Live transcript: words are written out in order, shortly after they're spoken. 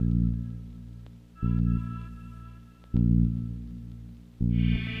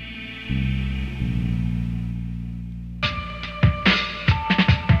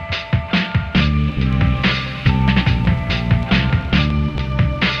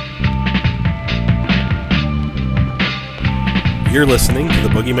You're listening to the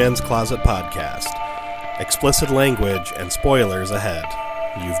Boogeyman's Closet podcast. Explicit language and spoilers ahead.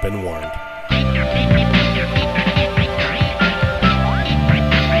 You've been warned.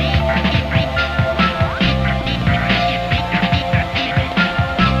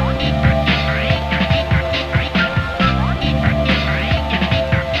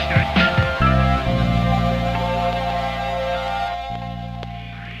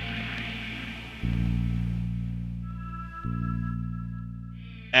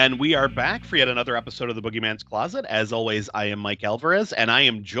 And we are back for yet another episode of the Boogeyman's Closet. As always, I am Mike Alvarez, and I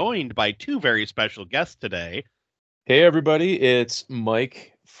am joined by two very special guests today. Hey, everybody. It's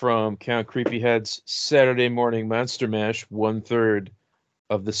Mike from Count Creepyhead's Saturday Morning Monster Mash, 1/3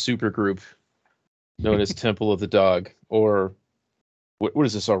 of the supergroup known as Temple of the Dog. Or what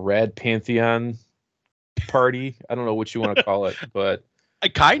is this, a Rad Pantheon party? I don't know what you want to call it, but...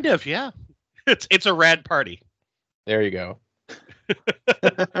 Kind of, yeah. It's a rad party. There you go.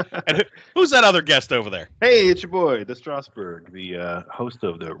 And who's that other guest over there? Hey, it's your boy, the Strasberg, the host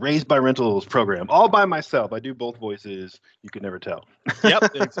of the Raised by Rentals program, all by myself. I do both voices. You could never tell.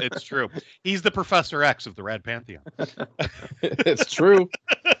 Yep, it's true. He's the Professor X of the Rad Pantheon. It's true.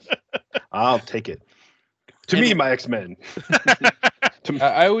 I'll take it. To me, my X-Men.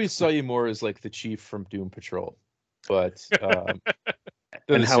 I always saw you more as like the Chief from Doom Patrol, but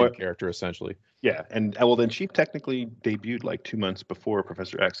they're the same character essentially. Yeah, and well, then Chief technically debuted like 2 months before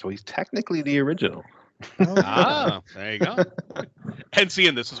Professor X, so he's technically the original. There you go. And see,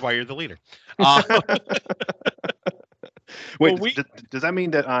 and this is why you're the leader. Wait, does that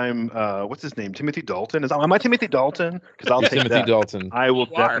mean that I'm what's his name? Timothy Dalton? Am I Timothy Dalton? Because I'll take Timothy that. Dalton. I will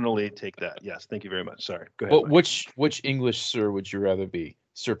definitely take that. Yes, thank you very much. Sorry. Go ahead. Well, which English sir would you rather be?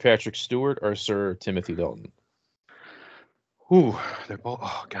 Sir Patrick Stewart or Sir Timothy Dalton? Ooh, they're both.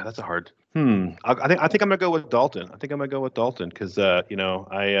 Oh God, that's a hard. I think I'm gonna go with Dalton. Because I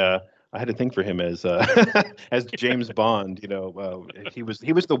had a thing for him as as James Bond. He was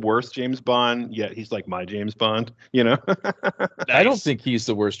the worst James Bond. Yet he's like my James Bond. Nice. I don't think he's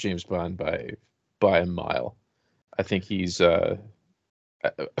the worst James Bond by a mile. I think he's hot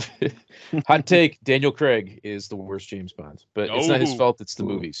take. Daniel Craig is the worst James Bond, but it's not his fault. It's the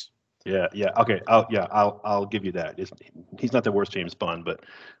movies. Yeah. Okay. I'll give you that. He's not the worst James Bond, but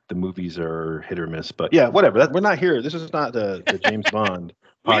the movies are hit or miss. But yeah, whatever. We're not here. This is not the James Bond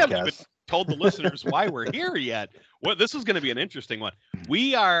we podcast. haven't even told the listeners why we're here yet. Well, this is going to be an interesting one.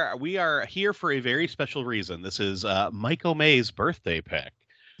 We are here for a very special reason. This is Mike O'May's birthday pick.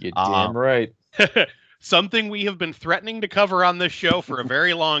 You're damn right. Something we have been threatening to cover on this show for a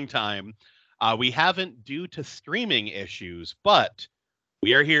very long time. We haven't due to streaming issues, but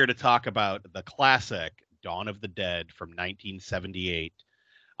we are here to talk about the classic Dawn of the Dead from 1978.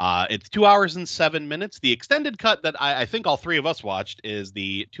 It's 2 hours and 7 minutes. The extended cut that I think all three of us watched is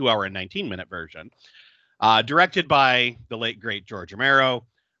the 2 hour and 19-minute version. Directed by the late, great George Romero.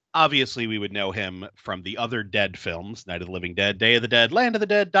 Obviously, we would know him from the other Dead films, Night of the Living Dead, Day of the Dead, Land of the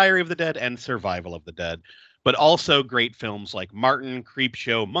Dead, Diary of the Dead, and Survival of the Dead. But also great films like Martin,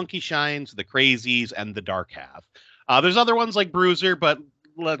 Creepshow, Monkey Shines, The Crazies, and The Dark Half. There's other ones like Bruiser, but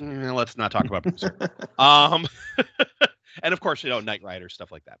let's not talk about Bruiser. And of course, Knight Rider,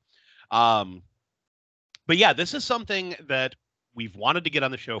 stuff like that. But yeah, this is something that we've wanted to get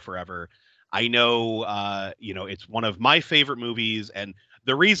on the show forever. I know, it's one of my favorite movies. And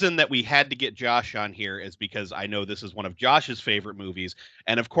the reason that we had to get Josh on here is because I know this is one of Josh's favorite movies.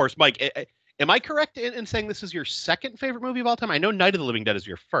 And of course, Mike, am I correct in saying this is your second favorite movie of all time? I know Night of the Living Dead is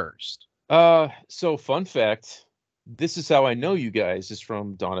your first. So fun fact, this is how I know you guys is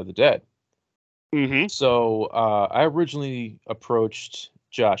from Dawn of the Dead. Mm-hmm. So I originally approached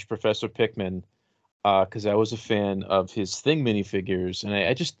Josh, Professor Pickman, because I was a fan of his Thing minifigures, and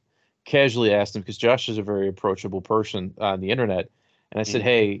I just casually asked him, because Josh is a very approachable person on the internet, and I said,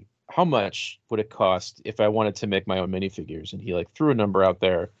 hey, how much would it cost if I wanted to make my own minifigures? And he threw a number out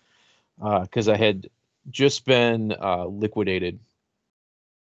there, because I had just been liquidated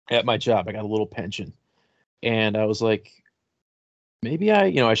at my job. I got a little pension. And I was like, maybe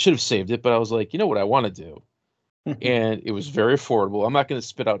I should have saved it, but I was like, what I want to do? And it was very affordable. I'm not going to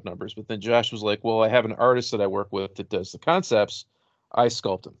spit out numbers, but then Josh was like, well, I have an artist that I work with that does the concepts. I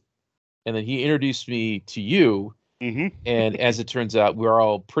sculpt them. And then he introduced me to you. Mm-hmm. And as it turns out, we're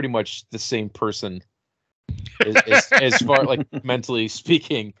all pretty much the same person as far mentally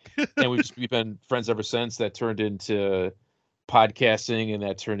speaking. And we've been friends ever since. That turned into podcasting, and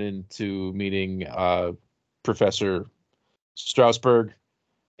that turned into meeting Professor Strasberg,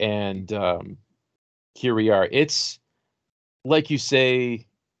 and here we are. It's like you say,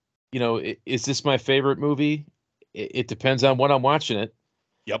 is this my favorite movie? it depends on when I'm watching it.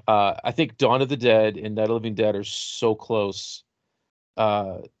 Yep. I think Dawn of the Dead and Night of the Living Dead are so close.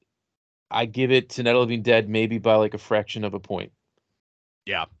 I give it to Night of the Living Dead maybe by like a fraction of a point.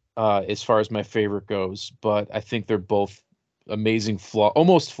 Yeah. As far as my favorite goes, but I think they're both amazing,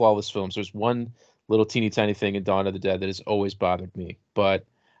 almost flawless films. There's one little teeny tiny thing in Dawn of the Dead that has always bothered me, but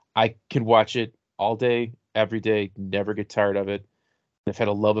I can watch it all day, every day, never get tired of it. I've had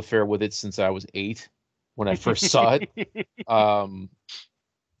a love affair with it since I was 8 when I first saw it.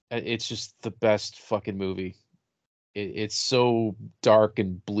 It's just the best fucking movie. It's so dark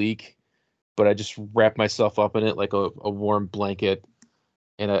and bleak, but I just wrap myself up in it like a warm blanket.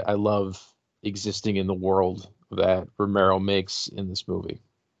 And I love existing in the world that Romero makes in this movie.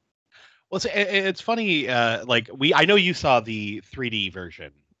 Well, it's funny. I know you saw the 3D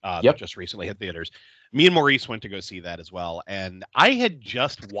version Yep. that just recently hit theaters. Me and Maurice went to go see that as well, and I had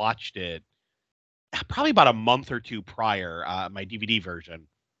just watched it probably about a month or two prior, my DVD version.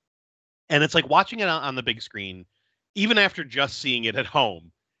 And it's like watching it on the big screen, even after just seeing it at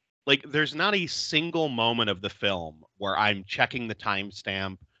home. Like, there's not a single moment of the film where I'm checking the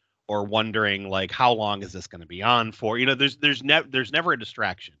timestamp or wondering like how long is this going to be on for. There's never a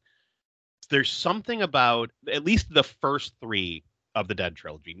distraction. There's something about at least the first 3 of the Dead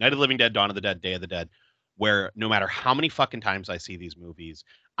trilogy, Night of the Living Dead, Dawn of the Dead, Day of the Dead, where no matter how many fucking times I see these movies,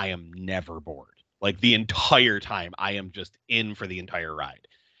 I am never bored. Like, the entire time, I am just in for the entire ride.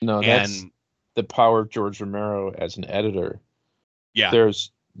 No, that's the power of George Romero as an editor. Yeah.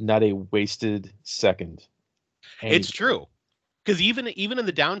 There's not a wasted second. It's true. Because even in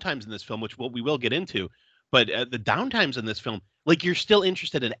the downtimes in this film, which we will get into, but the downtimes in this film, like, you're still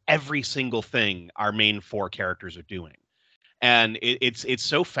interested in every single thing our main 4 characters are doing. And it's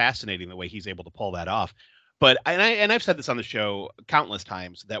so fascinating the way he's able to pull that off. But I've said this on the show countless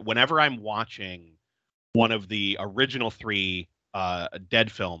times that whenever I'm watching one of the original 3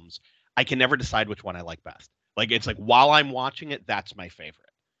 Dead films, I can never decide which one I like best. Like, it's like while I'm watching it, that's my favorite.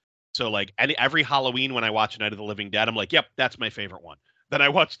 So like every Halloween when I watch Night of the Living Dead, I'm like, yep, that's my favorite one. Then I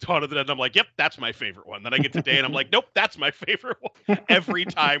watch Dawn of the Dead, and I'm like, yep, that's my favorite one. Then I get to Day, and I'm like, nope, that's my favorite one. Every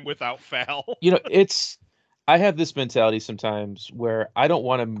time without fail. I have this mentality sometimes where I don't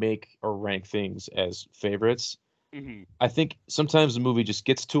want to make or rank things as favorites. Mm-hmm. I think sometimes the movie just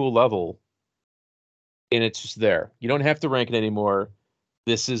gets to a level and it's just there. You don't have to rank it anymore.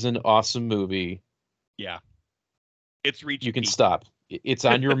 This is an awesome movie. Yeah. It's reaching. You can stop. It's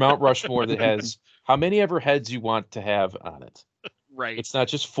on your Mount Rushmore that has how many ever heads you want to have on it. Right. It's not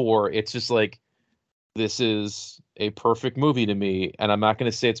just 4. It's just like, this is a perfect movie to me, and I'm not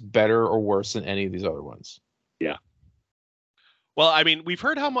going to say it's better or worse than any of these other ones. Yeah. Well, I mean, we've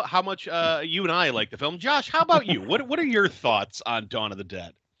heard how much you and I like the film. Josh, how about you? What are your thoughts on Dawn of the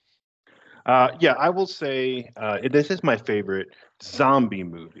Dead? Yeah, I will say this is my favorite zombie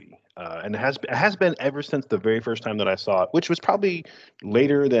movie. And it has been ever since the very first time that I saw it, which was probably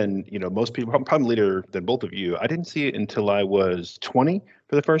later than most people, probably later than both of you. I didn't see it until I was 20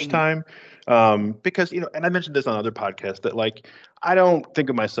 for the first time, because and I mentioned this on other podcasts that like I don't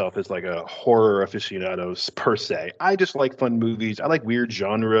think of myself as like a horror aficionado per se. I just like fun movies. I like weird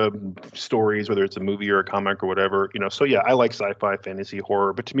genre stories, whether it's a movie or a comic or whatever. So yeah, I like sci-fi, fantasy,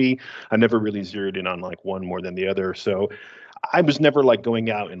 horror, but to me, I never really zeroed in on like one more than the other. So I was never like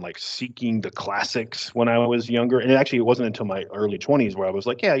going out and like seeking the classics when I was younger. And it wasn't until my early 20s where I was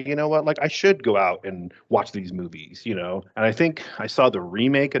like, yeah, you know what? Like I should go out and watch these movies, And I think I saw the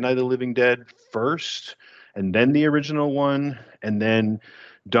remake of Night of the Living Dead first, and then the original one, and then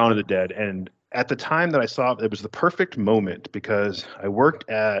Dawn of the Dead. And at the time that I saw it, it was the perfect moment because I worked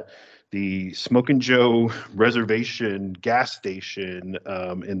at the Smokin' Joe Reservation gas station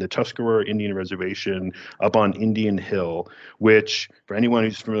in the Tuscarora Indian Reservation up on Indian Hill, which, for anyone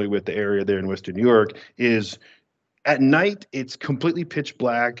who's familiar with the area there in Western New York, is at night, it's completely pitch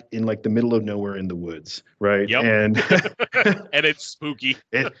black in like the middle of nowhere in the woods, right? Yep. And and it's spooky.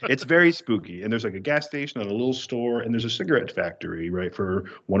 It's very spooky. And there's like a gas station and a little store, and there's a cigarette factory, right? For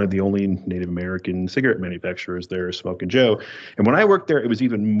one of the only Native American cigarette manufacturers there, Smokin' Joe. And when I worked there, it was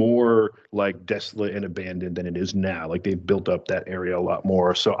even more like desolate and abandoned than it is now. Like they've built up that area a lot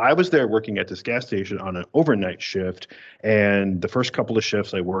more. So I was there working at this gas station on an overnight shift. And the first couple of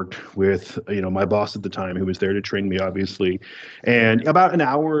shifts I worked with, my boss at the time, who was there to train me, obviously. And about an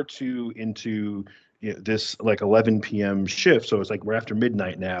hour or two into this like 11 p.m. shift, so it's like we're after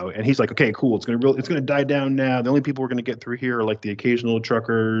midnight now, and he's like, okay, cool, it's gonna die down now. The only people we're gonna get through here are like the occasional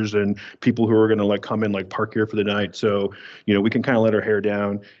truckers and people who are gonna like come and like park here for the night, so we can kind of let our hair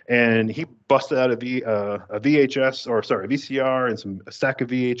down. And he busted out a VCR and a stack of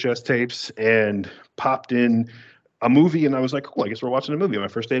VHS tapes and popped in a movie, and I was like, cool, I guess we're watching a movie on my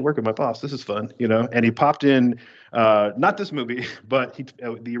first day at work with my boss. This is fun, you know. And he popped in, not this movie, but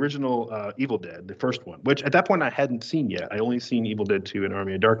the original Evil Dead, the first one, which at that point I hadn't seen yet. I only seen Evil Dead 2 and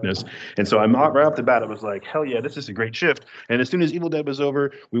Army of Darkness, and so I'm right off the bat, I was like, hell yeah, this is a great shift. And as soon as Evil Dead was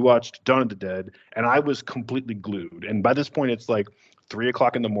over, we watched Dawn of the Dead, and I was completely glued. And by this point, it's like 3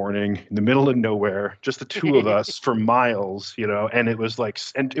 o'clock in the morning, in the middle of nowhere, just the two of us for miles, you know, and it was like,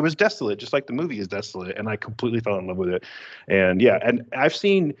 and it was desolate, just like the movie is desolate. And I completely fell in love with it. And yeah, and I've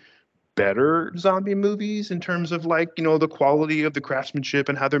seen better zombie movies in terms of like, you know, the quality of the craftsmanship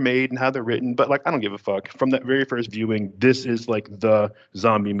and how they're made and how they're written. But like, I don't give a fuck. From that very first viewing, this is like the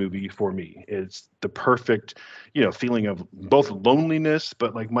zombie movie for me. It's the perfect, you know, feeling of both loneliness,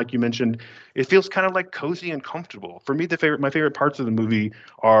 but like Mike, you mentioned, it feels kind of like cozy and comfortable. For me, my favorite parts of the movie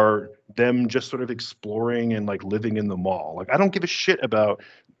are them just sort of exploring and like living in the mall. Like, I don't give a shit about,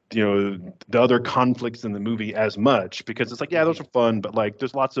 you know, the other conflicts in the movie as much, because it's like, yeah, those are fun, but like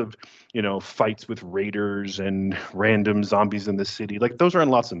there's lots of, you know, fights with raiders and random zombies in the city. Like those are in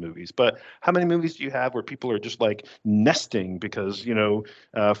lots of movies. But how many movies do you have where people are just like nesting because, you know,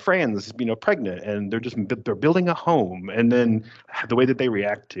 Fran's, you know, pregnant, and they're building a home, and then the way that they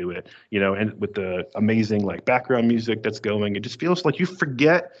react to it, you know, and with the amazing like background music that's going, it just feels like you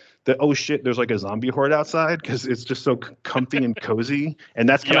forget that, oh shit, there's like a zombie horde outside, because it's just so comfy and cozy. And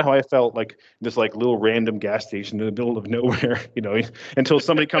that's kind of how I felt, like this like little random gas station in the middle of nowhere, you know, until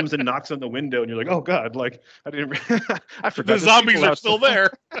somebody comes and knocks on the window and you're like, oh God, like I didn't, I forgot. The zombies are still there.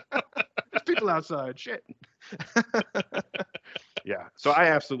 There's people outside, shit. Yeah, so I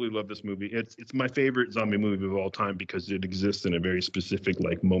absolutely love this movie. It's my favorite zombie movie of all time because it exists in a very specific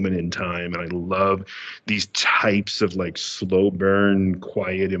like moment in time, and I love these types of like slow burn,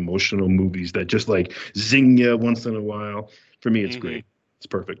 quiet, emotional movies that just like zing you once in a while. For me, it's great. It's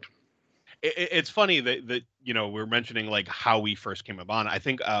perfect. It's funny that you know, we're mentioning like how we first came upon. I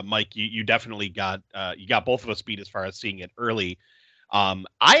think Mike, you definitely got both of us beat as far as seeing it early. I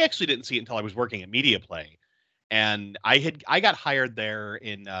actually didn't see it until I was working at Media Play. And I got hired there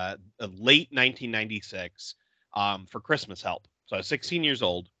in late 1996 for Christmas help. So I was 16 years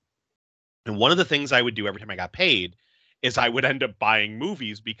old. And one of the things I would do every time I got paid is I would end up buying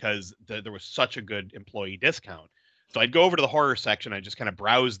movies because there was such a good employee discount. So I'd go over to the horror section. I'd just kind of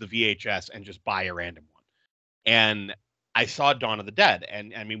browse the VHS and just buy a random one. And I saw Dawn of the Dead.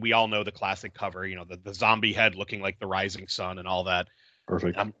 And I mean, we all know the classic cover, you know, the zombie head looking like the rising sun and all that.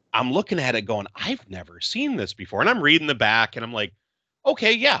 Perfect. I'm looking at it going, I've never seen this before. And I'm reading the back and I'm like,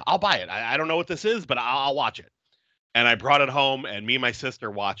 okay, yeah, I'll buy it. I don't know what this is, but I'll watch it. And I brought it home, and me and my sister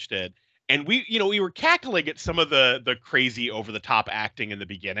watched it. And we were cackling at some of the crazy over the top acting in the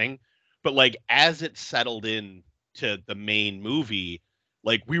beginning. But like, as it settled in to the main movie,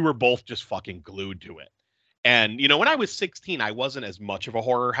 like we were both just fucking glued to it. And, you know, when I was 16, I wasn't as much of a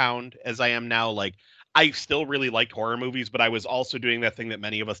horror hound as I am now. Like, I still really liked horror movies, but I was also doing that thing that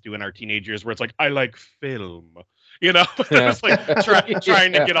many of us do in our teenage years where it's like, I like film, you know, I was like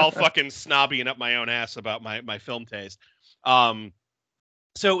trying to get all fucking snobby and up my own ass about my film taste. So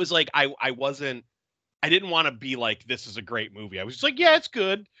it was like, I didn't want to be like, this is a great movie. I was just like, yeah, it's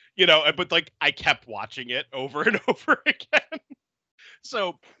good, you know, but like I kept watching it over and over again.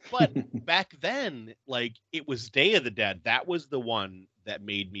 So, but back then, like it was Day of the Dead. That was the one that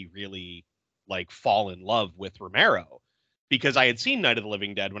made me really like fall in love with Romero, because I had seen Night of the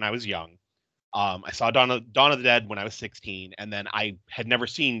Living Dead when I was young. I saw Dawn of the Dead when I was 16, and then I had never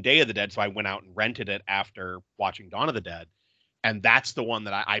seen Day of the Dead, so I went out and rented it after watching Dawn of the Dead, and that's the one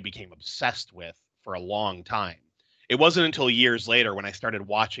that I became obsessed with for a long time. It wasn't until years later when I started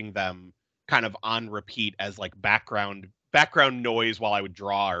watching them kind of on repeat as like background noise while I would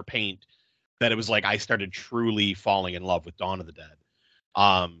draw or paint that it was like I started truly falling in love with Dawn of the Dead.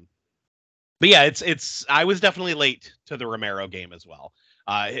 But yeah, it's I was definitely late to the Romero game as well.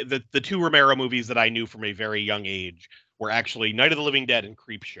 The two Romero movies that I knew from a very young age were actually Night of the Living Dead and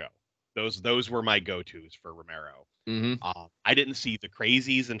Creepshow. Those were my go-tos for Romero. Mm-hmm. I didn't see The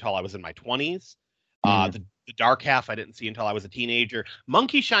Crazies until I was in my 20s. The Dark Half I didn't see until I was a teenager.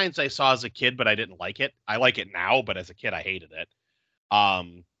 Monkey Shines I saw as a kid, but I didn't like it. I like it now, but as a kid I hated it.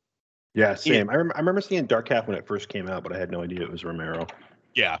 Yeah, same. I remember seeing Dark Half when it first came out, but I had no idea it was Romero.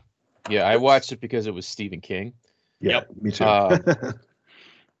 Yeah. Yeah, I watched it because it was Stephen King. Yeah, me too.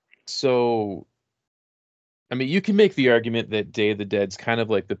 So, I mean, you can make the argument that Day of the Dead's kind of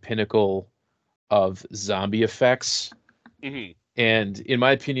like the pinnacle of zombie effects. Mm-hmm. And in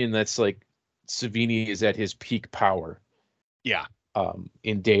my opinion, that's like Savini is at his peak power. Yeah.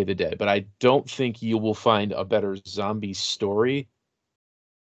 In Day of the Dead. But I don't think you will find a better zombie story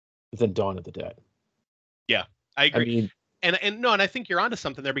than Dawn of the Dead. Yeah. I agree. I mean, And I think you're onto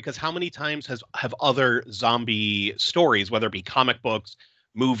something there, because how many times have other zombie stories, whether it be comic books,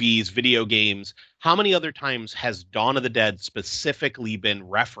 movies, video games, how many other times has Dawn of the Dead specifically been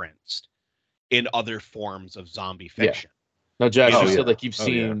referenced in other forms of zombie fiction? now, Josh, Oh, you yeah. said like Oh,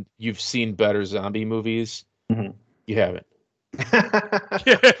 yeah. you've seen better zombie movies. Mhm. You haven't.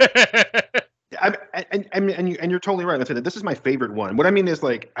 And you're totally right. I said that this is my favorite one. What I mean is,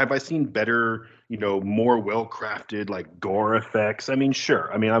 like, have I seen better, more well crafted like gore effects? I mean,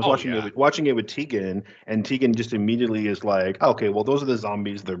 sure. I mean, I was Oh, watching yeah. it with Tegan, and Tegan just immediately is like, okay, well, those are the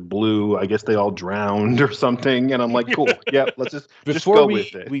zombies. They're blue. I guess they all drowned or something. And I'm like, cool. Yeah, let's just Before go we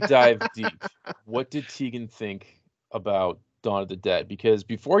with it. we dive deep, what did Tegan think about Dawn of the Dead? Because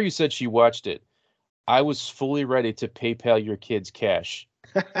before you said she watched it, I was fully ready to PayPal your kids cash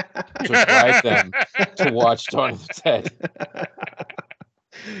to bribe them to watch Dawn of the Dead.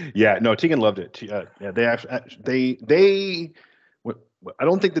 Yeah, no, Tegan loved it. Yeah, they actually they I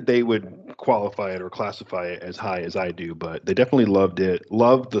don't think that they would qualify it or classify it as high as I do, but they definitely loved it.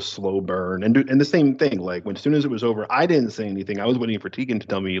 Loved the slow burn, and the same thing. Like, as soon as it was over, I didn't say anything. I was waiting for Tegan to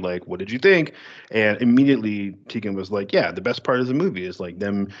tell me, like, what did you think? And immediately Tegan was like, yeah, the best part of the movie is like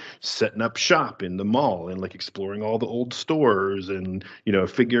them setting up shop in the mall and like exploring all the old stores and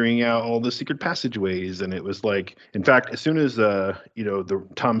figuring out all the secret passageways. And it was like, in fact, as soon as the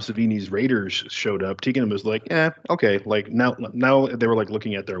Tom Savini's Raiders showed up, Tegan was like, yeah, okay, like now they were like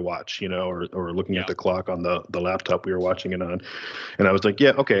looking at their watch, or looking at the clock on the laptop we were watching it on. And I was like,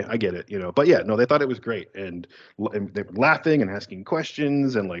 yeah, okay, I get it, But yeah, no, they thought it was great. And they were laughing and asking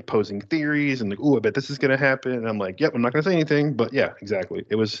questions and like posing theories and like, oh, I bet this is going to happen. And I'm like, yep, I'm not going to say anything. But yeah, exactly.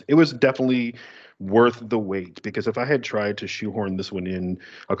 It was definitely worth the wait, because if I had tried to shoehorn this one in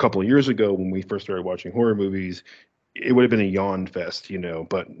a couple of years ago when we first started watching horror movies, it would have been a yawn fest,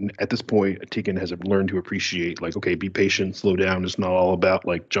 But at this point, Tegan has learned to appreciate, like, okay, be patient, slow down. It's not all about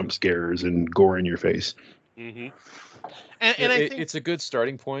like jump scares and gore in your face. Mm-hmm. And I think it's a good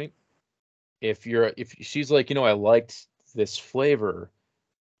starting point. If she's like, I liked this flavor,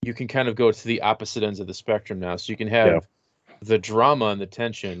 you can kind of go to the opposite ends of the spectrum now. So you can have the drama and the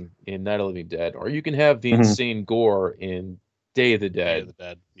tension in Night of the Living Dead, or you can have the insane gore in Day of the Dead. Day of the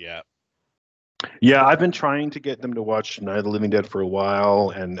Dead, yeah. Yeah, I've been trying to get them to watch Night of the Living Dead for a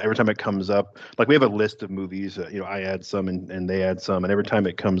while, and every time it comes up, like, we have a list of movies. I add some and they add some, and every time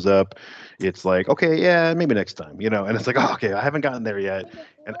it comes up, it's like, okay, yeah, maybe next time, and it's like, oh, okay, I haven't gotten there yet,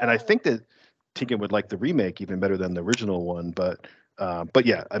 and I think that Tegan would like the remake even better than the original one, but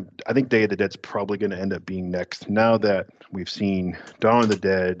yeah, I think Day of the Dead's probably going to end up being next. Now that we've seen Dawn of the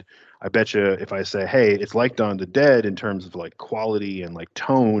Dead, I bet you if I say, hey, it's like Dawn of the Dead in terms of like quality and like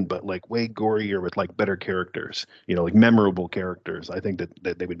tone, but like way gorier with like better characters, like memorable characters, I think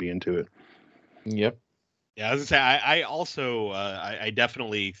that they would be into it. Yep. Yeah, I was gonna say, I also I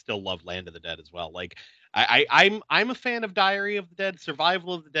definitely still love Land of the Dead as well. Like, I'm a fan of Diary of the Dead.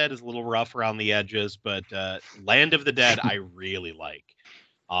 Survival of the Dead is a little rough around the edges, but Land of the Dead I really like.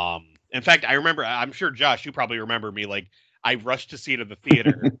 In fact, I remember, I'm sure Josh, you probably remember me, like, I rushed to see it in the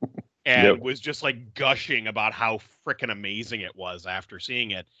theater and was just like gushing about how freaking amazing it was after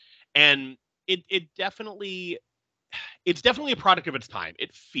seeing it. And it's definitely a product of its time.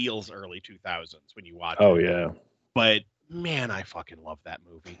 It feels early 2000s when you watch it. Oh yeah. But man, I fucking love that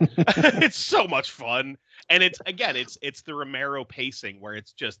movie. It's so much fun. And it's the Romero pacing where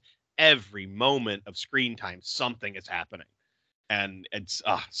it's just every moment of screen time, something is happening. And it's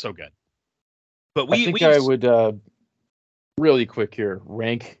so good. But I would really quick here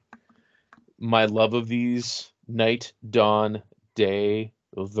rank my love of these: Night, Dawn, Day,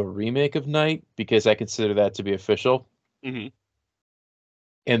 the remake of Night, because I consider that to be official. Mm-hmm.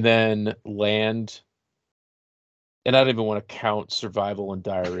 And then Land, and I don't even want to count Survival and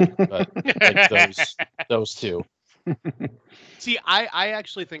Diary, but like those two. See, I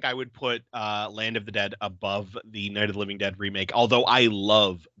actually think I would put Land of the Dead above the Night of the Living Dead remake, although I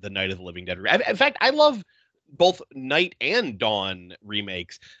love the Night of the Living Dead remake. In fact, I love both Night and Dawn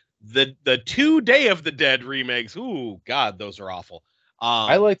remakes. The 2 Day of the Dead remakes, ooh, God, those are awful.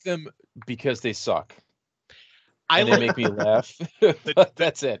 I like them because they suck. They make me laugh.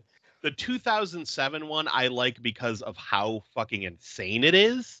 That's it. The 2007 one I like because of how fucking insane it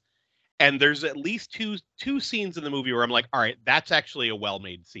is. And there's at least two scenes in the movie where I'm like, all right, that's actually a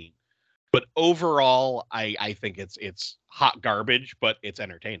well-made scene. But overall, I think it's hot garbage, but it's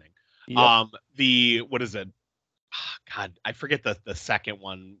entertaining. Yep. What is it? Oh, God, I forget the second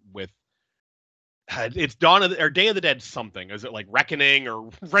one with. It's Day of the Dead something. Is it like Reckoning or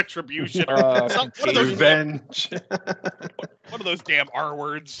Retribution? Revenge. What are those damn R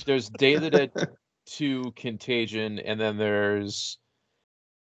words? There's Day of the Dead 2, Contagion, and then there's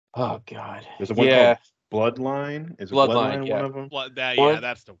oh god, There's a one called Bloodline. Is Bloodline, Bloodline yeah. one of them?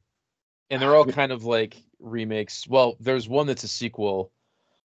 That's the. And they're all kind of like remakes. Well, there's one that's a sequel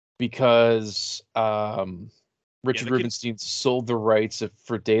because Richard Rubenstein sold the rights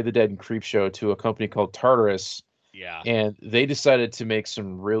for Day of the Dead and Creepshow to a company called Tartarus. Yeah. And they decided to make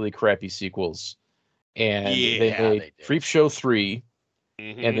some really crappy sequels. And they made Creepshow 3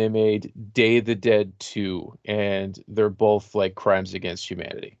 and they made Day of the Dead 2. And they're both like crimes against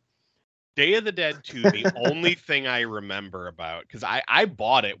humanity. Day of the Dead 2, the only thing I remember about, because I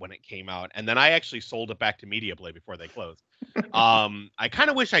bought it when it came out, and then I actually sold it back to Media Play before they closed. I kind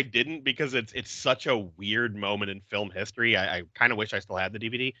of wish I didn't, because it's such a weird moment in film history. I kind of wish I still had the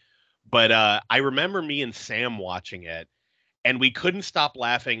DVD. But I remember me and Sam watching it, and we couldn't stop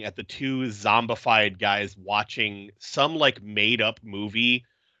laughing at the 2 zombified guys watching some like made up movie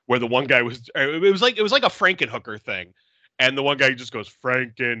where the one guy was it was like a Frankenhooker thing. And the one guy just goes,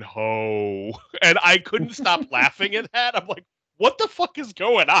 Frankenho. And I couldn't stop laughing at that. I'm like, what the fuck is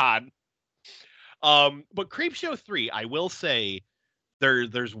going on? But Creepshow 3, I will say,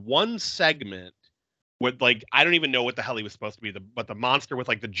 there's one segment with, like, I don't even know what the hell he was supposed to be, but the monster with,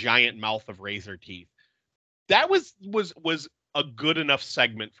 like, the giant mouth of razor teeth. That was a good enough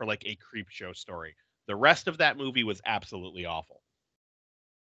segment for, like, a Creepshow story. The rest of that movie was absolutely awful.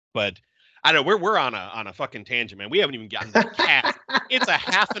 But I don't know, we're on a fucking tangent, man. We haven't even gotten to the cast. It's a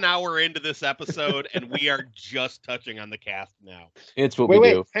half an hour into this episode, and we are just touching on the cast now. It's what we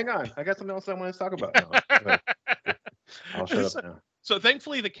do. Hang on. I got something else I want to talk about now. I'll shut up now. So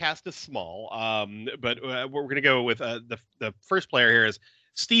thankfully the cast is small, but we're going to go with the first player here is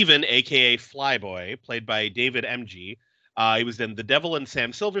Steven, a.k.a. Flyboy, played by David MG. He was in The Devil and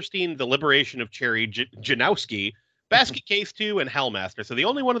Sam Silverstein, The Liberation of Cherry Janowski, Basket Case 2, and Hellmaster. So the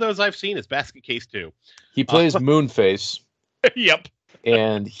only one of those I've seen is Basket Case 2. He plays Moonface. Yep.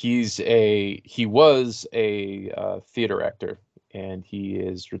 And he was a theater actor, and he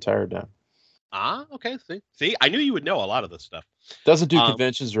is retired now. Ah, okay. See, I knew you would know a lot of this stuff. Doesn't do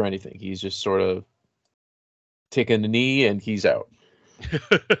conventions or anything. He's just sort of taking a knee, and he's out.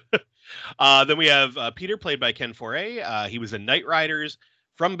 Then we have Peter, played by Ken Foray. He was in Night Riders,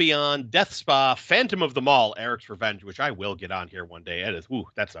 From Beyond, Death Spa, Phantom of the Mall, Eric's Revenge, which I will get on here one day.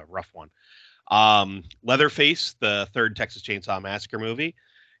 That's a rough one. Leatherface, the third Texas Chainsaw Massacre movie.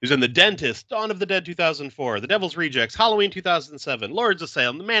 He was in The Dentist, Dawn of the Dead 2004, The Devil's Rejects, Halloween 2007, Lords of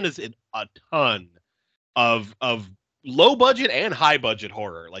Salem. The man is in a ton of low budget and high budget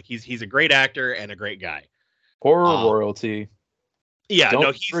horror. Like he's a great actor and a great guy. Horror royalty. Yeah,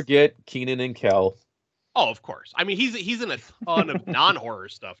 don't forget Kenan and Kel. Oh, of course. I mean, he's in a ton of non-horror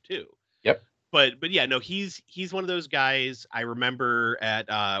stuff too. Yep. But yeah, no, he's one of those guys. I remember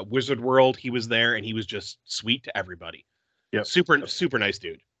at Wizard World, he was there and he was just sweet to everybody. Yep. Super nice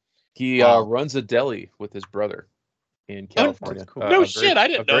dude. He runs a deli with his brother in California. Cool. No shit, I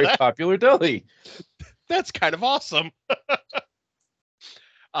didn't know that. A very popular deli. That's kind of awesome.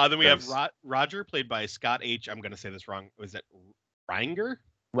 Then we have Roger, played by Scott H. I'm going to say this wrong. Was it Reiniger?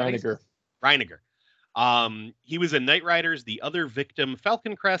 He was in Night Riders, The Other Victim,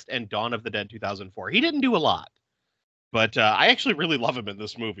 Falcon Crest, and Dawn of the Dead 2004. He didn't do a lot, but I actually really love him in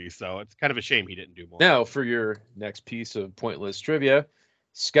this movie, so it's kind of a shame he didn't do more. Now, for your next piece of pointless trivia,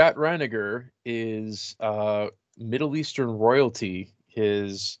 Scott Reiniger is Middle Eastern royalty.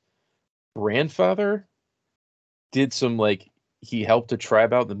 His grandfather did some, he helped a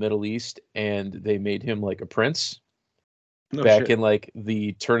tribe out in the Middle East, and they made him like a prince. In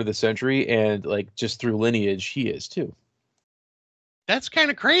the turn of the century, and just through lineage, he is too. That's kind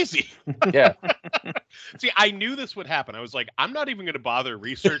of crazy. Yeah. See, I knew this would happen. I was like, I'm not even going to bother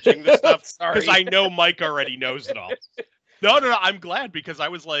researching this stuff because I know Mike already knows it all. No, I'm glad, because I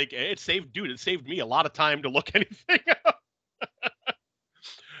was like, it saved me a lot of time to look anything up.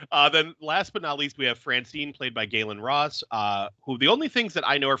 Then last but not least, we have Francine, played by Galen Ross, who the only things that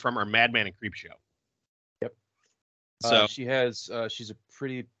I know her from are Madman and Creepshow. Yep. So she's a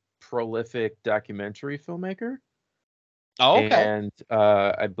pretty prolific documentary filmmaker. Oh, okay. And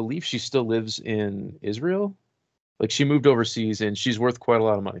I believe she still lives in Israel. She moved overseas, and she's worth quite a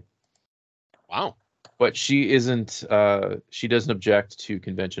lot of money. Wow. But she isn't. She doesn't object to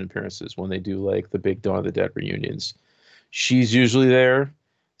convention appearances when they do the big Dawn of the Dead reunions. She's usually there.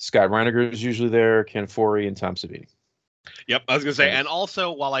 Scott Reiniger is usually there. Ken Foree and Tom Savini. Yep, I was gonna say, and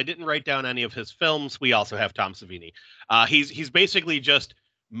also, while I didn't write down any of his films, we also have Tom Savini. He's basically just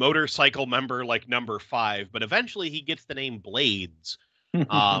motorcycle member number 5, but eventually he gets the name Blades in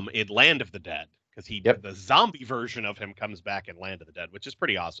Land of the Dead, because the zombie version of him comes back in Land of the Dead, which is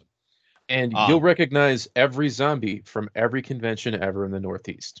pretty awesome. And you'll recognize every zombie from every convention ever in the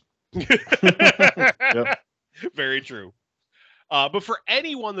Northeast. Yep. Very true. But for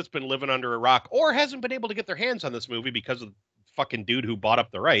anyone that's been living under a rock or hasn't been able to get their hands on this movie because of the fucking dude who bought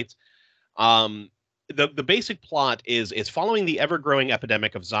up the rights, the basic plot is following the ever-growing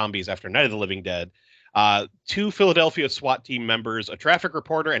epidemic of zombies after Night of the Living Dead. 2 Philadelphia SWAT team members, a traffic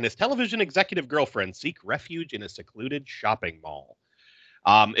reporter, and his television executive girlfriend seek refuge in a secluded shopping mall.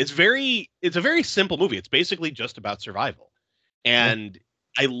 It's a very simple movie. It's basically just about survival. And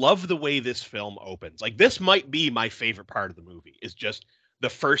I love the way this film opens. Like, this might be my favorite part of the movie, is just the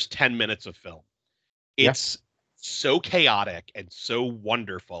first 10 minutes of film. It's so chaotic and so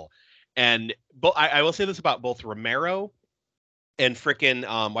wonderful. And I will say this about both Romero and frickin'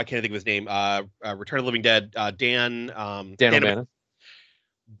 why can't I think of his name? Return of the Living Dead, Dan O'Bannon.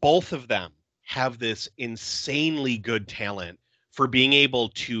 Both of them have this insanely good talent for being able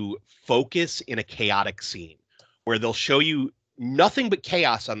to focus in a chaotic scene where they'll show you nothing but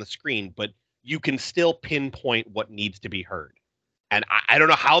chaos on the screen, but you can still pinpoint what needs to be heard. And I don't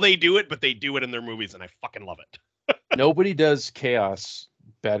know how they do it, but they do it in their movies, and I fucking love it. Nobody does chaos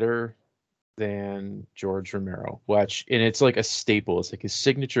better than George Romero. Watch, and it's like a staple. It's like his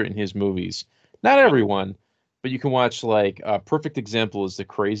signature in his movies. Not everyone, but you can watch, like, a perfect example is The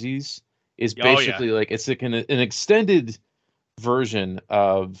Crazies. Is basically like, it's like an extended version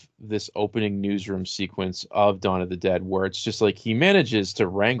of this opening newsroom sequence of Dawn of the Dead, where it's just like he manages to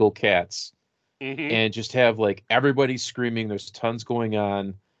wrangle cats and just have, like, everybody screaming. There's tons going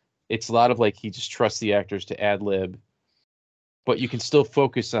on. It's a lot of, like, he just trusts the actors to ad lib, but you can still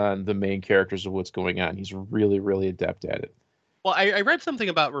focus on the main characters of what's going on. He's really, really adept at it. Well, I read something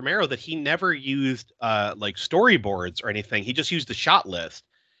about Romero that he never used like storyboards or anything. He just used the shot list.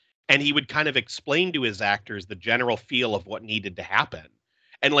 And he would kind of explain to his actors the general feel of what needed to happen.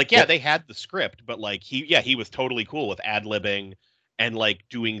 And, like, they had the script, but, like, he was totally cool with ad-libbing and, like,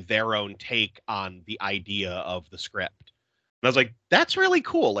 doing their own take on the idea of the script. And I was like, that's really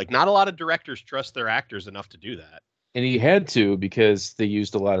cool. Like, not a lot of directors trust their actors enough to do that. And he had to, because they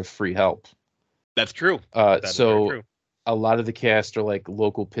used a lot of free help. That's true. So true. A lot of the cast are, like,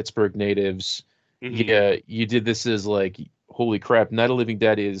 local Pittsburgh natives. Yeah, you did this as, like, holy crap, Night of the Living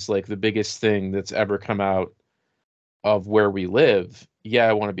Dead is, like, the biggest thing that's ever come out of where we live. Yeah,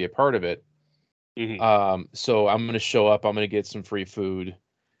 I want to be a part of it. So I'm going to show up. I'm going to get some free food.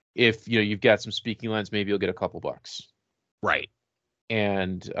 If, you've got some speaking lines, maybe you'll get a couple bucks. Right.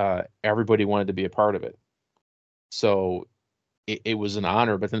 And everybody wanted to be a part of it. So it was an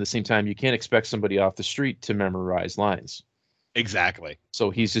honor, but then at the same time, you can't expect somebody off the street to memorize lines. Exactly. So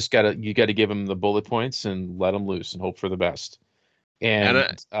he's just you got to give him the bullet points and let him loose and hope for the best.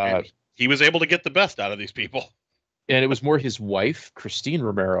 And he was able to get the best out of these people. And it was more his wife, Christine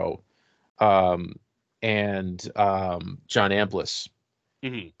Romero, and John Amplas,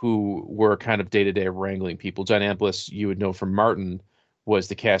 who were kind of day-to-day wrangling people. John Amplas, you would know from Martin, was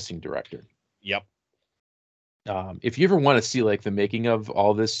the casting director. Yep. If you ever want to see, like, the making of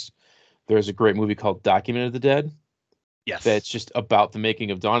all this, there's a great movie called Document of the Dead. Yes. That's just about the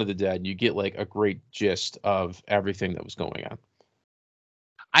making of Dawn of the Dead. And you get, like, a great gist of everything that was going on.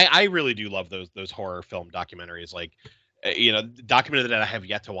 I really do love those horror film documentaries. Like, Document of the Dead I have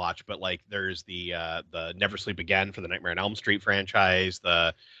yet to watch, but, like, there's the Never Sleep Again for the Nightmare on Elm Street franchise,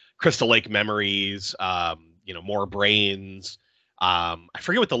 the Crystal Lake Memories, More Brains. I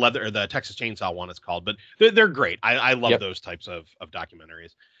forget what the Texas Chainsaw one is called, but they're great. I love those types of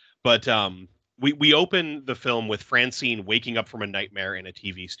documentaries. But we open the film with Francine waking up from a nightmare in a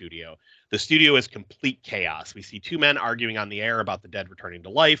TV studio. The studio is complete chaos. We see 2 men arguing on the air about the dead returning to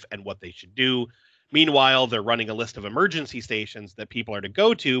life and what they should do. Meanwhile, they're running a list of emergency stations that people are to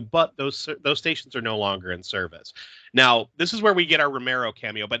go to, but those stations are no longer in service. Now, this is where we get our Romero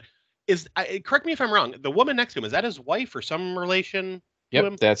cameo, but correct me if I'm wrong, the woman next to him, is that his wife or some relation to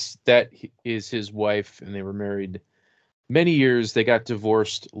him? That is his wife, and they were married many years. They got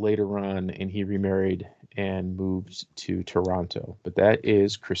divorced later on, and he remarried and moved to Toronto. But that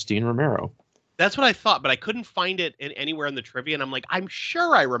is Christine Romero. That's what I thought, but I couldn't find it anywhere in the trivia, and I'm like, I'm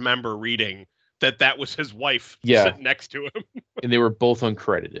sure I remember reading that was his wife sitting next to him. And they were both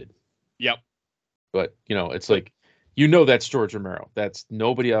uncredited. Yep. But, it's like, that's George Romero. That's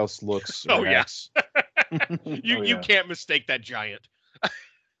nobody else looks. Yes. You can't mistake that giant.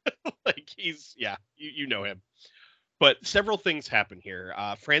 Like, he's, you know him. But several things happen here.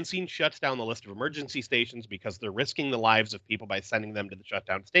 Francine shuts down the list of emergency stations because they're risking the lives of people by sending them to the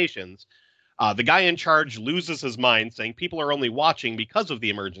shutdown stations. The guy in charge loses his mind, saying people are only watching because of the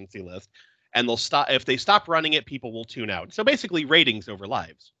emergency list, and they'll stop if they stop running it. People will tune out. So basically, ratings over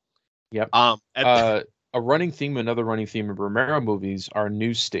lives. Yep. At- A running theme, another running theme of Romero movies are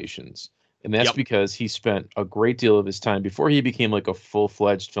news stations. And that's Yep. because he spent a great deal of his time before he became like a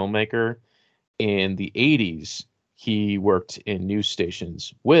full-fledged filmmaker in the 80s. He worked in news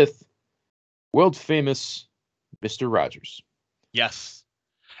stations with world famous Mr. Rogers. yes.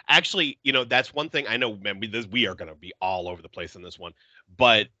 Actually, that's one thing I know, man, we are going to be all over the place in this one.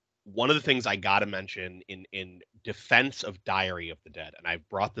 But one of the things I got to mention in defense of Diary of the Dead, and I've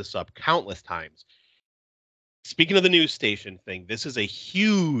brought this up countless times. Speaking of the news station thing, this is a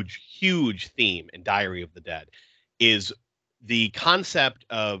huge, huge theme in Diary of the Dead, is the concept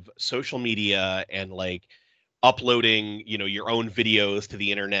of social media and like uploading, your own videos to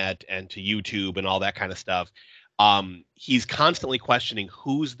the internet and to YouTube and all that kind of stuff. He's constantly questioning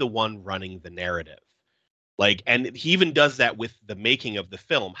who's the one running the narrative. Like, and he even does that with the making of the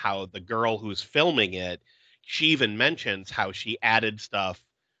film, how the girl who's filming it, she even mentions how she added stuff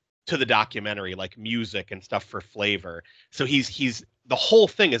to the documentary, like music and stuff for flavor. So he's the whole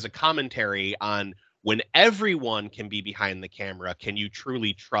thing is a commentary on when everyone can be behind the camera, can you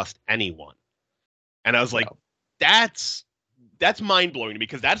truly trust anyone? And I was like, that's mind-blowing to me,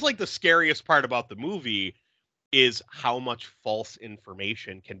 because that's like the scariest part about the movie, is how much false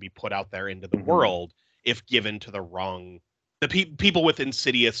information can be put out there into the world if given to the people with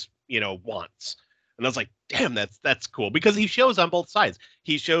insidious, wants. And I was like, damn, that's cool, because he shows on both sides.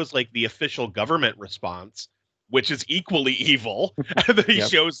 He shows like the official government response, which is equally evil, and then he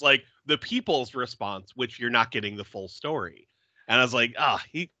shows like the people's response, which you're not getting the full story. And I was like,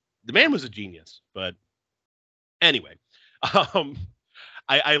 the man was a genius. But anyway,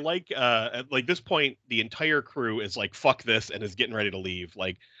 I like at like this point the entire crew is like, fuck this, and is getting ready to leave.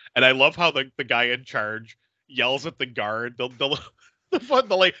 Like, and I love how the guy in charge yells at the guard, the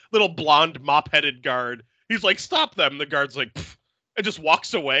like little blonde mop-headed guard. He's like, stop them. The guard's like, pff, and just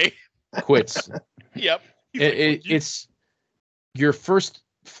walks away. Quits. Yep. It's your first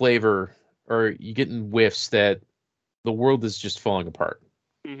flavor, or you getting whiffs that the world is just falling apart.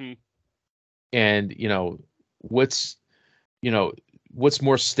 Mm-hmm. And what's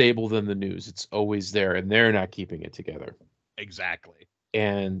more stable than the news? It's always there, and they're not keeping it together. Exactly.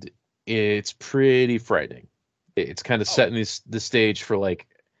 And it's pretty frightening. It's kind of setting the stage for like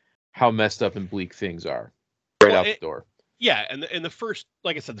how messed up and bleak things are out the door. Yeah, and in the first,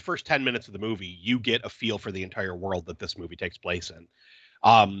 like I said, the first 10 minutes of the movie, you get a feel for the entire world that this movie takes place in.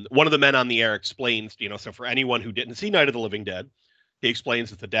 One of the men on the air explains, so for anyone who didn't see Night of the Living Dead, he explains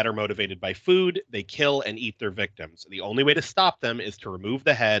that the dead are motivated by food. They kill and eat their victims. The only way to stop them is to remove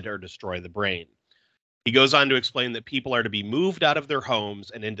the head or destroy the brain. He goes on to explain that people are to be moved out of their homes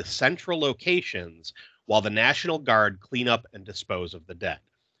and into central locations while the National Guard clean up and dispose of the dead.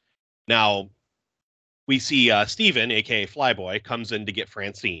 Now, we see Steven, a.k.a. Flyboy, comes in to get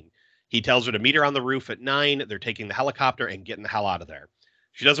Francine. He tells her to meet her on the roof at 9. They're taking the helicopter and getting the hell out of there.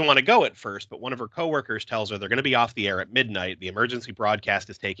 She doesn't want to go at first, but one of her coworkers tells her they're going to be off the air at midnight. The emergency broadcast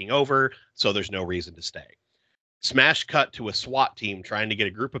is taking over, so there's no reason to stay. Smash cut to a SWAT team trying to get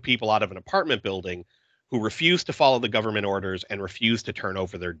a group of people out of an apartment building who refuse to follow the government orders and refuse to turn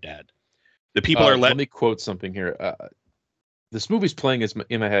over their dead. The people are Let me quote something here. This movie's playing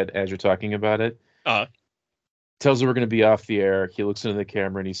in my head as you're talking about it. Tells her we're going to be off the air. He looks into the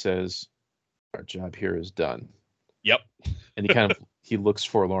camera and he says, "Our job here is done." Yep. And he looks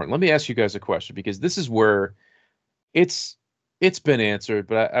forlorn. Let me ask you guys a question, because this is where it's been answered,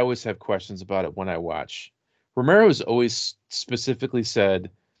 but I always have questions about it when I watch. Romero has always specifically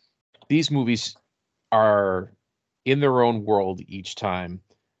said these movies are in their own world each time.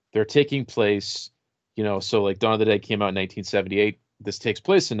 They're taking place, so like Dawn of the Dead came out in 1978. This takes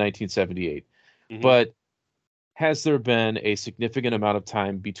place in 1978. Mm-hmm. But has there been a significant amount of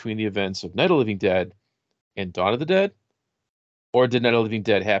time between the events of Night of the Living Dead and Dawn of the Dead? Or did Night of the Living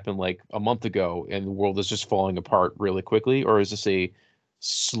Dead happen like a month ago and the world is just falling apart really quickly? Or is this a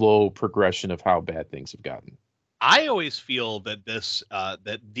slow progression of how bad things have gotten? I always feel that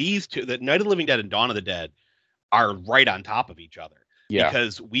that Night of the Living Dead and Dawn of the Dead are right on top of each other. Yeah.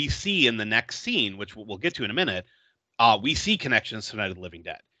 Because we see in the next scene, which we'll get to in a minute, we see connections to Night of the Living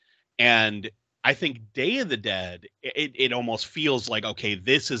Dead. And I think Day of the Dead, it almost feels like, okay,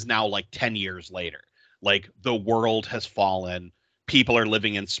 this is now like 10 years later. Like the world has fallen. People are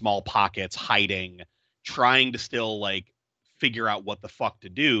living in small pockets, hiding, trying to still like figure out what the fuck to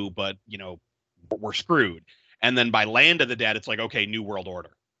do. But, we're screwed. And then by Land of the Dead, it's like, okay, New World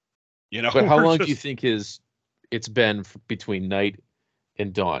Order. But how long do you think it's been between Night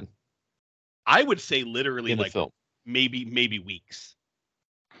and Dawn? I would say literally like film. maybe weeks.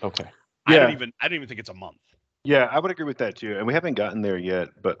 Okay. Yeah. I don't even think it's a month. Yeah, I would agree with that too. And we haven't gotten there yet,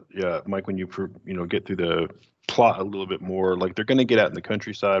 but yeah, Mike, when get through the plot a little bit more, like they're going to get out in the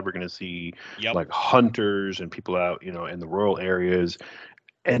countryside. We're going to see Yep. like hunters and people out, in the rural areas.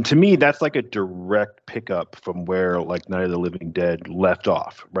 And to me, that's like a direct pickup from where like Night of the Living Dead left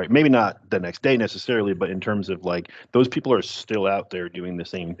off, right? Maybe not the next day necessarily, but in terms of like those people are still out there doing the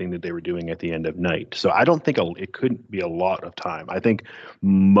same thing that they were doing at the end of Night. So I don't think it couldn't be a lot of time. I think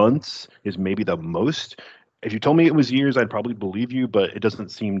months is maybe the most. If you told me it was years, I'd probably believe you, but it doesn't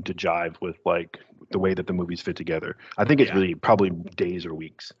seem to jive with like the way that the movies fit together. I think it's really probably days or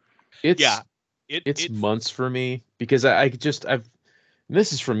weeks. It's months for me because I've and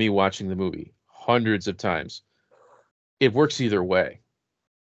this is from me watching the movie hundreds of times. It works either way.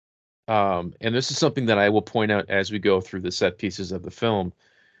 And this is something that I will point out as we go through the set pieces of the film.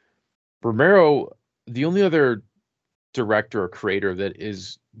 Romero, the only other director or creator that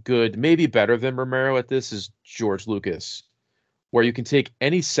is good, maybe better than Romero at this, is George Lucas, where you can take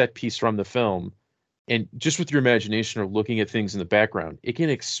any set piece from the film and just with your imagination or looking at things in the background, it can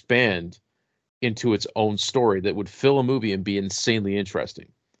expand into its own story that would fill a movie and be insanely interesting.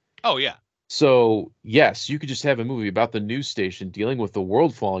 Oh, yeah. So, yes, you could just have a movie about the news station dealing with the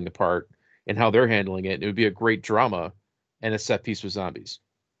world falling apart and how they're handling it. And it would be a great drama and a set piece with zombies.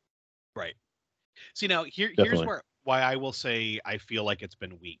 Right. See, now here's why I will say I feel like it's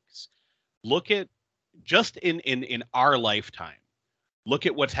been weeks. Look at just in our lifetime. Look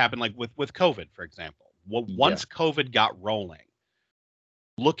at what's happened, like with COVID, for example. Well, once COVID got rolling,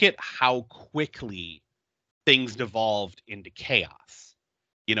 look at how quickly things devolved into chaos.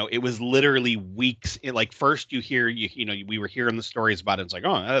 It was literally weeks. Like first we were hearing the stories about it. It's like,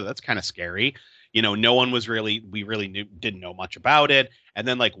 oh, that's kind of scary. No one was didn't know much about it. And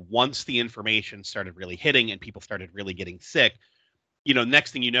then like once the information started really hitting and people started really getting sick,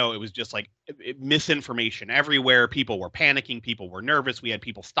 next thing you know, it was just like misinformation everywhere. People were panicking. People were nervous. We had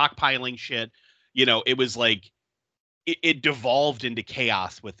people stockpiling shit. It was like, it devolved into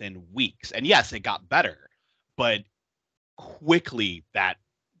chaos within weeks. And yes, it got better, but quickly that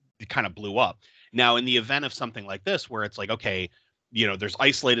kind of blew up. Now, in the event of something like this, where it's like, okay, there's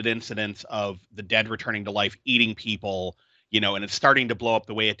isolated incidents of the dead returning to life, eating people, and it's starting to blow up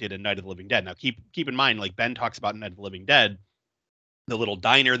the way it did in Night of the Living Dead. Now, keep in mind, like Ben talks about in Night of the Living Dead, the little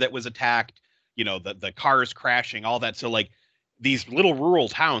diner that was attacked, the cars crashing, all that. So like these little rural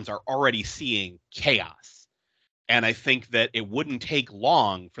towns are already seeing chaos. And I think that it wouldn't take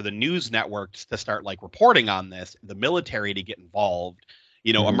long for the news networks to start like reporting on this, the military to get involved,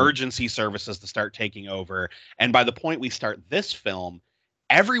 emergency services to start taking over. And by the point we start this film,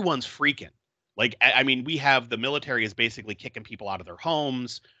 everyone's freaking. Like, I mean, we have the military is basically kicking people out of their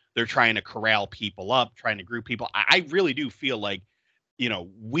homes. They're trying to corral people up, trying to group people. I really do feel like,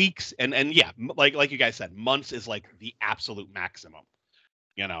 weeks and yeah, like you guys said, months is like the absolute maximum,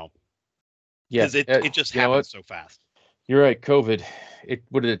 Yeah, because it just happens so fast. You're right. COVID.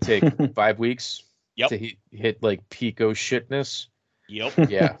 What did it take? 5 weeks to hit like peak shitness. Yep.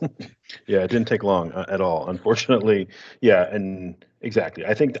 Yeah. Yeah, it didn't take long at all, unfortunately. Yeah, and exactly.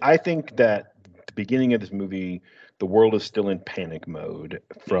 I think that the beginning of this movie, the world is still in panic mode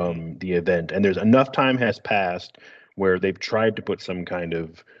from the event, and there's enough time has passed where they've tried to put some kind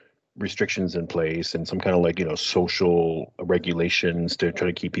of restrictions in place and some kind of like social regulations to try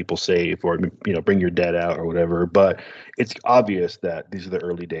to keep people safe or bring your dead out or whatever, but it's obvious that these are the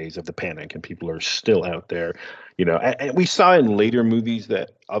early days of the panic and people are still out there, and we saw in later movies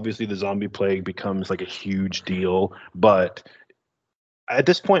that obviously the zombie plague becomes like a huge deal, but at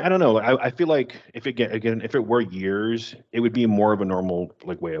this point, I don't know. I feel like if it were years, it would be more of a normal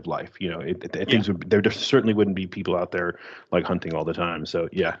like way of life. Things there certainly wouldn't be people out there like hunting all the time. So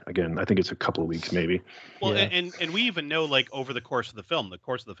yeah, again, I think it's a couple of weeks maybe. Well, and we even know like over the course of the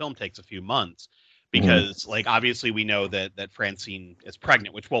film takes a few months because like obviously we know that Francine is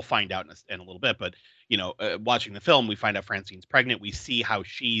pregnant, which we'll find out in a little bit. But watching the film, we find out Francine's pregnant. We see how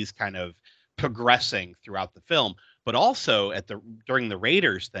she's kind of progressing throughout the film. But also during the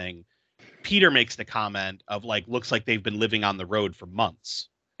Raiders thing, Peter makes the comment of like, looks like they've been living on the road for months.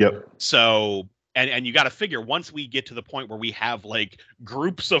 Yep. So, and you got to figure once we get to the point where we have like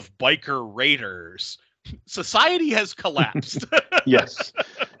groups of biker raiders, society has collapsed. Yes.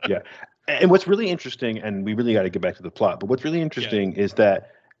 Yeah. And what's really interesting, and we really got to get back to the plot, but what's really interesting is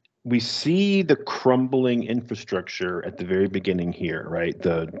that we see the crumbling infrastructure at the very beginning here, right?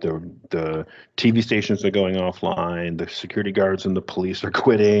 The TV stations are going offline, the security guards and the police are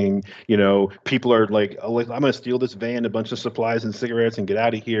quitting. People are like, oh, I'm going to steal this van, a bunch of supplies and cigarettes, and get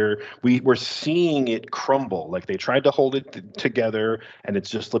out of here. We're seeing it crumble. Like they tried to hold it together, and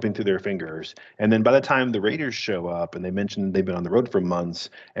it's just slipping through their fingers. And then by the time the Raiders show up, and they mention they've been on the road for months,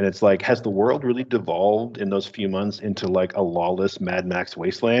 and it's like, has the world really devolved in those few months into like a lawless Mad Max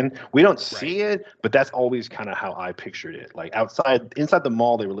wasteland? We don't see it, but that's always kind of how I pictured it. Like inside the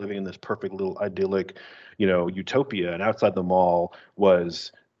mall, they were living in this perfect little idyllic, utopia, and outside the mall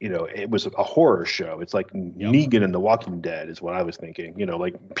was, it was a horror show. It's like Negan in The Walking Dead is what I was thinking.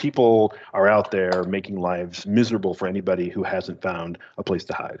 Like people are out there making lives miserable for anybody who hasn't found a place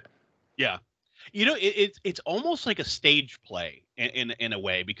to hide. Yeah, it's almost like a stage play in a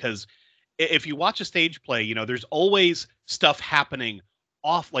way, because if you watch a stage play, there's always stuff happening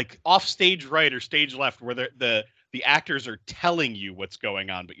off stage right or stage left, where the actors are telling you what's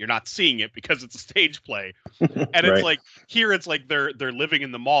going on, but you're not seeing it because it's a stage play. And it's like here, it's like they're living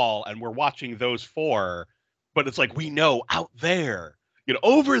in the mall, and we're watching those four, but it's like we know out there,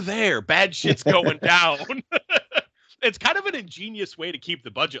 over there, bad shit's going down. It's kind of an ingenious way to keep the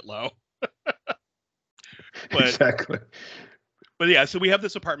budget low. Exactly. But yeah, so we have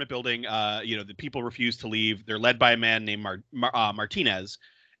this apartment building. The people refuse to leave. They're led by a man named Martinez.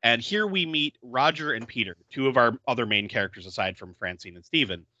 And here we meet Roger and Peter, two of our other main characters aside from Francine and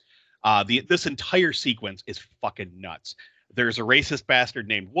Steven. This entire sequence is fucking nuts. There's a racist bastard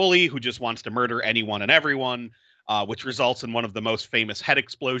named Wooly who just wants to murder anyone and everyone, which results in one of the most famous head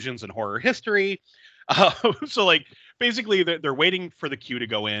explosions in horror history. So like basically they're waiting for the cue to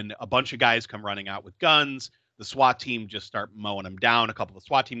go in. A bunch of guys come running out with guns. The SWAT team just start mowing them down. A couple of the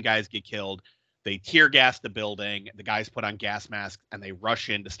SWAT team guys get killed. They tear gas the building. The guys put on gas masks and they rush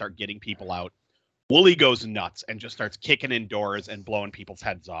in to start getting people out. Wooly goes nuts and just starts kicking in doors and blowing people's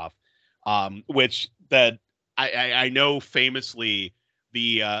heads off. Which I know famously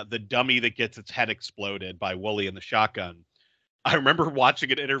the dummy that gets its head exploded by Wooly in the shotgun. I remember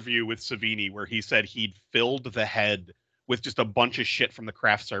watching an interview with Savini where he said he'd filled the head with just a bunch of shit from the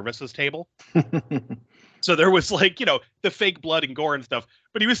craft services table. So there was like, the fake blood and gore and stuff.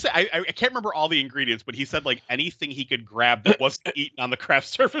 But he was, I can't remember all the ingredients, but he said like anything he could grab that wasn't eaten on the craft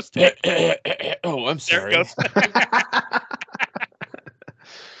service table. Oh, I'm sorry.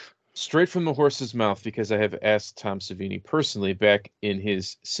 Straight from the horse's mouth, because I have asked Tom Savini personally back in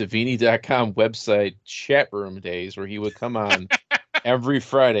his Savini.com website chat room days, where he would come on every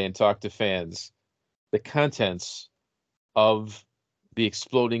Friday and talk to fans, the contents of the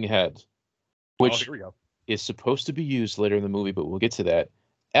exploding head, which here we go. Is supposed to be used later in the movie, but we'll get to that.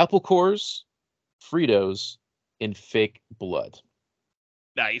 Apple cores, Fritos, and fake blood.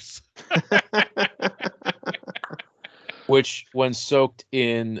 Nice. Which, when soaked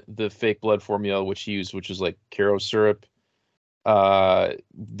in the fake blood formula, which he used, which is like Caro syrup,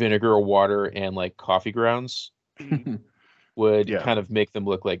 vinegar, water, and like coffee grounds, would kind of make them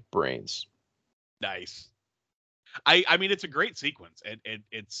look like brains. Nice. I mean, it's a great sequence.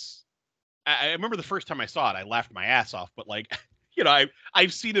 It's. I remember the first time I saw it, I laughed my ass off. But like,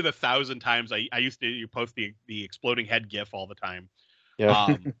 I've seen it 1,000 times. I used to post the exploding head GIF all the time.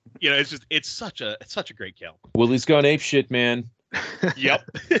 Yeah. It's such a great kill. Willie's gone ape shit, man. Yep.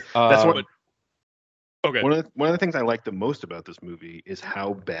 That's what. Okay. One of the things I like the most about this movie is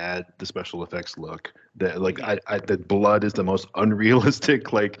how bad the special effects look. That like the blood is the most unrealistic,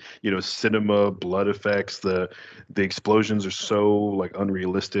 cinema blood effects. The explosions are so like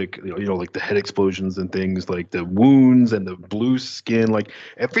unrealistic. Like the head explosions and things, like the wounds and the blue skin. Like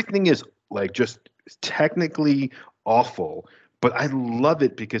everything is like just technically awful. But I love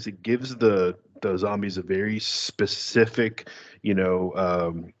it because it gives the zombies a very specific,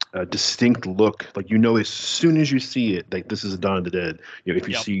 distinct look. Like, as soon as you see it, like this is Dawn of the Dead. If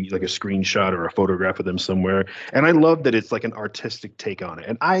you see like a screenshot or a photograph of them somewhere. And I love that it's like an artistic take on it.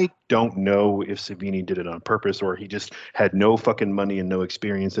 And I don't know if Savini did it on purpose or he just had no fucking money and no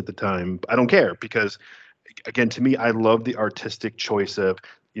experience at the time. I don't care because, again, to me, I love the artistic choice of,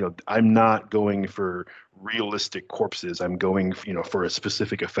 I'm not going for realistic corpses. I'm going, for a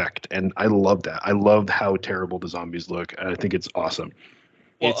specific effect. And I love that. I love how terrible the zombies look. And I think it's awesome.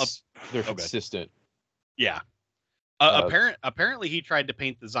 Well, they're consistent. Yeah. Apparently he tried to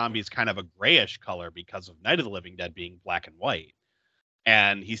paint the zombies kind of a grayish color because of Night of the Living Dead being black and white.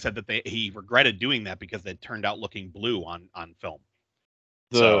 And he said that he regretted doing that because they turned out looking blue on film.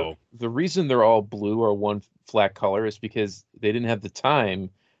 The reason they're all blue or one flat color is because they didn't have the time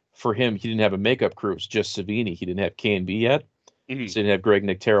for him. He didn't have a makeup crew. It was just Savini. He didn't have K&B yet. Mhm. So he didn't have Greg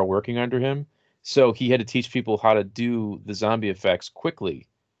Nicotero working under him. So he had to teach people how to do the zombie effects quickly,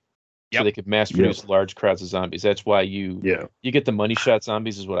 so Yep. they could mass produce large crowds of zombies. That's why you get the money shot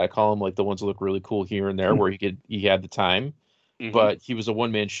zombies, is what I call them, like the ones that look really cool here and there, where he had the time, Mhm. but he was a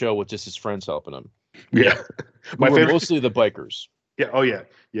one-man show with just his friends helping him. Yeah. My favorite, mostly the bikers. Yeah. Oh yeah.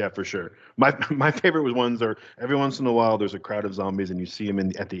 Yeah, for sure. My favorite was ones are every once in a while there's a crowd of zombies and you see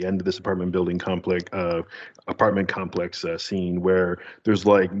them at the end of this apartment complex scene where there's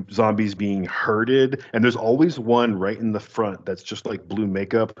like zombies being herded, and there's always one right in the front that's just like blue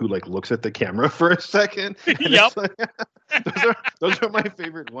makeup who like looks at the camera for a second. And Yep. like, those are my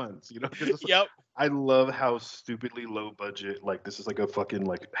favorite ones. You know. Yep. I love how stupidly low budget, like this is like a fucking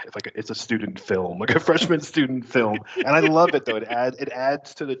it's a student film, like a freshman student film, and I love it though. It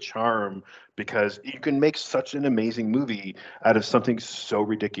adds to the charm because you can make such an amazing movie out of something so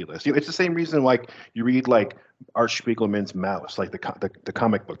ridiculous. You know, it's the same reason like you read like Art Spiegelman's Mouse, like the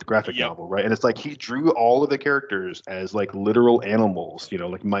comic book, the graphic novel, right? And it's like he drew all of the characters as like literal animals, you know,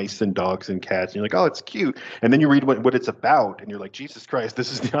 like mice and dogs and cats. And you're like, oh, it's cute. And then you read what it's about, and you're like, Jesus Christ,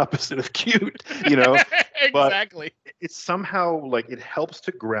 this is the opposite of cute, you know? Exactly. But it's somehow like it helps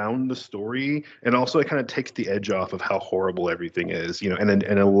to ground the story, and also it kind of takes the edge off of how horrible everything is, you know.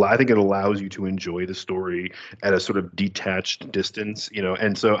 I think it allows you to enjoy the story at a sort of detached distance, you know.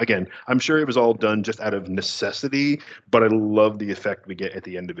 And so again, I'm sure it was all done just out of necessity, but I love the effect we get at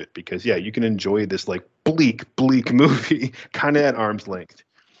the end of it because yeah, you can enjoy this like bleak movie kind of at arm's length.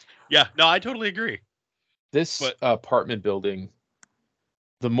 Yeah, no, I totally agree. This apartment building,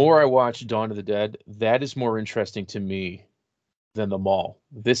 the more I watch Dawn of the Dead, that is more interesting to me than the mall.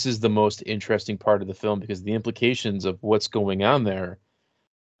 This is the most interesting part of the film because the implications of what's going on there,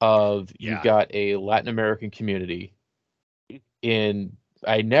 you've got a Latin American community in,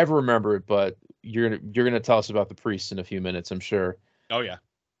 I never remember it, but you're gonna tell us about the priests in a few minutes, I'm sure. Oh yeah.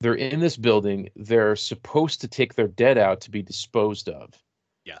 They're in this building. They're supposed to take their dead out to be disposed of.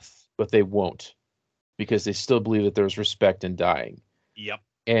 Yes. But they won't because they still believe that there's respect in dying. Yep.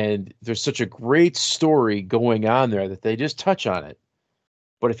 And there's such a great story going on there that they just touch on it.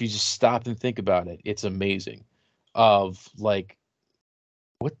 But if you just stop and think about it, it's amazing. Of like,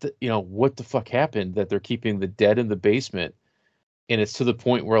 what the fuck happened that they're keeping the dead in the basement, and it's to the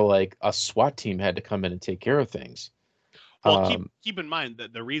point where like a SWAT team had to come in and take care of things. Well, keep in mind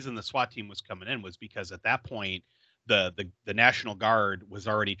that the reason the SWAT team was coming in was because at that point the National Guard was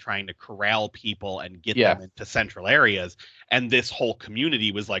already trying to corral people and get them into central areas, and this whole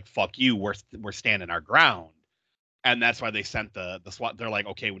community was like, "Fuck you, we're standing our ground," and that's why they sent the SWAT. They're like,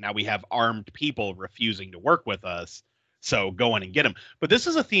 "Okay, now we have armed people refusing to work with us, so go in and get them." But this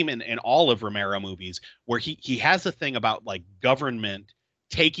is a theme in all of Romero movies where he has a thing about like government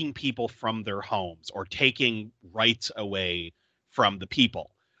taking people from their homes or taking rights away from the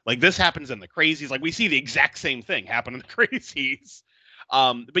people. Like this happens in The Crazies. Like we see the exact same thing happen in The Crazies.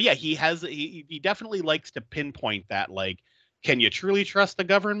 But yeah, he definitely likes to pinpoint that. Like, can you truly trust the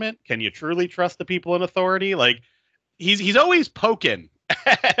government? Can you truly trust the people in authority? Like, he's always poking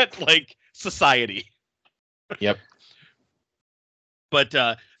at like society. Yep. But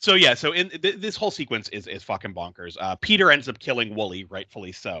so in this whole sequence is fucking bonkers. Peter ends up killing Wooly,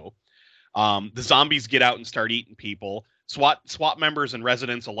 rightfully so. The zombies get out and start eating people. SWAT members and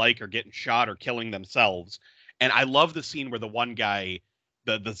residents alike are getting shot or killing themselves. And I love the scene where the one guy,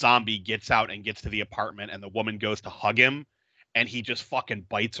 the zombie, gets out and gets to the apartment, and the woman goes to hug him, and he just fucking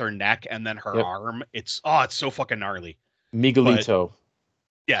bites her neck and then her arm. It's so fucking gnarly. Miguelito. But,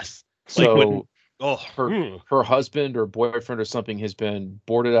 yes. So like her husband or boyfriend or something has been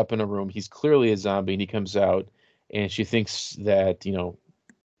boarded up in a room. He's clearly a zombie, and he comes out, and she thinks that,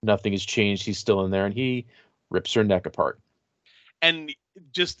 nothing has changed. He's still in there, and he rips her neck apart. And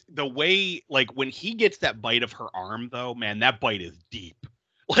just the way, like when he gets that bite of her arm, though, man, that bite is deep.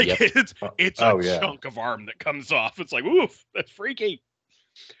 Like it's a chunk of arm that comes off. It's like, oof, that's freaky.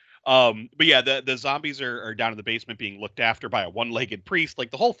 But yeah, the zombies are down in the basement being looked after by a one-legged priest. Like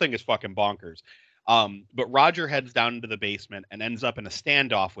the whole thing is fucking bonkers. But Roger heads down into the basement and ends up in a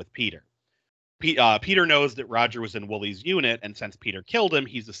standoff with Peter. Peter knows that Roger was in Wooly's unit, and since Peter killed him,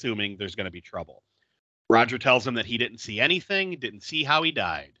 he's assuming there's going to be trouble. Roger tells him that he didn't see anything, didn't see how he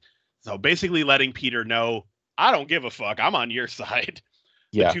died. So basically letting Peter know, I don't give a fuck, I'm on your side.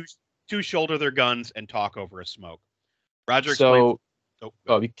 Yeah. The two shoulder their guns and talk over a smoke. Roger explains...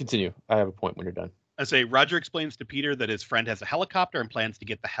 Oh, you continue. I have a point when you're done. Roger explains to Peter that his friend has a helicopter and plans to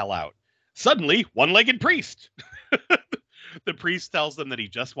get the hell out. Suddenly, one-legged priest. The priest tells them that he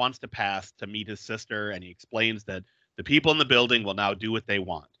just wants to pass to meet his sister, and he explains that the people in the building will now do what they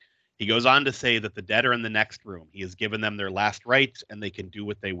want. He goes on to say that the dead are in the next room. He has given them their last rites, and they can do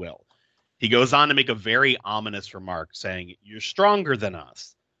what they will. He goes on to make a very ominous remark, saying, "You're stronger than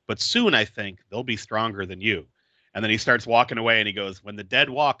us, but soon, I think, they'll be stronger than you." And then he starts walking away, and he goes, "When the dead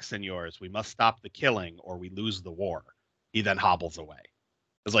walk, senors, we must stop the killing, or we lose the war." He then hobbles away.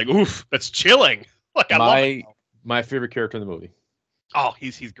 It's like, oof, that's chilling. Like, I love it. My favorite character in the movie. Oh,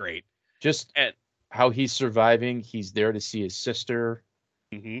 he's great. Just how he's surviving. He's there to see his sister.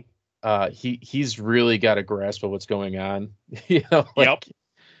 Mm-hmm. He's really got a grasp of what's going on. Yep.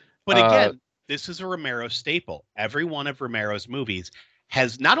 But again, this is a Romero staple. Every one of Romero's movies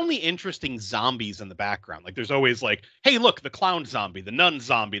has not only interesting zombies in the background. Like there's always like, hey, look, the clown zombie, the nun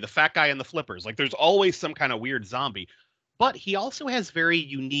zombie, the fat guy in the flippers. Like there's always some kind of weird zombie. But he also has very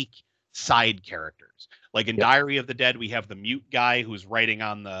unique side characters. Like in Diary of the Dead, we have the mute guy who's writing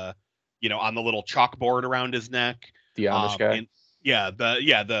on the, on the little chalkboard around his neck. The Amish guy.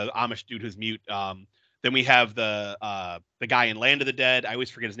 The Amish dude who's mute. Then we have the guy in Land of the Dead. I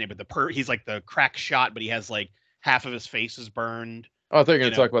always forget his name, but he's like the crack shot, but he has like half of his face is burned. Oh, I thought you were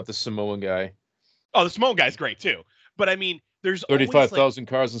going to talk about the Samoan guy. Oh, the Samoan guy's great too. But I mean, there's 35,000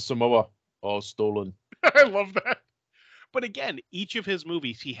 cars in Samoa, all stolen. I love that. But again, each of his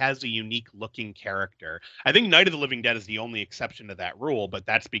movies, he has a unique looking character. I think Night of the Living Dead is the only exception to that rule, but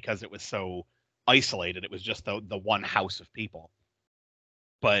that's because it was so isolated. It was just the one house of people.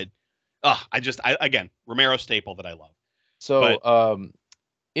 But again, Romero staple that I love. So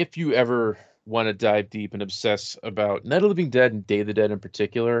if you ever want to dive deep and obsess about Night of the Living Dead and Day of the Dead in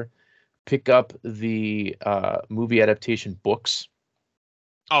particular, pick up the movie adaptation books.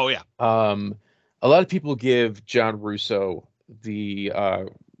 Oh, yeah. A lot of people give John Russo, the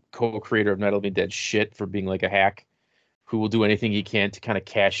co-creator of Night of the Living Dead, shit for being like a hack who will do anything he can to kind of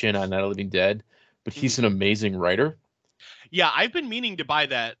cash in on Night of the Living Dead. But he's an amazing writer. Yeah, I've been meaning to buy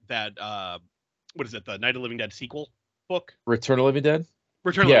that what is it, the Night of the Living Dead sequel book? Return of the Living Dead?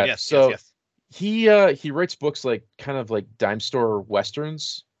 Return of the Living Dead, yes. He writes books like kind of like dime store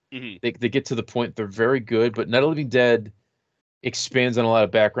westerns. Mm-hmm. They get to the point, they're very good, but Night of the Living Dead expands on a lot of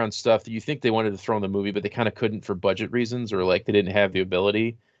background stuff that you think they wanted to throw in the movie, but they kind of couldn't for budget reasons, or like they didn't have the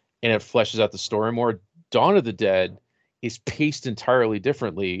ability, and it fleshes out the story more. Dawn of the Dead is paced entirely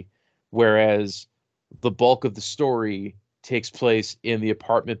differently, whereas the bulk of the story takes place in the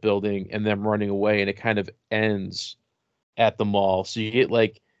apartment building and them running away, and it kind of ends at the mall. So you get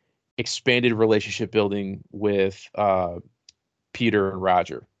like expanded relationship building with Peter and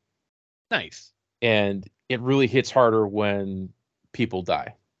Roger. Nice. And it really hits harder when people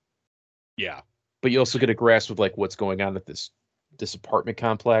die. Yeah. But you also get a grasp of like what's going on at this apartment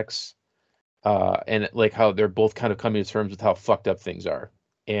complex. And like how they're both kind of coming to terms with how fucked up things are.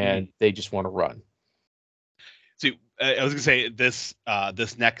 And they just want to run. So I was gonna say this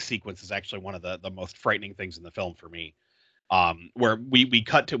next sequence is actually one of the most frightening things in the film for me. Where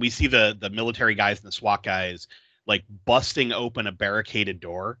we see the military guys and the SWAT guys like busting open a barricaded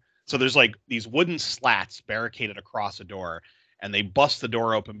door. So there's like these wooden slats barricaded across a door, and they bust the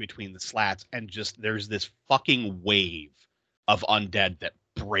door open between the slats, and just there's this fucking wave of undead that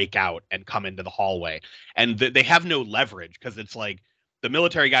break out and come into the hallway. And they have no leverage because it's like the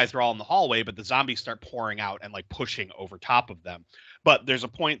military guys are all in the hallway, but the zombies start pouring out and like pushing over top of them. But there's a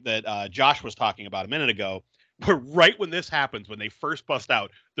point that Josh was talking about a minute ago, where right when this happens, when they first bust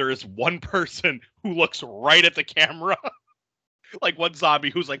out, there is one person who looks right at the camera. Like one zombie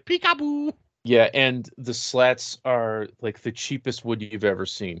who's like, peekaboo. Yeah, and the slats are like the cheapest wood you've ever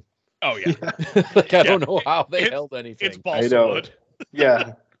seen. Oh, yeah. Like, I don't know how they held anything. It's balsa wood.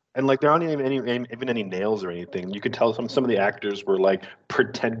 Yeah. And like there aren't even any nails or anything. You can tell some of the actors were like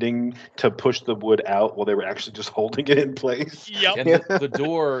pretending to push the wood out while they were actually just holding it in place. Yep. And the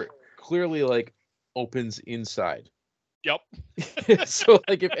door clearly like opens inside. Yep. So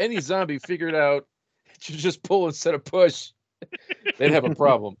like if any zombie figured out to just pull instead of push, they'd have a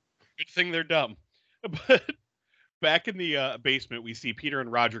problem. Good thing they're dumb. But back in the basement, we see Peter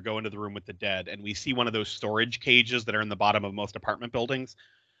and Roger go into the room with the dead, and we see one of those storage cages that are in the bottom of most apartment buildings.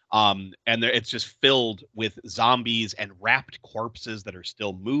 And it's just filled with zombies and wrapped corpses that are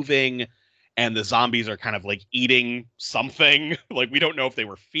still moving. And the zombies are kind of like eating something. Like we don't know if they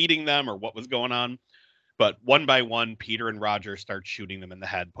were feeding them or what was going on. But one by one, Peter and Roger start shooting them in the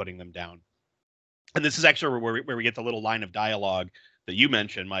head, putting them down. And this is actually where we get the little line of dialogue that you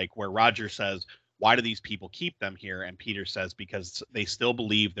mentioned, Mike, where Roger says, "Why do these people keep them here?" And Peter says, "Because they still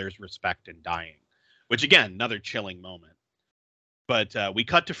believe there's respect in dying," which, again, another chilling moment. But we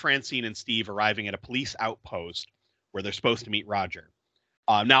cut to Francine and Steve arriving at a police outpost where they're supposed to meet Roger.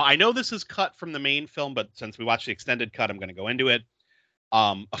 Now, I know this is cut from the main film, but since we watched the extended cut, I'm going to go into it.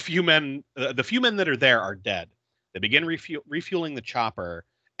 A few men, the few men that are there are dead. They begin refueling the chopper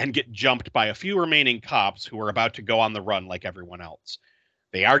and get jumped by a few remaining cops who are about to go on the run like everyone else.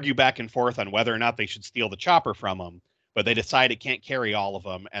 They argue back and forth on whether or not they should steal the chopper from them, but they decide it can't carry all of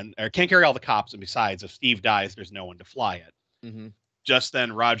them or can't carry all the cops. And besides, if Steve dies, there's no one to fly it. Mm-hmm. Just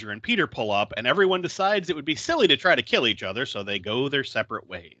then, Roger and Peter pull up, and everyone decides it would be silly to try to kill each other, so they go their separate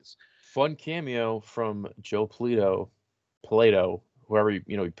ways. Fun cameo from Joe Plato, whoever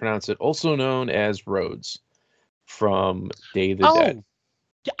you pronounce it, also known as Rhodes from Day of the Dead.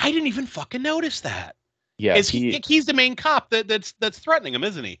 I didn't even fucking notice that. Yeah, he's the main cop that's threatening him,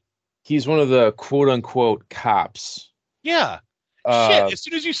 isn't he? He's one of the quote unquote cops. Yeah. Shit. As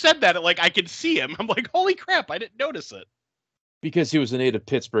soon as you said that, I could see him. I'm like, holy crap! I didn't notice it. Because he was a native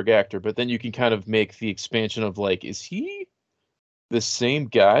Pittsburgh actor, but then you can kind of make the expansion of is he the same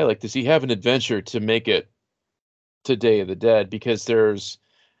guy? Does he have an adventure to make it to Day of the Dead? Because there's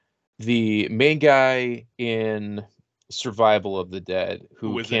the main guy in Survival of the Dead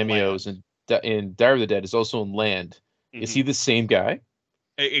who cameos in Diary of the Dead is also in Land. Mm-hmm. Is he the same guy?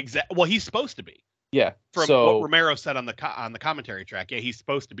 Exactly. Well, he's supposed to be. Yeah. From what Romero said on the commentary track, yeah, he's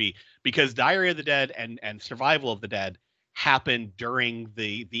supposed to be, because Diary of the Dead and Survival of the Dead happened during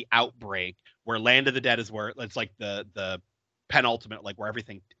the outbreak, where Land of the Dead is where it's the penultimate, where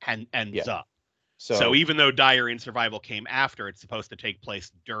everything ends up. So even though Diary and Survival came after, it's supposed to take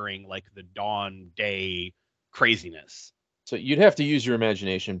place during the dawn day craziness. So you'd have to use your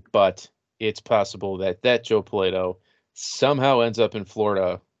imagination, but it's possible that Joe Plato somehow ends up in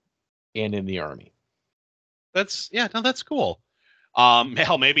Florida and in the Army. That's cool.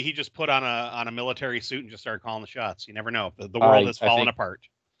 Hell, maybe he just put on a military suit and just started calling the shots. You never know. The world has fallen apart.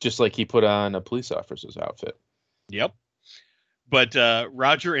 Just like he put on a police officer's outfit. Yep. But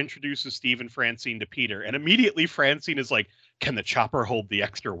Roger introduces Steve and Francine to Peter, and immediately Francine is like, "Can the chopper hold the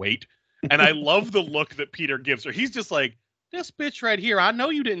extra weight?" And I love the look that Peter gives her. He's just like, "This bitch right here, I know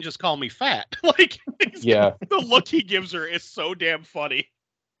you didn't just call me fat." Yeah. The look he gives her is so damn funny.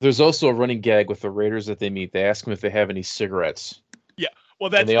 There's also a running gag with the raiders that they meet. They ask him if they have any cigarettes. Yeah, well,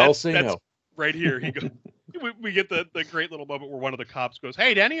 that's no. Right here, he goes. we get the great little moment where one of the cops goes,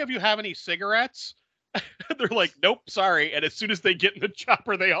 "Hey, do any of you have any cigarettes?" They're like, "Nope, sorry." And as soon as they get in the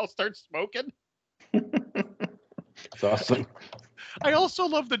chopper, they all start smoking. That's awesome. I also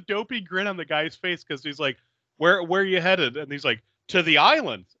love the dopey grin on the guy's face, because he's like, where are you headed? And he's like, "To the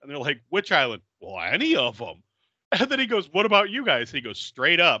island." And they're like, "Which island?" "Well, any of them." And then he goes, "What about you guys?" He goes,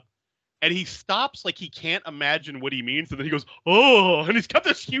 "Straight up." And he stops he can't imagine what he means. And then he goes, "Oh," and he's got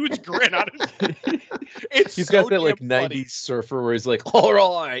this huge grin on his face. He's got that 90s surfer where he's like, "All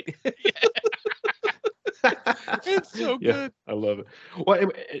right." It's so good. I love it. Well,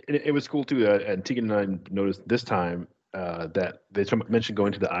 it was cool too. And Tegan and I noticed this time that they mentioned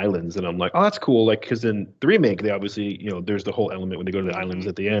going to the islands, and I'm like, oh, that's cool. Because in the remake, they obviously, there's the whole element when they go to the islands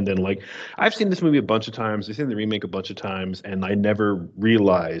at the end. And I've seen this movie a bunch of times. I've seen the remake a bunch of times, and I never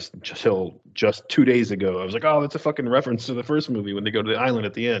realized until just 2 days ago. I was like, oh, that's a fucking reference to the first movie when they go to the island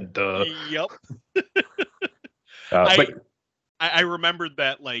at the end. Duh. Yep. I remembered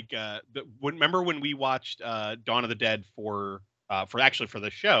that, remember when we watched Dawn of the Dead for the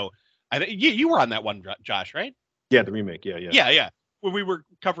show? You were on that one, Josh, right? Yeah, the remake. Yeah. When we were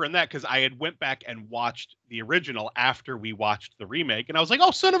covering that, because I had went back and watched the original after we watched the remake, and I was like,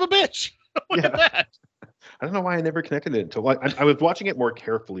 "Oh, son of a bitch! Look at that!" I don't know why I never connected it until I was watching it more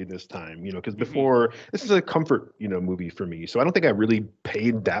carefully this time, because before this is a comfort, movie for me. So I don't think I really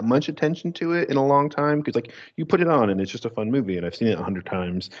paid that much attention to it in a long time, because you put it on and it's just a fun movie, and I've seen it 100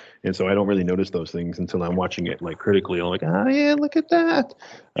 times, and so I don't really notice those things until I'm watching it critically. I'm like, oh yeah, look at that.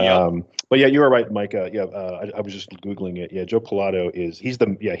 Yep. But yeah, you were right, Mike. I was just Googling it. Yeah, Joe Pilato he's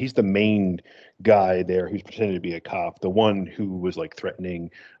the main guy there who's pretending to be a cop, the one who was threatening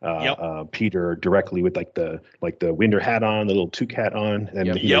Peter directly with the winter hat on, the little toque hat on, and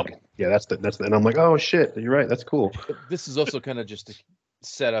that's the and I'm like, oh shit, you're right, that's cool. This is also kind of just to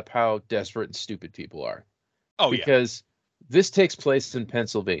set up how desperate and stupid people are. Oh, because this takes place in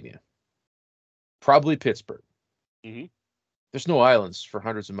Pennsylvania, probably Pittsburgh. Mm-hmm. There's no islands for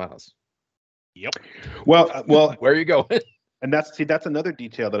hundreds of miles. Yep. Well, where are you going? And that's another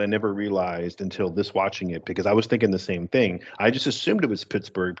detail that I never realized until this watching it, because I was thinking the same thing. I just assumed it was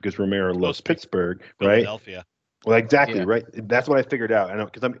Pittsburgh because Romero loves Pittsburgh, right? Philadelphia. Well, exactly, right. That's what I figured out. I know,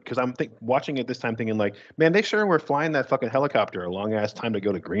 because I'm watching it this time, thinking man, they sure were flying that fucking helicopter a long ass time to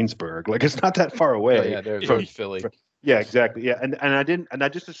go to Greensburg. It's not that far away. They're from Philly. Yeah, exactly. Yeah, and I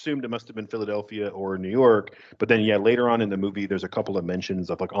just assumed it must have been Philadelphia or New York. But then, yeah, later on in the movie, there's a couple of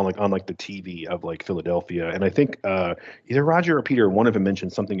mentions of on the TV of like Philadelphia, and I think either Roger or Peter, one of them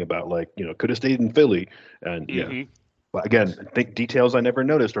mentioned something about like could have stayed in Philly, and yeah. Hmm. But again, I think details I never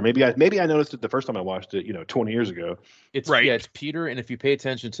noticed, or maybe I noticed it the first time I watched it, 20 years ago. It's Right. Yeah, it's Peter, and if you pay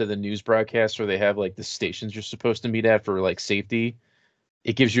attention to the news broadcasts where they have like the stations you're supposed to meet at for like safety,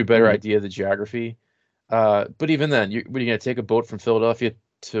 it gives you a better Mhm. idea of the geography. But even then, what are you gonna take a boat from Philadelphia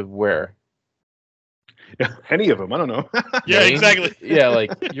to where? Any of them, I don't know. Yeah, Maine? exactly. Yeah,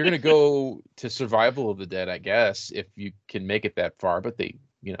 like you're gonna go to Survival of the Dead, I guess, if you can make it that far. But clearly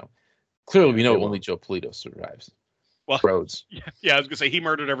Yeah, we know they only won't. Joe Polito survives. Well, Rhodes. yeah, I was gonna say he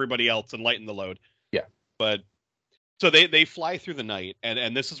murdered everybody else and lightened the load. Yeah. But so they fly through the night,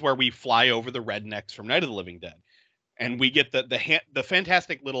 and this is where we fly over the rednecks from Night of the Living Dead, and we get the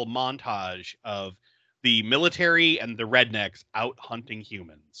fantastic little montage of the military and the rednecks out hunting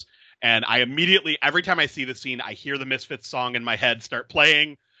humans. And I immediately, every time I see the scene, I hear the Misfits song in my head start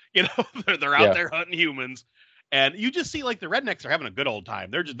playing. They're out Yeah. there hunting humans, and you just see like the rednecks are having a good old time.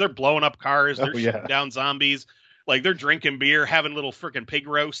 They're blowing up cars, they're Oh, yeah. shooting down zombies, like they're drinking beer, having little freaking pig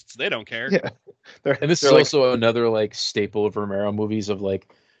roasts. They don't care. Yeah. And this is they're like, also another like staple of Romero movies of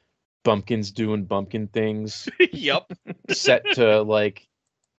like bumpkins doing bumpkin things Yep. set to like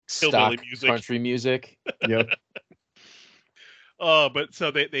Hillbilly stock music. country music. yep. But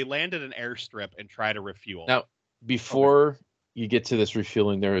so they land at an airstrip and try to refuel. Now, before you get to this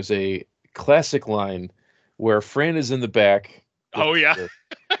refueling, there is a classic line where Fran is in the back. Oh, yeah.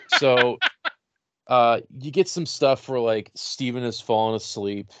 So you get some stuff where like Steven has fallen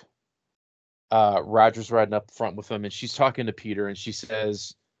asleep. Roger's riding up front with him, and she's talking to Peter, and she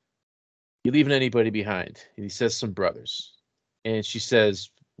says, "You leaving anybody behind?" And he says, "Some brothers." And she says,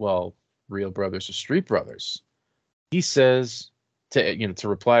 "Well, real brothers or street brothers?" He says to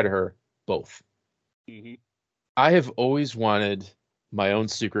reply to her, "Both." Mhm. I have always wanted my own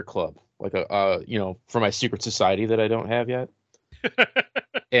secret club, like for my secret society that I don't have yet.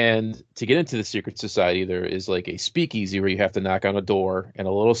 And to get into the secret society, there is like a speakeasy where you have to knock on a door and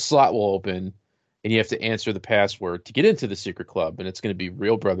a little slot will open and you have to answer the password to get into the secret club. And it's going to be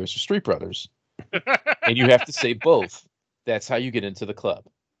real brothers or street brothers. And you have to say both. That's how you get into the club.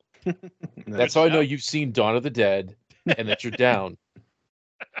 That's how I know you've seen Dawn of the Dead and that you're down.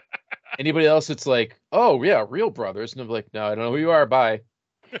 Anybody else, it's like, oh, yeah, real brothers. And I'm like, no, I don't know who you are. Bye.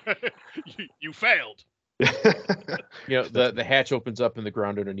 You failed. The hatch opens up in the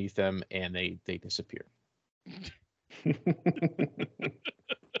ground underneath them and they disappear.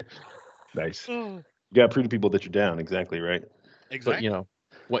 Nice. You got to prove to people that you're down. Exactly right. Exactly. But,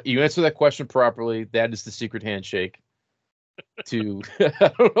 what you answer that question properly, that is the secret handshake.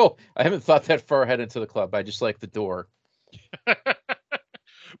 I don't know. I haven't thought that far ahead into the club. I just like the door.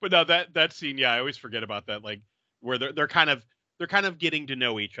 But no, that scene, yeah, I always forget about that. Like where they're kind of getting to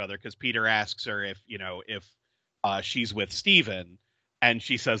know each other because Peter asks her if she's with Steven, and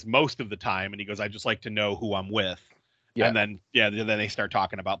she says most of the time, and he goes, "I just like to know who I'm with." Yeah. And then then they start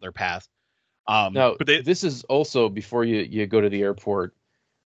talking about their past. Now, but this is also before you go to the airport,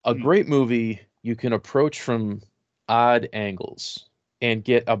 a great movie you can approach from odd angles and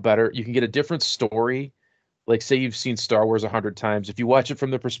you can get a different story. Like say you've seen Star Wars 100 times. If you watch it from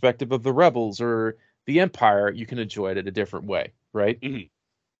the perspective of the Rebels or the Empire, you can enjoy it in a different way, right? Mhm.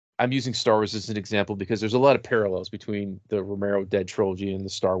 I'm using Star Wars as an example because there's a lot of parallels between the Romero Dead trilogy and the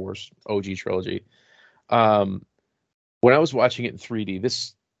Star Wars OG trilogy. When I was watching it in 3D,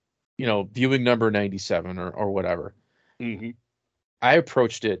 this, viewing number 97 or whatever, Mhm. I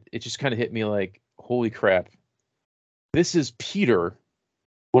approached it. It just kind of hit me like, holy crap. This is Peter,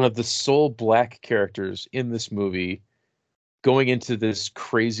 one of the sole black characters in this movie, going into this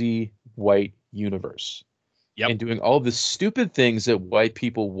crazy white universe. Yep. And doing all the stupid things that white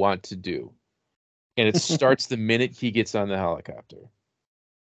people want to do. And it starts the minute he gets on the helicopter.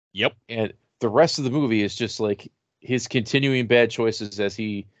 Yep. And the rest of the movie is just like his continuing bad choices as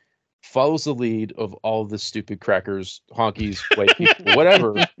he follows the lead of all the stupid crackers, honkies, white people,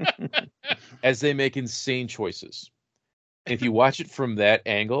 whatever, as they make insane choices. And if you watch it from that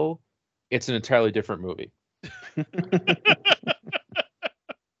angle, it's an entirely different movie.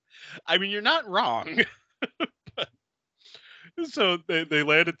 I mean, you're not wrong. So they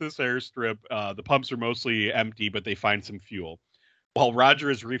land at this airstrip. The pumps are mostly empty, but they find some fuel. While Roger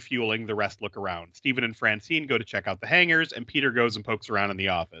is refueling, the rest look around. Steven and Francine go to check out the hangars, and Peter goes and pokes around in the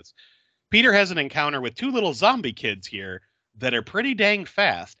office. Peter has an encounter with two little zombie kids here that are pretty dang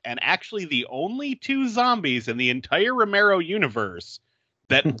fast, and actually the only two zombies in the entire Romero universe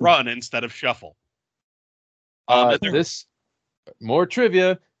that run instead of shuffle. This more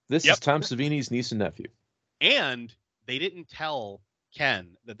trivia. This Yep. is Tom Savini's niece and nephew. And they didn't tell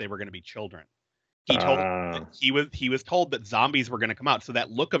Ken that they were going to be children. He told he was told that zombies were going to come out. So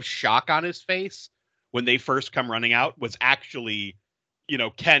that look of shock on his face when they first come running out was actually,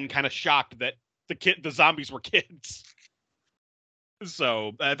 Ken kind of shocked that the zombies were kids.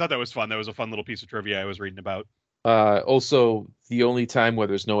 So I thought that was fun. That was a fun little piece of trivia I was reading about. Also, the only time where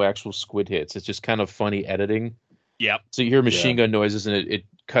there's no actual squid hits, it's just kind of funny editing. Yep. So you hear machine gun noises, and it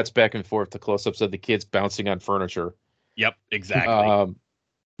cuts back and forth to close-ups of the kids bouncing on furniture. Yep, exactly.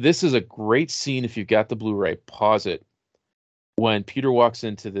 This is a great scene if you've got the Blu-ray. Pause it. When Peter walks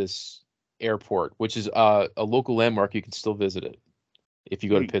into this airport, which is a local landmark, you can still visit it if you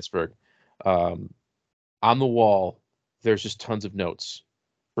go to Pittsburgh. On the wall, there's just tons of notes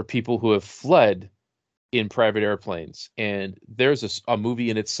for people who have fled in private airplanes. And there's a movie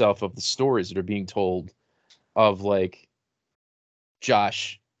in itself of the stories that are being told of, like,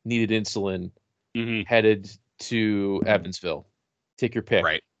 Josh needed insulin, headed to Evansville. Take your pick.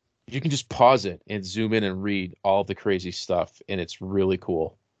 Right. You can just pause it and zoom in and read all the crazy stuff, and it's really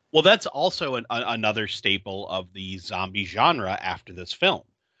cool. Well, that's also another staple of the zombie genre after this film,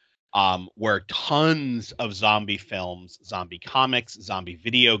 where tons of zombie films, zombie comics, zombie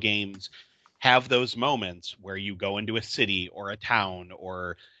video games have those moments where you go into a city or a town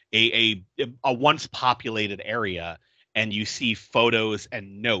or a once populated area and you see photos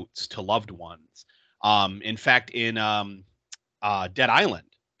and notes to loved ones. In fact, in Dead Island,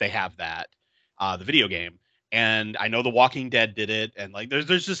 they have that, the video game. And I know The Walking Dead did it. And like,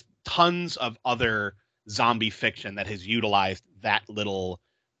 there's just tons of other zombie fiction that has utilized that little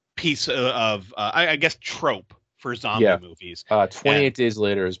piece of I guess, trope for zombie movies. 28 Days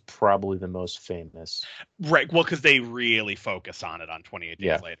Later is probably the most famous. Right. Well, because they really focus on it on 28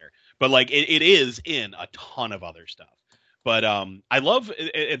 Days Later. But like, it is in a ton of other stuff. But I love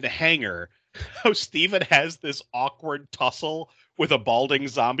in the hangar how Steven has this awkward tussle with a balding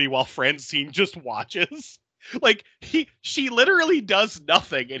zombie while Francine just watches. Like, she literally does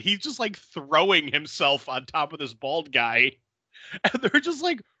nothing, and he's just like throwing himself on top of this bald guy, and they're just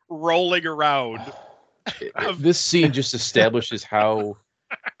like rolling around. This scene just establishes how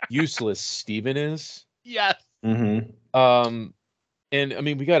useless Steven is. Yes. And I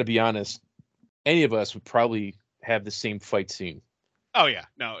mean, we got to be honest. Any of us would probably have the same fight scene. Oh yeah,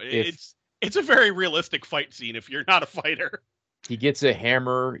 no, it's a very realistic fight scene if you're not a fighter. He gets a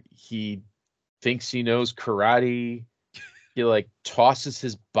hammer. He thinks he knows karate. He like tosses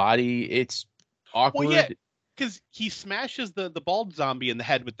his body. It's awkward. Well, yeah, because he smashes the bald zombie in the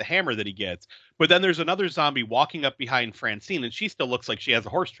head with the hammer that he gets. But then there's another zombie walking up behind Francine, and she still looks like she has a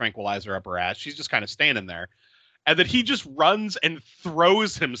horse tranquilizer up her ass. She's just kind of standing there. And then he just runs and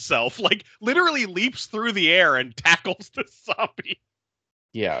throws himself, like literally leaps through the air and tackles the zombie.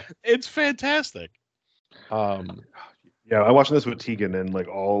 Yeah. It's fantastic. Yeah, I watched this with Tegan, and like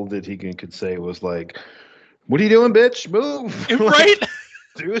all that Tegan could say was like, "What are you doing, bitch? Move!" Right?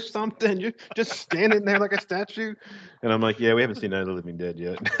 Do something. You're just standing there like a statue. And I'm like, yeah, we haven't seen Night of the Living Dead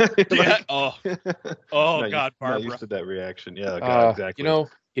yet. Yeah. Oh God, Barbara. Not used to that reaction. Yeah, God, exactly. You know,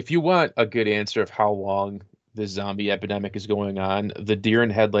 if you want a good answer of how long the zombie epidemic is going on, the deer in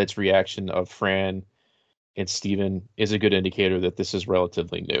headlights reaction of Fran and Steven is a good indicator that this is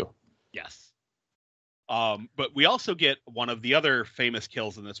relatively new. Yes. But we also get one of the other famous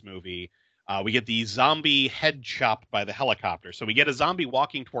kills in this movie. We get the zombie head chopped by the helicopter. So we get a zombie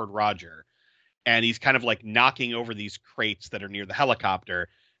walking toward Roger, and he's kind of like knocking over these crates that are near the helicopter,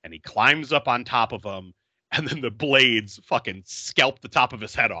 and he climbs up on top of them, and then the blades fucking scalp the top of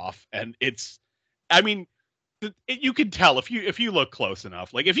his head off. And you can tell if you look close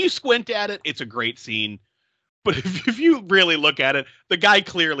enough. Like, if you squint at it, it's a great scene. But if you really look at it, the guy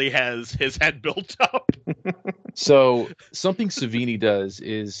clearly has his head built up. So something Savini does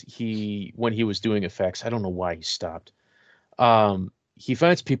is when he was doing effects, I don't know why he stopped. He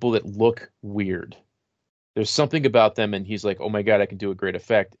finds people that look weird. There's something about them, and he's like, oh my God, I can do a great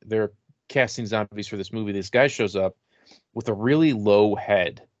effect. They're casting zombies for this movie. This guy shows up with a really low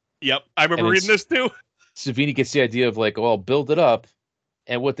head. Yep, I remember reading this too. Savini gets the idea of like, oh, I'll build it up.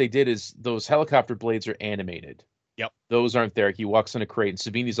 And what they did is those helicopter blades are animated. Yep. Those aren't there. He walks in a crate, and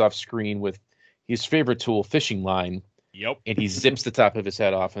Savini's off screen with his favorite tool, fishing line. Yep. And he zips the top of his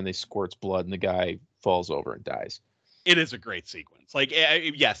head off, and they squirts blood, and the guy falls over and dies. It is a great sequence. Like,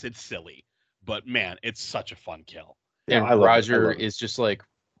 yes, it's silly, but man, it's such a fun kill. And Roger is just like,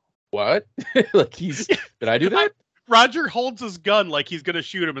 what? Like, did I do that? Roger holds his gun like he's going to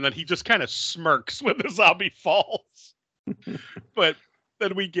shoot him, and then he just kind of smirks when the zombie falls. But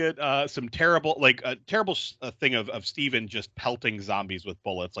Then we get some terrible, like a terrible thing of Steven just pelting zombies with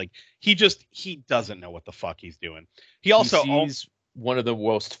bullets. Like he doesn't know what the fuck he's doing. He also sees one of the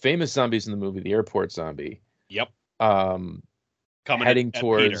most famous zombies in the movie, the airport zombie. Yep. Coming heading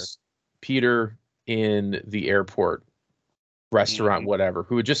towards Peter in the airport restaurant, whatever,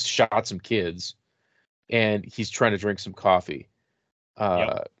 who had just shot some kids, and he's trying to drink some coffee.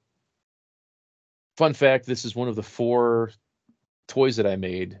 Fun fact: this is one of the 4 toys that I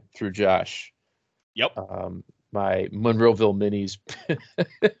made through Josh. Yep. My Monroeville Minis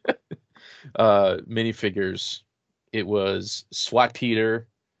minifigures. It was SWAT Peter,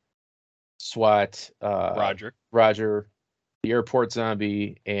 SWAT Roger, the airport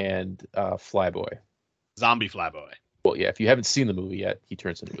zombie, and Flyboy. Zombie Flyboy. Well, yeah, if you haven't seen the movie yet, he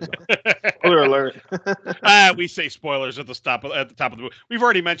turns into a zombie. Spoiler alert. We say spoilers at the top of the movie. We've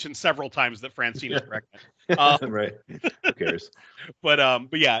already mentioned several times that Francine is pregnant. Right. Who cares? But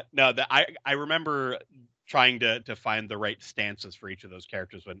yeah, no, I remember trying to find the right stances for each of those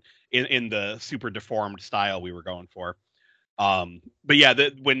characters when in the super deformed style we were going for. But yeah,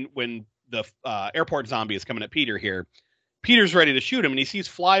 when the airport zombie is coming at Peter here, Peter's ready to shoot him, and he sees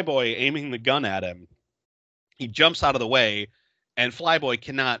Flyboy aiming the gun at him. He jumps out of the way, and Flyboy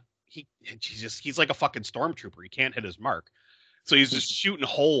cannot. He's like a fucking stormtrooper. He can't hit his mark, so he's just shooting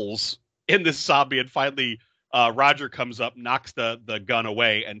holes in this zombie. And finally, Roger comes up, knocks the gun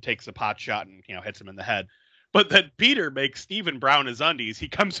away, and takes a pot shot and hits him in the head. But then Peter makes Stephen brown his undies. He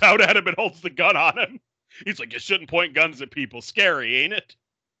comes out at him and holds the gun on him. He's like, "You shouldn't point guns at people. Scary, ain't it?"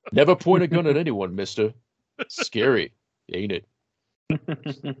 Never point a gun at anyone, mister. Scary, ain't it?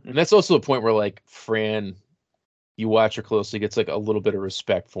 And that's also the point where, like, Fran, you watch her closely, gets like a little bit of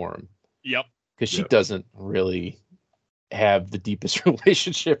respect for him. Yep. Because she doesn't really have the deepest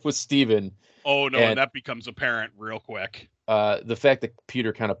relationship with Steven. Oh, no, and that becomes apparent real quick. The fact that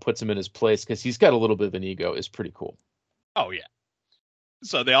Peter kind of puts him in his place, because he's got a little bit of an ego, is pretty cool. Oh, yeah.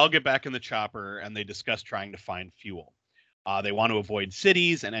 So they all get back in the chopper, and they discuss trying to find fuel. They want to avoid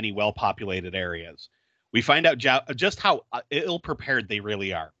cities and any well-populated areas. We find out just how ill-prepared they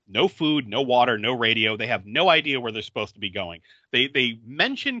really are. No food, no water, no radio. They have no idea where they're supposed to be going. They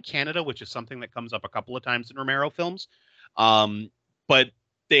mention Canada, which is something that comes up a couple of times in Romero films, but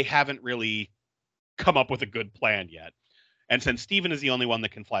they haven't really come up with a good plan yet. And since Steven is the only one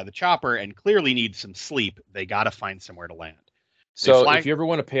that can fly the chopper and clearly needs some sleep, they got to find somewhere to land. So if you ever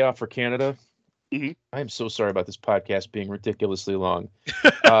want to pay off for Canada, I'm so sorry about this podcast being ridiculously long.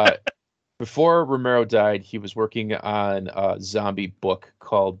 Before Romero died, he was working on a zombie book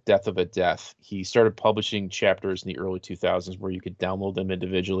called Death of a Death. He started publishing chapters in the early 2000s where you could download them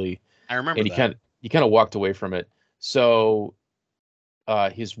individually. I remember and that. he kind of walked away from it. So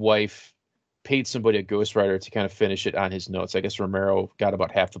his wife paid somebody, a ghostwriter, to kind of finish it on his notes. I guess Romero got about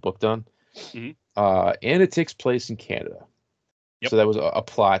half the book done. And it takes place in Canada. Yep. So that was a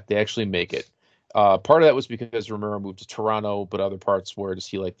plot. They actually make it. Part of that was because Romero moved to Toronto, but other parts were just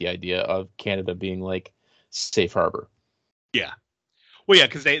he liked the idea of Canada being like safe harbor. Yeah. Well, yeah,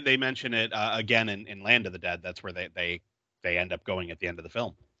 because they mention it again in Land of the Dead. That's where they end up going at the end of the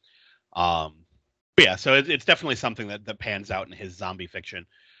film. But yeah, so it's definitely something that pans out in his zombie fiction.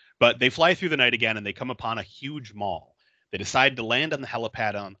 But they fly through the night again, and they come upon a huge mall. They decide to land on the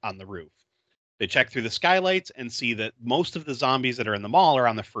helipad on the roof. They check through the skylights and see that most of the zombies that are in the mall are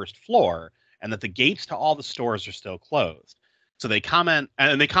on the first floor, and that the gates to all the stores are still closed. So they comment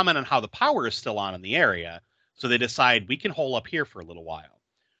on how the power is still on in the area. So they decide we can hole up here for a little while.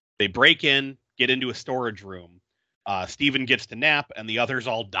 They break in, get into a storage room. Steven gets to nap, and the others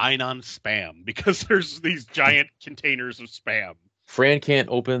all dine on Spam because there's these giant containers of Spam. Fran can't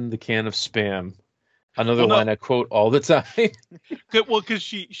open the can of Spam. Another line I quote all the time. Well, because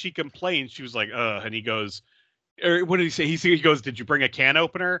she complains. She was like, and he goes, or what did he say? He goes, "Did you bring a can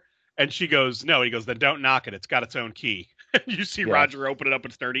opener?" And she goes, "No." He goes, "Then don't knock it. It's got its own key." You see Roger open it up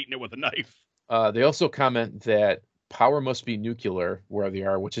and start eating it with a knife. They also comment that power must be nuclear where they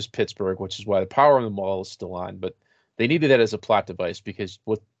are, which is Pittsburgh, which is why the power in the mall is still on. But they needed that as a plot device because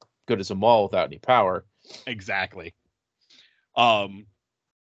what good is a mall without any power? Exactly.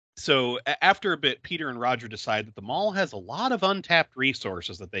 So after a bit, Peter and Roger decide that the mall has a lot of untapped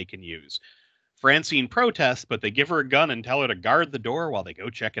resources that they can use. Francine protests, but they give her a gun and tell her to guard the door while they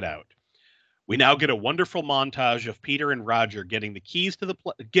go check it out. We now get a wonderful montage of Peter and Roger getting the keys to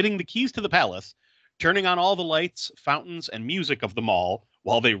the palace, turning on all the lights, fountains, and music of the mall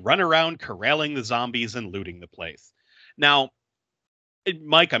while they run around corralling the zombies and looting the place. Now,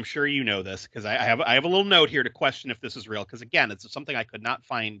 Mike, I'm sure you know this because I have a little note here to question if this is real. Because again, it's something I could not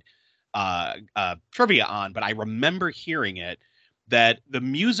find trivia on, but I remember hearing it that the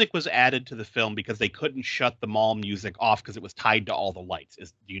music was added to the film because they couldn't shut the mall music off because it was tied to all the lights.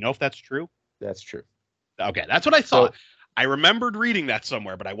 Do you know if that's true? That's true. Okay, that's what I thought. So, I remembered reading that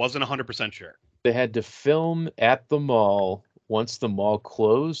somewhere, but I wasn't 100% sure. they had to film at the mall once the mall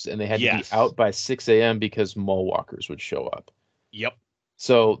closed, and they had to be out by 6 a.m. because mall walkers would show up. Yep.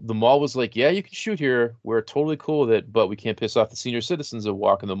 So the mall was like, yeah, you can shoot here. We're totally cool with it, but we can't piss off the senior citizens of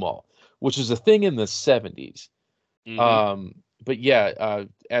walking the mall, which is a thing in the 70s. Mm-hmm. But yeah,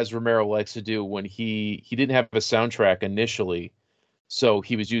 as Romero likes to do, when he didn't have a soundtrack initially, so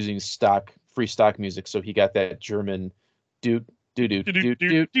he was using free stock music. So he got that German doot doot doot doot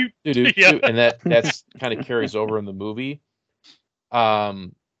doot doot doot, and that's kind of carries over in the movie.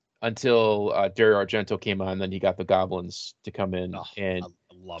 Until Dario Argento came on, then he got the Goblins to come in and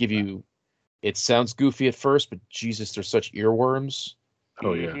give you. It sounds goofy at first, but Jesus, there's such earworms.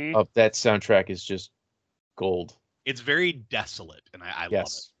 Oh yeah, that soundtrack is just gold. It's very desolate, and I love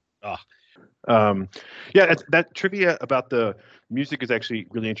it. Oh. Yeah, that trivia about the music is actually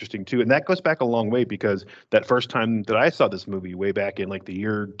really interesting too, and that goes back a long way because that first time that I saw this movie way back in like the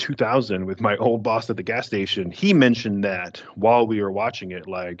year 2000 with my old boss at the gas station, he mentioned that while we were watching it,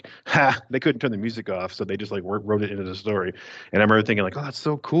 like, they couldn't turn the music off, so they just like wrote it into the story. And I remember thinking like, oh, that's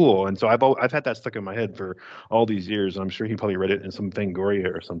so cool. And so I've had that stuck in my head for all these years. And I'm sure he probably read it in some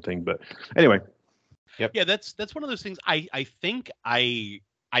Fangoria or something. But anyway. Yep. Yeah, that's one of those things. I think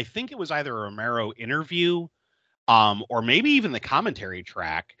it was either a Romero interview, or maybe even the commentary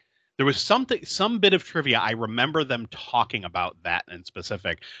track. There was some bit of trivia. I remember them talking about that in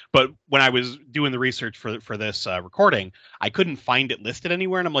specific. But when I was doing the research for this recording, I couldn't find it listed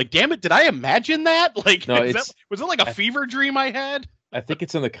anywhere. And I'm like, damn it, did I imagine that? Like, no, was it like a fever dream I had? I think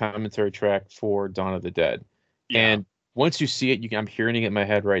it's in the commentary track for Dawn of the Dead. Yeah. And once you see it, I'm hearing it in my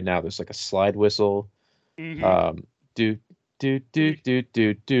head right now. There's like a slide whistle. Mm-hmm. Doot, doot, doot, doot,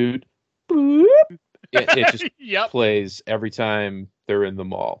 doot, doot, boop. It just plays every time they're in the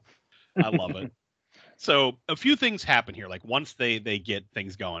mall. I love it. So a few things happen here. Like once they get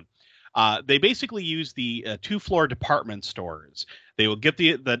things going, they basically use the 2-floor department stores. They will get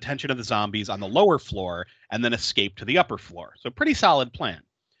the attention of the zombies on the lower floor and then escape to the upper floor. So pretty solid plan.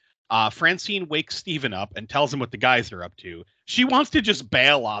 Francine wakes Steven up and tells him what the guys are up to. She wants to just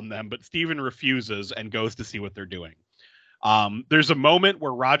bail on them, but Steven refuses and goes to see what they're doing. There's a moment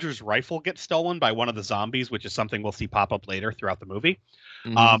where Roger's rifle gets stolen by one of the zombies, which is something we'll see pop up later throughout the movie.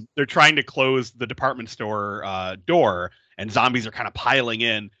 Mm-hmm. They're trying to close the department store door, and zombies are kind of piling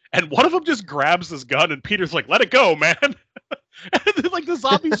in. And one of them just grabs his gun, and Peter's like, "Let it go, man!" And then, like the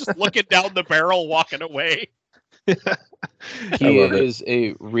zombies just looking down the barrel, walking away. He is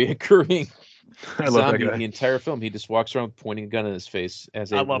a reoccurring zombie in the entire film. He just walks around pointing a gun in his face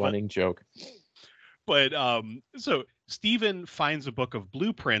as a running joke. But so Steven finds a book of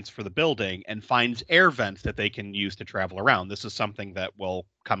blueprints for the building and finds air vents that they can use to travel around. This is something that will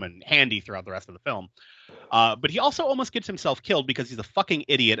come in handy throughout the rest of the film. But he also almost gets himself killed because he's a fucking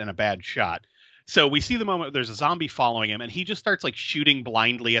idiot and a bad shot. So we see the moment there's a zombie following him, and he just starts like shooting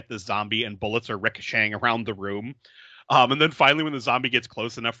blindly at the zombie, and bullets are ricocheting around the room. And then finally, when the zombie gets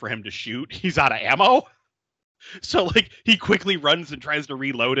close enough for him to shoot, he's out of ammo. So like he quickly runs and tries to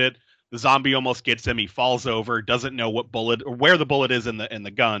reload it. The zombie almost gets him. He falls over, doesn't know what bullet or where the bullet is in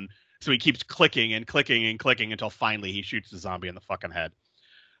the gun. So he keeps clicking and clicking and clicking until finally he shoots the zombie in the fucking head.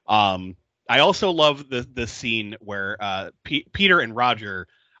 I also love the scene where Peter and Roger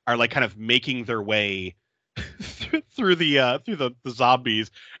are like kind of making their way through the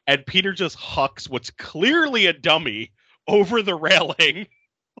zombies, and Peter just hucks what's clearly a dummy over the railing.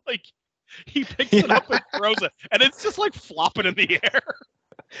 Like he picks it up and throws it, and it's just like flopping in the air.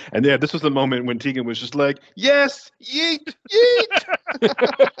 And yeah, this was the moment when Tegan was just like, "Yes, yeet, yeet."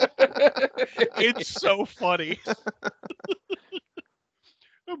 It's so funny.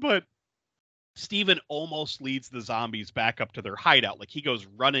 But Steven almost leads the zombies back up to their hideout. Like he goes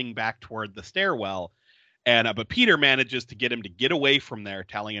running back toward the stairwell, and but Peter manages to get him to get away from there,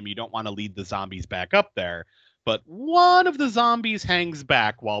 telling him you don't want to lead the zombies back up there. But one of the zombies hangs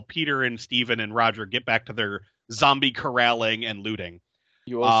back while Peter and Steven and Roger get back to their zombie corralling and looting.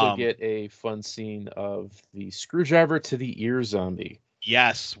 You also get a fun scene of the screwdriver to the ear zombie.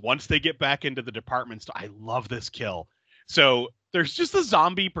 Yes, once they get back into the department store. I love this kill. So there's just a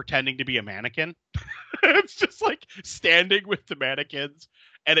zombie pretending to be a mannequin. It's just like standing with the mannequins,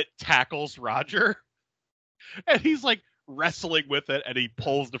 and it tackles Roger. And he's like wrestling with it, and he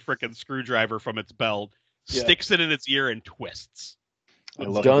pulls the frickin' screwdriver from its belt, sticks it in its ear, and twists.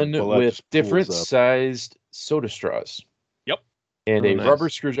 It's done with different sized soda straws. Yep. And a rubber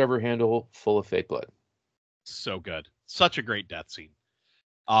screwdriver handle full of fake blood. So good. Such a great death scene.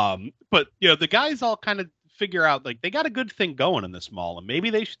 But the guys all kind of figure out like they got a good thing going in this mall, and maybe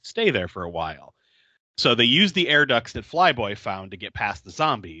they should stay there for a while. So they use the air ducts that Flyboy found to get past the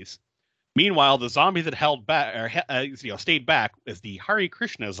zombies. Meanwhile, the zombie that held back or stayed back is the Hare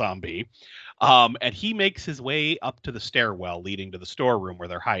Krishna zombie, and he makes his way up to the stairwell leading to the storeroom where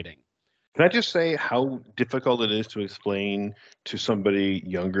they're hiding. Can I just say how difficult it is to explain to somebody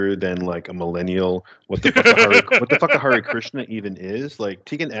younger than like a millennial what the fuck a Hare Krishna even is? Like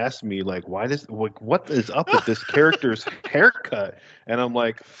Tegan asked me like, what is up with this character's haircut? And I'm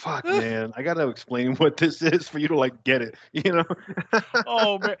like, fuck, man, I gotta explain what this is for you to like get it,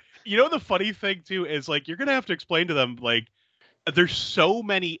 Oh man, the funny thing too is like you're gonna have to explain to them like there's so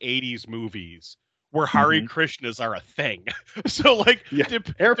many 80s movies where Hare Krishnas are a thing. So like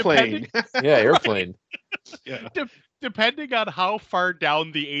airplane. Airplane. Yeah. Depending on how far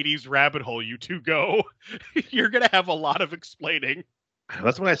down the 80s rabbit hole you two go, you're going to have a lot of explaining.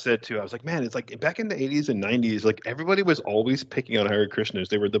 That's what I said too. I was like, man, it's like back in the 80s and 90s, like everybody was always picking on Hare Krishnas.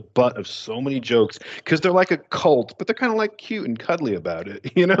 They were the butt of so many jokes because they're like a cult, but they're kind of like cute and cuddly about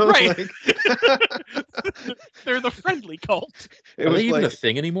it, Right. Like... They're the friendly cult. Are they even a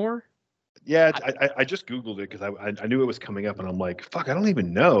thing anymore? Yeah, I just Googled it because I knew it was coming up, and I'm like, fuck, I don't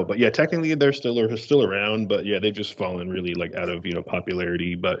even know. But yeah, technically they're still around, but yeah, they've just fallen really like out of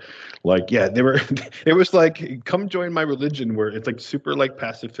popularity. But like, yeah, they were. It was like, come join my religion, where it's like super like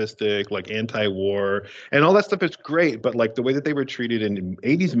pacifistic, like anti-war, and all that stuff is great. But like the way that they were treated in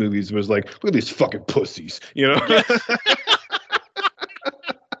 80s movies was like, look at these fucking pussies,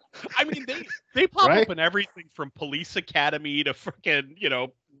 I mean, they pop right? up in everything from Police Academy to freaking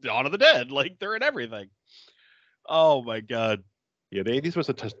Dawn of the Dead. Like they're in everything. Oh my god. Yeah, the 80s was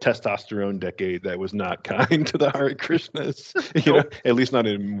a testosterone decade that was not kind to the Hare Krishnas. At least not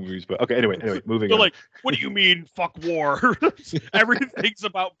in movies. But okay, anyway, moving on. Like, what do you mean, fuck war? Everything's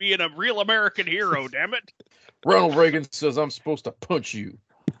about being a real American hero, damn it. Ronald Reagan says I'm supposed to punch you.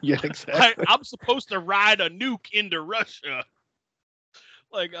 Yeah, exactly. I'm supposed to ride a nuke into Russia.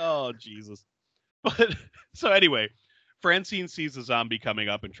 Like, oh Jesus. But so anyway, Francine sees a zombie coming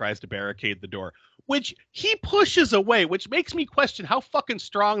up and tries to barricade the door, which he pushes away, which makes me question how fucking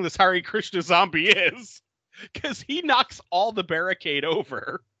strong this Hare Krishna zombie is, because he knocks all the barricade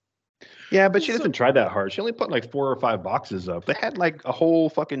over. Yeah, but she doesn't try that hard. She only put like 4 or 5 boxes up. They had like a whole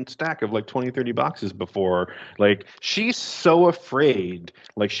fucking stack of like 20, 30 boxes before. Like, she's so afraid.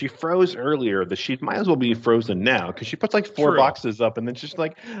 Like, she froze earlier that she might as well be frozen now because she puts like 4 boxes up and then she's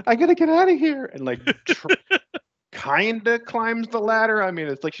like, I gotta get out of here. And like, kind of climbs the ladder. I mean,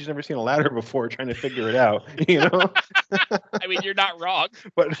 it's like she's never seen a ladder before trying to figure it out, I mean, you're not wrong.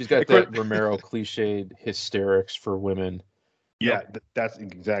 But she's got that Romero cliched hysterics for women. Yeah, that's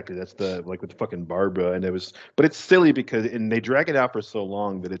exactly. That's the like with the fucking Barbara, but it's silly because they drag it out for so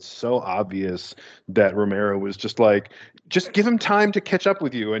long that it's so obvious that Romero was just like, just give him time to catch up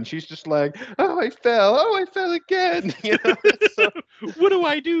with you, and she's just like, oh, I fell again. So, what do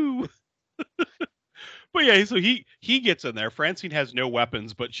I do? But yeah, so he gets in there. Francine has no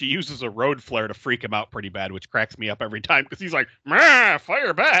weapons, but she uses a road flare to freak him out pretty bad, which cracks me up every time because he's like, "Meh,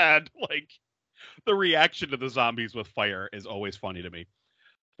 fire bad!" Like. The reaction to the zombies with fire is always funny to me.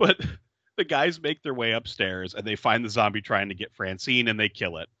 But the guys make their way upstairs and they find the zombie trying to get Francine and they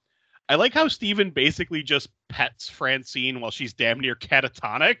kill it. I like how Steven basically just pets Francine while she's damn near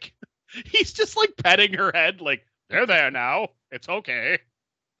catatonic. He's just like petting her head like, they're there now. It's okay.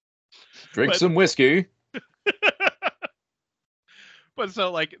 Drink some whiskey. But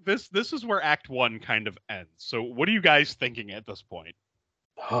so like this is where Act 1 kind of ends. So what are you guys thinking at this point?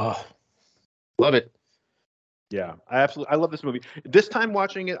 Love it. Yeah, I love this movie. This time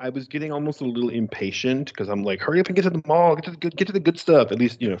watching it, I was getting almost a little impatient because I'm like, hurry up and get to the mall, get to the good stuff. At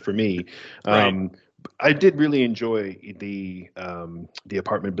least for me. Right. I did really enjoy the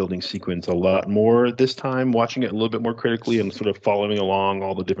apartment building sequence a lot more this time, watching it a little bit more critically and sort of following along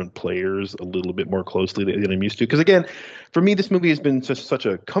all the different players a little bit more closely than I'm used to. Because again, for me, this movie has been just such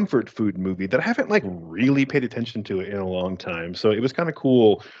a comfort food movie that I haven't like really paid attention to it in a long time. So it was kind of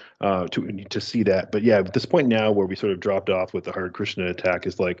cool to see that. But yeah, at this point now where we sort of dropped off with the Hare Krishna attack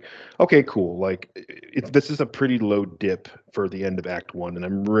is like, okay, cool. Like this is a pretty low dip for the end of Act 1, and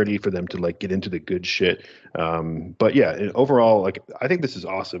I'm ready for them to like get into the good shit. But yeah, overall, like I think this is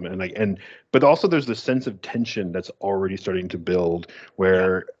awesome, but also there's this sense of tension that's already starting to build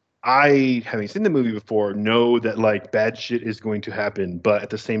where I, having seen the movie before, know that like bad shit is going to happen, but at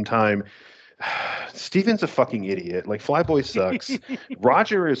the same time, Steven's a fucking idiot. Like, Flyboy sucks.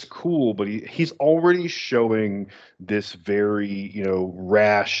 Roger is cool, but he's already showing this very,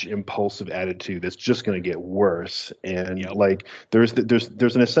 rash, impulsive attitude that's just going to get worse. And like, there's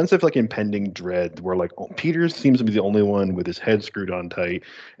a sense of like impending dread where like Peter seems to be the only one with his head screwed on tight,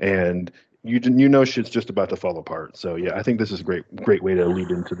 and shit's just about to fall apart. So yeah, I think this is a great way to lead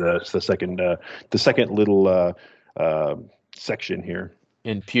into the second little section here.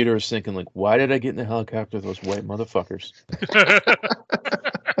 And Peter is thinking, like, why did I get in the helicopter with those white motherfuckers?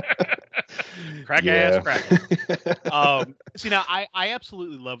 Crack. See, now I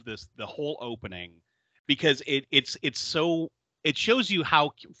absolutely love the whole opening, because it shows you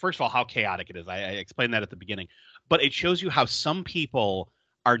how, first of all, how chaotic it is. I explained that at the beginning, but it shows you how some people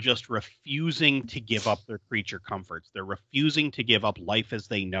are just refusing to give up their creature comforts. They're refusing to give up life as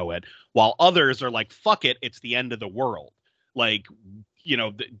they know it, while others are like, fuck it, it's the end of the world. Like,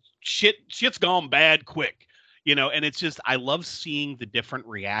 the shit's gone bad quick, and it's just, I love seeing the different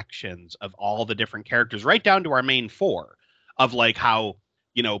reactions of all the different characters, right down to our main four, of like how,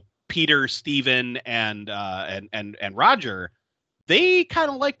 Peter, Steven, and Roger, they kind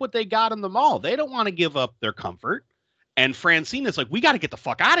of like what they got in the mall. They don't want to give up their comfort. And Francine is like, we got to get the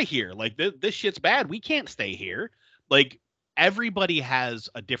fuck out of here. Like, this shit's bad. We can't stay here. Like, everybody has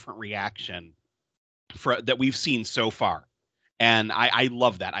a different reaction that we've seen so far. And I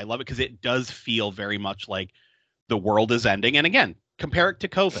love that. I love it because it does feel very much like the world is ending. And again, compare it to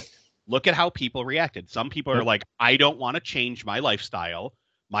COVID. Look at how people reacted. Some people are like, I don't want to change my lifestyle.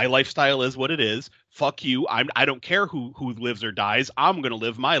 My lifestyle is what it is. Fuck you. I don't care who lives or dies. I'm going to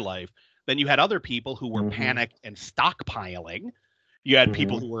live my life. Then you had other people who were panicked and stockpiling. You had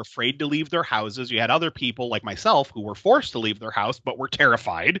people who were afraid to leave their houses. You had other people like myself who were forced to leave their house, but were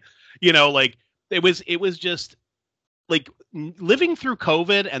terrified. Like it was just like living through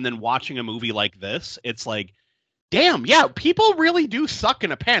COVID and then watching a movie like this. It's like, damn, yeah, people really do suck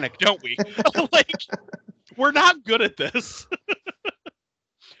in a panic, don't we? Like, we're not good at this.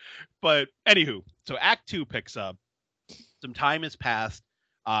 But anywho, so Act 2 picks up. Some time has passed.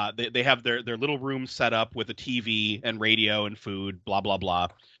 They have their little room set up with a TV and radio and food, blah, blah, blah.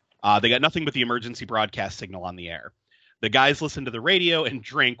 They got nothing but the emergency broadcast signal on the air. The guys listen to the radio and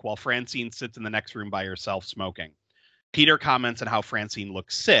drink while Francine sits in the next room by herself smoking. Peter comments on how Francine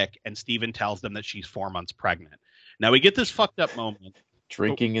looks sick, and Steven tells them that she's 4 months pregnant. Now we get this fucked up moment.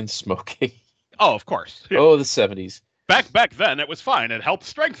 Drinking and smoking. Oh, of course. Oh, the 70s. Back then, it was fine. It helped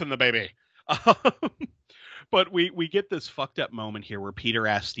strengthen the baby. But we get this fucked up moment here where Peter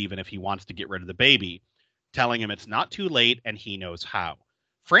asks Steven if he wants to get rid of the baby, telling him it's not too late and he knows how.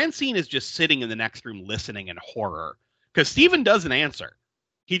 Francine is just sitting in the next room listening in horror because Steven doesn't answer.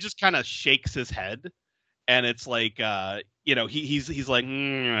 He just kind of shakes his head, and it's like, he's like,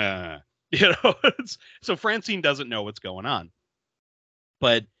 so Francine doesn't know what's going on.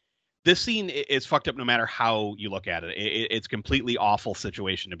 But this scene is fucked up no matter how you look at it. It's completely awful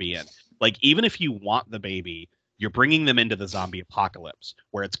situation to be in. Like, even if you want the baby, you're bringing them into the zombie apocalypse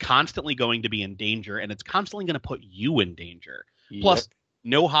where it's constantly going to be in danger, and it's constantly going to put you in danger. Yep. Plus,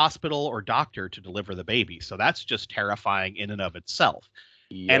 no hospital or doctor to deliver the baby. So that's just terrifying in and of itself.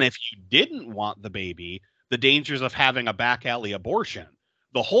 Yep. And if you didn't want the baby, the dangers of having a back alley abortion,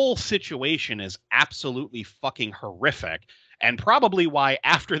 the whole situation is absolutely fucking horrific. And probably why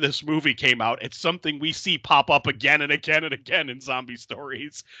after this movie came out, it's something we see pop up again and again and again in zombie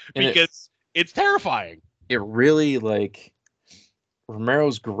stories, because it's terrifying. It really, like,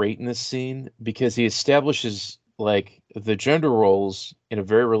 Romero's great in this scene because he establishes like the gender roles in a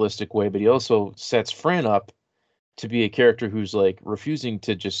very realistic way, but he also sets Fran up to be a character who's like refusing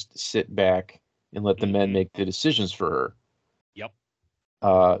to just sit back and let the men make the decisions for her.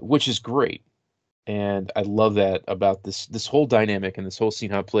 Yep. Which is great. And I love that about this whole dynamic and this whole scene,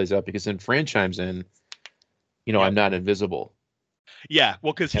 how it plays out, because then Fran chimes in, yep. I'm not invisible. Yeah,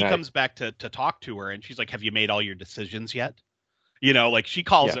 well, because he comes back to talk to her, and she's like, have you made all your decisions yet? Like she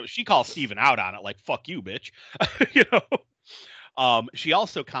calls Steven out on it, like, fuck you, bitch. She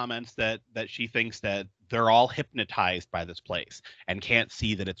also comments that she thinks that they're all hypnotized by this place and can't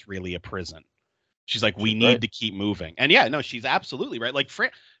see that it's really a prison. She's like, we need to keep moving. And yeah, no, she's absolutely right. Like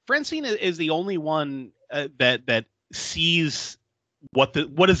Francine is the only one that sees what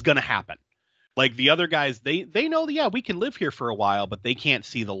is going to happen. Like the other guys, they know that, yeah, we can live here for a while, but they can't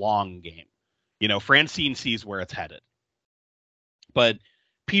see the long game. Francine sees where it's headed. But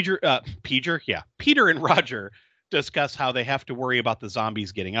Peter and Roger discuss how they have to worry about the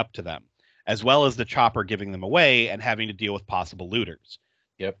zombies getting up to them, as well as the chopper giving them away and having to deal with possible looters.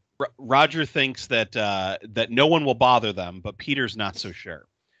 Yep. Roger thinks that no one will bother them, but Peter's not so sure.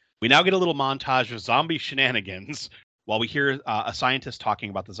 We now get a little montage of zombie shenanigans while we hear a scientist talking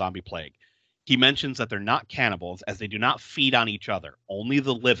about the zombie plague. He mentions that they're not cannibals as they do not feed on each other, only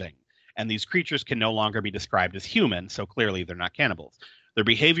the living. And these creatures can no longer be described as human, so clearly they're not cannibals. Their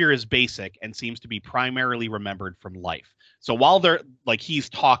behavior is basic and seems to be primarily remembered from life. So while they're like he's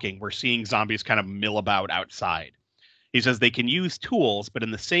talking, we're seeing zombies kind of mill about outside. He says they can use tools, but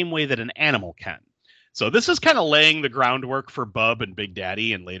in the same way that an animal can. So this is kind of laying the groundwork for Bub and Big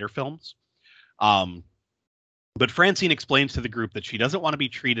Daddy in later films. But Francine explains to the group that she doesn't want to be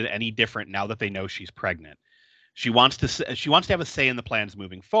treated any different now that they know she's pregnant. She wants to have a say in the plans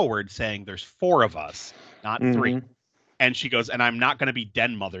moving forward, saying there's 4 of us, not 3. And she goes, and I'm not going to be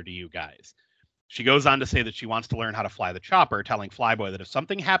den mother to you guys. She goes on to say that she wants to learn how to fly the chopper, telling Flyboy that if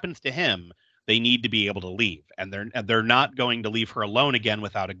something happens to him, they need to be able to leave, and they're not going to leave her alone again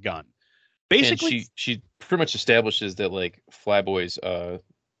without a gun. Basically, and she pretty much establishes that like Flyboy's a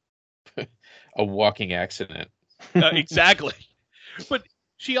walking accident. Exactly. But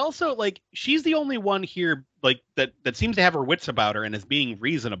she also she's the only one here that seems to have her wits about her and is being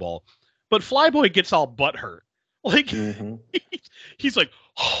reasonable. But Flyboy gets all butthurt. He's like,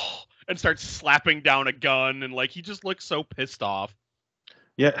 oh, and starts slapping down a gun, and he just looks so pissed off.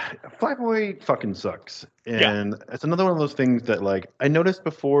 Yeah, Flyboy fucking sucks. And it's another one of those things that I noticed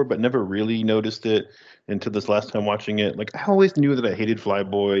before but never really noticed it until this last time watching it. I always knew that I hated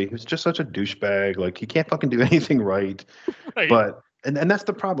Flyboy. He was just such a douchebag. He can't fucking do anything right. But and that's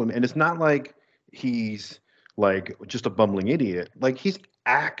the problem. And it's not like he's just a bumbling idiot. He's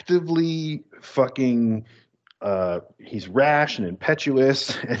actively fucking he's rash and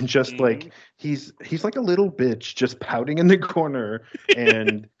impetuous and just he's like a little bitch just pouting in the corner.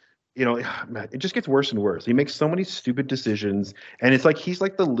 And man, it just gets worse and worse. He makes so many stupid decisions, and it's he's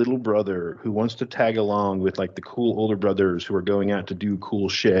the little brother who wants to tag along with the cool older brothers who are going out to do cool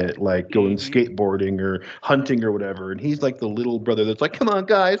shit, going skateboarding or hunting or whatever. And he's the little brother that's come on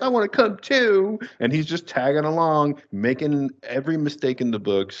guys, I want to come too. And he's just tagging along, making every mistake in the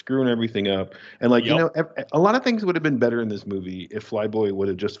book, screwing everything up. And a lot of things would have been better in this movie if Flyboy would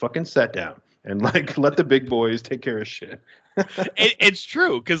have just fucking sat down and let the big boys take care of shit. It's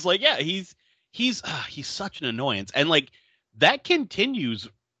true, because he's such an annoyance, and that continues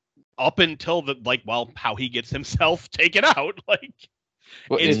up until how he gets himself taken out.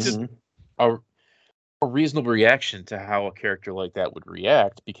 It's just a reasonable reaction to how a character like that would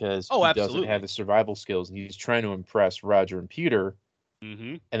react, because he doesn't have the survival skills, and he's trying to impress Roger and Peter,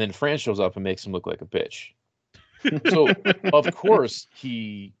 and then Fran shows up and makes him look like a bitch. So of course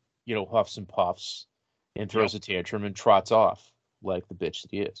he huffs and puffs and throws a tantrum and trots off like the bitch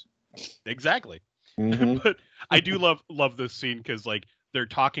that he is. Exactly. But I do love this scene because they're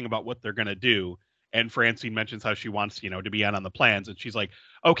talking about what they're gonna do, and Francine mentions how she wants to be on the plans, and she's like,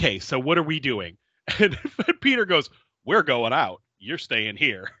 okay, so what are we doing? And Peter goes, we're going out, you're staying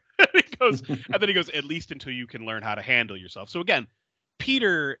here. And then he goes, at least until you can learn how to handle yourself. So again,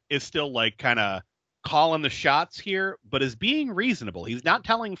 Peter is still kind of calling the shots here, but is being reasonable. He's not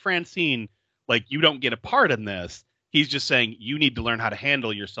telling Francine you don't get a part in this. He's just saying you need to learn how to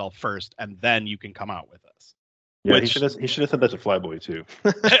handle yourself first, and then you can come out with us. Yeah, he should have said that to Flyboy too.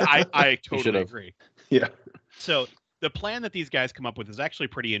 I totally agree. Yeah. So the plan that these guys come up with is actually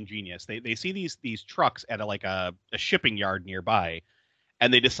pretty ingenious. They see these trucks at a shipping yard nearby,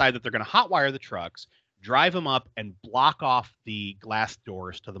 and they decide that they're going to hotwire the trucks, drive them up, and block off the glass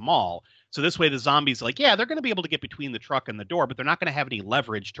doors to the mall. So this way the zombies they're going to be able to get between the truck and the door, but they're not going to have any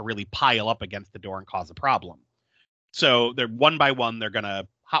leverage to really pile up against the door and cause a problem. So they're one by one, they're going to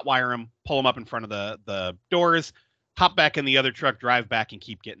hotwire them, pull them up in front of the doors, hop back in the other truck, drive back, and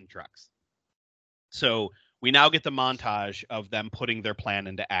keep getting trucks. So we now get the montage of them putting their plan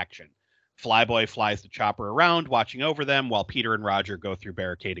into action. Flyboy flies the chopper around, watching over them, while Peter and Roger go through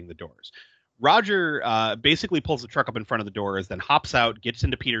barricading the doors. Roger basically pulls the truck up in front of the doors, then hops out, gets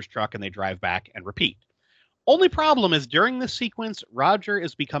into Peter's truck, and they drive back and repeat. Only problem is during this sequence, Roger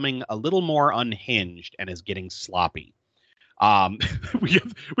is becoming a little more unhinged and is getting sloppy. We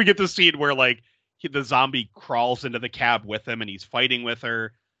get the scene where the zombie crawls into the cab with him and he's fighting with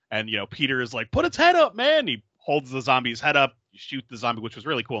her, and Peter is put its head up, man. He holds the zombie's head up, shoots the zombie, which was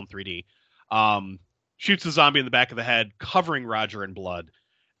really cool in 3D. Shoots the zombie in the back of the head, covering Roger in blood.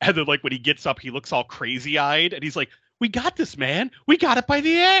 And then, when he gets up, he looks all crazy-eyed, and he's like, we got this, man. We got it by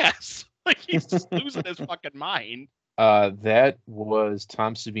the ass. He's just losing his fucking mind. That was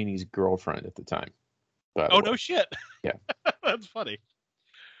Tom Savini's girlfriend at the time. Oh, no shit. Yeah. That's funny.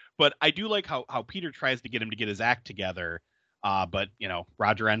 But I do like how Peter tries to get him to get his act together, but,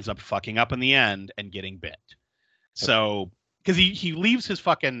 Roger ends up fucking up in the end and getting bit. So because he leaves his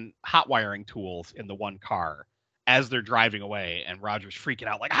fucking hot wiring tools in the one car as they're driving away, and Roger's freaking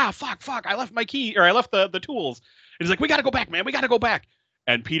out like, fuck, I left my key, or I left the tools. And he's like, we got to go back, man, we got to go back.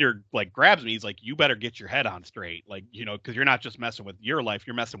 And Peter like grabs me. He's like, you better get your head on straight, like, you know, because you're not just messing with your life,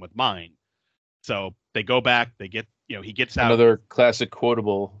 you're messing with mine. So they go back. They get, you know, he gets out. Another classic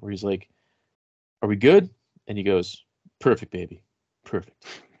quotable where he's like, "Are we good?" And he goes, "Perfect, baby, perfect."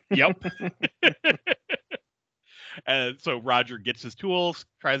 Yep. And so Roger gets his tools,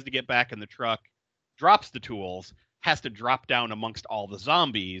 tries to get back in the truck, drops the tools, has to drop down amongst all the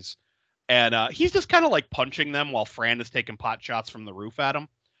zombies, and he's just kind of like punching them while Fran is taking pot shots from the roof at him.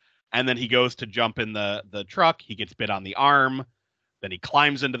 And then he goes to jump in the truck. He gets bit on the arm. Then he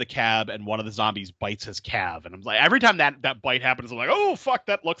climbs into the cab, and one of the zombies bites his calf. And I'm like, every time that bite happens, I'm like, oh fuck,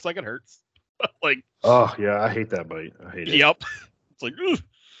 that looks like it hurts. Like, oh yeah, I hate that bite. I hate it. Yep. It's like, ugh.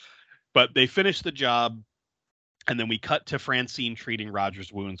 But they finish the job, and then we cut to Francine treating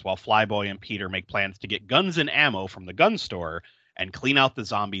Roger's wounds while Flyboy and Peter make plans to get guns and ammo from the gun store and clean out the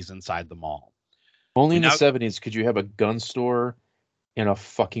zombies inside the mall. Only in the 70s could you have a gun store in a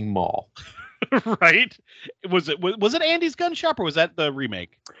fucking mall. Right? Was it Andy's gun shop, or was that the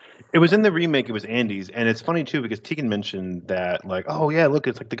remake? It was in the remake. It was Andy's, and it's funny too because Tegan mentioned that, like, oh yeah, look,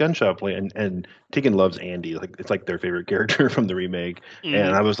 it's like the gun shop, and Tegan loves Andy, like it's like their favorite character from the remake. Mm-hmm.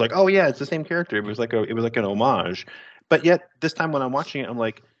 And I was like, oh yeah, it's the same character. It was like an homage, but yet this time when I'm watching it, I'm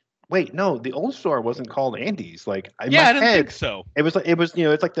like, wait, no, the old store wasn't called Andy's. Like, I didn't think so. It was you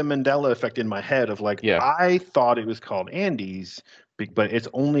know, it's like the Mandela effect in my head of like, I thought it was called Andy's, but it's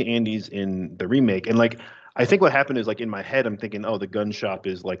only Andy's in the remake. And like, I think what happened is, like, in my head, I'm thinking, oh, the gun shop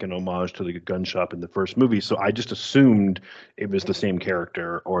is like an homage to the gun shop in the first movie. So I just assumed it was the same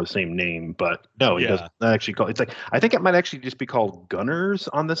character or the same name. But no, it doesn't actually call. It's like, I think it might actually just be called Gunners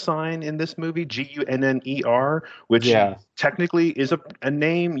on the sign in this movie, Gunner, which technically is a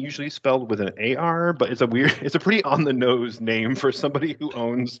name usually spelled with an AR, but it's a pretty on the nose name for somebody who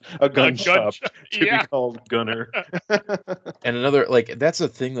owns a gun shop to be called Gunner. And another, like, that's a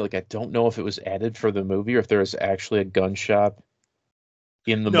thing that, like, I don't know if it was added for the movie or if there was actually a gun shop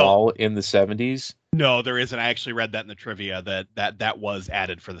in the mall in the 70s. No, there isn't. I actually read that in the trivia that was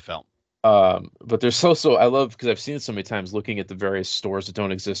added for the film. But there's also, I love, because I've seen it so many times looking at the various stores that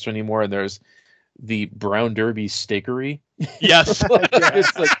don't exist anymore, and there's the Brown Derby Steakery. Yes.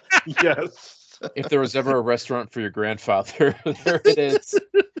 It's like, yes. If there was ever a restaurant for your grandfather, there it is.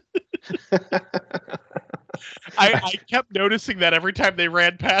 I kept noticing that every time they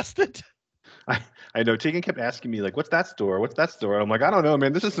ran past it. I know Tegan kept asking me, like, what's that store? What's that store? I'm like, I don't know,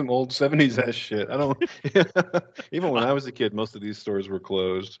 man. This is some old 70s ass shit. I don't. Even when I was a kid, most of these stores were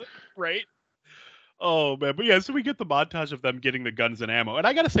closed. Right. Oh man, but yeah, so we get the montage of them getting the guns and ammo, and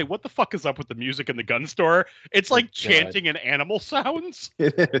I gotta say, what the fuck is up with the music in the gun store? It's like chanting and animal sounds.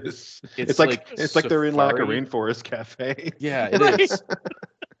 It is. It's like they're in like a rainforest cafe. Yeah, it is.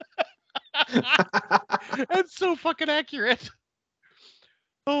 That's so fucking accurate.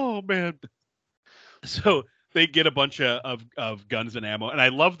 Oh man. So they get a bunch of guns and ammo, and I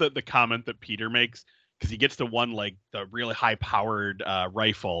love the comment that Peter makes, because he gets the one, like, the really high powered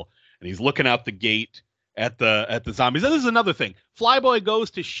rifle, and he's looking out the gate at the zombies. And this is another thing. Flyboy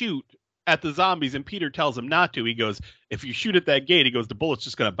goes to shoot at the zombies, and Peter tells him not to. He goes, if you shoot at that gate, he goes, the bullet's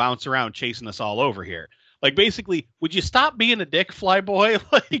just gonna bounce around chasing us all over here. Like, basically, would you stop being a dick, Flyboy?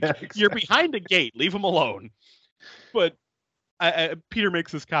 Like, exactly. You're behind a gate. Leave him alone. But Peter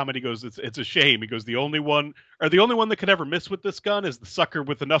makes this comment. He goes, it's a shame. He goes, the only one that could ever miss with this gun is the sucker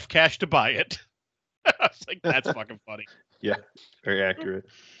with enough cash to buy it. I was like, that's fucking funny. Yeah, very accurate.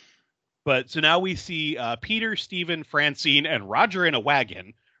 But so now we see Peter, Steven, Francine, and Roger in a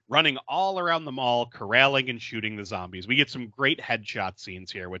wagon running all around the mall, corralling and shooting the zombies. We get some great headshot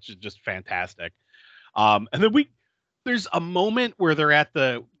scenes here, which is just fantastic. And then there's a moment where they're at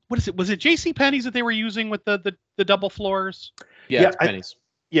the, what is it? Was it JCPenney's that they were using with the double floors? Yeah, it's Penny's.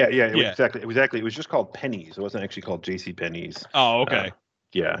 Yeah, exactly. It was just called Penny's. It wasn't actually called JCPenney's. Oh, okay.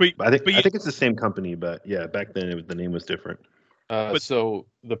 Yeah, I think it's the same company, but yeah, back then the name was different. So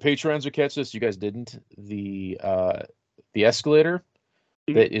the patrons would catch this. You guys didn't. The escalator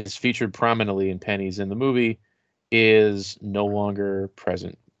that is featured prominently in Penny's in the movie is no longer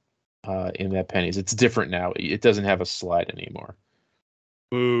present in that Penny's. It's different now. It doesn't have a slide anymore.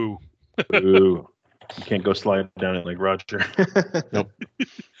 Ooh. Ooh. You can't go slide down it like Roger. Nope.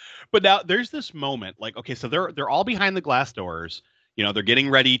 But now there's this moment, like, okay, so they're all behind the glass doors. You know, they're getting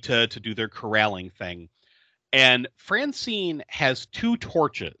ready to do their corralling thing. And Francine has two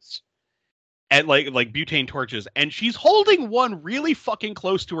torches, and like butane torches, and she's holding one really fucking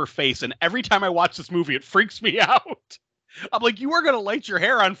close to her face. And every time I watch this movie, it freaks me out. I'm like, you are going to light your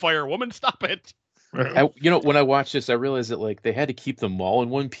hair on fire, woman. Stop it. When I watched this, I realized that like they had to keep them all in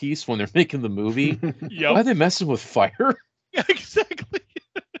one piece when they're making the movie. Yep. Why are they messing with fire? Yeah, exactly.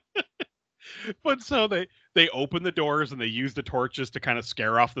 But so they open the doors and they use the torches to kind of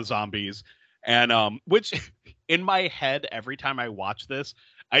scare off the zombies. And which in my head, every time I watch this,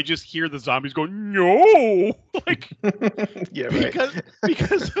 I just hear the zombies go, no, like, yeah, right.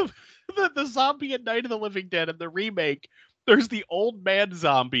 because of the zombie in Night of the Living Dead and the remake. There's the old man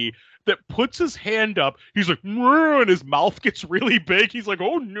zombie that puts his hand up. He's like, and his mouth gets really big. He's like,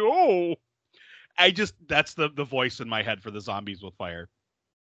 oh no. That's the voice in my head for the zombies with fire.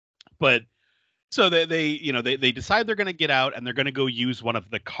 But so they decide they're going to get out and they're going to go use one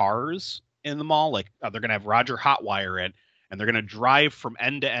of the cars in the mall. Like they're going to have Roger hotwire it and they're going to drive from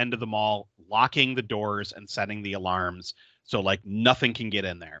end to end of the mall, locking the doors and setting the alarms. So like nothing can get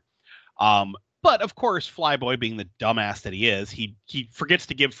in there. But of course, Flyboy, being the dumbass that he is, he forgets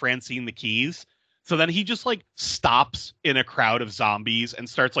to give Francine the keys. So then he just like stops in a crowd of zombies and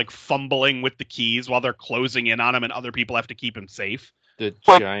starts like fumbling with the keys while they're closing in on him and other people have to keep him safe. The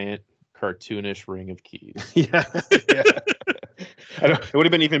giant cartoonish ring of keys. Yeah. It would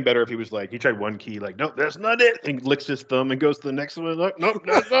have been even better if he was like, he tried one key, like, nope, that's not it. And licks his thumb and goes to the next one. Like, nope,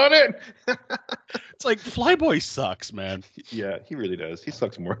 that's not it. It's like Flyboy sucks, man. Yeah, he really does. He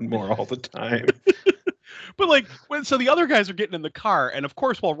sucks more and more all the time. But like, so the other guys are getting in the car, and of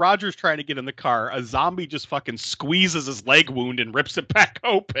course, while Roger's trying to get in the car, a zombie just fucking squeezes his leg wound and rips it back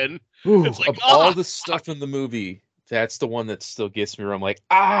open. Ooh, it's like, of all the stuff in the movie, that's the one that still gets me where I'm like,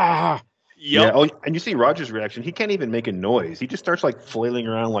 ah. Yep. Yeah. Oh, and you see Roger's reaction. He can't even make a noise. He just starts like flailing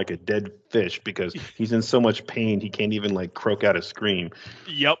around like a dead fish because he's in so much pain. He can't even like croak out a scream.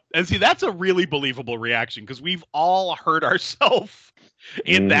 Yep. And see, that's a really believable reaction because we've all hurt ourselves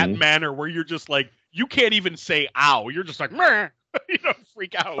in that manner where you're just like, you can't even say ow. You're just like, meh.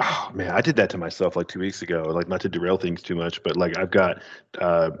 Freak out. Oh man, I did that to myself like 2 weeks ago. Like, not to derail things too much, but like I've got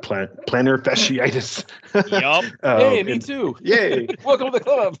plantar fasciitis. Yup. Hey, me too. Yay! Welcome to the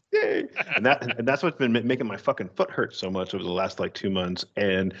club. Yay! And that's what's been making my fucking foot hurt so much over the last like 2 months.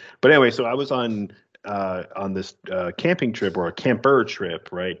 But anyway, so I was on this camping trip or a camper trip,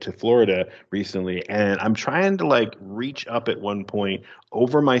 right, to Florida recently, and I'm trying to like reach up at one point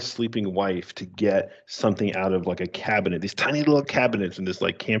over my sleeping wife to get something out of like a cabinet, these tiny little cabinets in this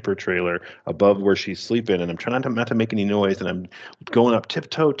like camper trailer above where she's sleeping, and I'm trying not to make any noise, and I'm going up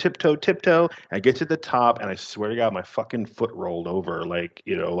tiptoe. I get to the top, and I swear to God, my fucking foot rolled over, like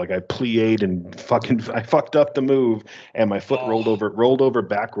I plied and I fucked up the move, and my foot rolled over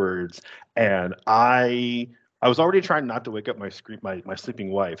backwards. And I was already trying not to wake up my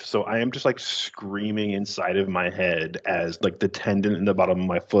sleeping wife, so I am just like screaming inside of my head as like the tendon in the bottom of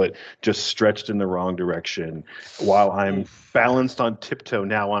my foot just stretched in the wrong direction, while I'm balanced on tiptoe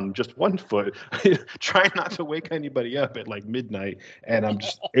now on just one foot, trying not to wake anybody up at like midnight. And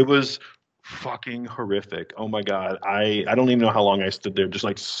it was fucking horrific. Oh my God, I don't even know how long I stood there, just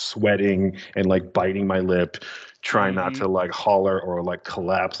like sweating and like biting my lip, trying not to like holler or like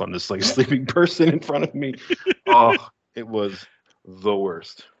collapse on this like sleeping person in front of me. Oh, it was the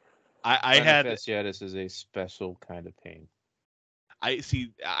worst. I had fasciitis is a special kind of pain.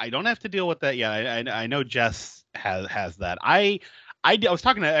 I don't have to deal with that yet. I know Jess has that. I was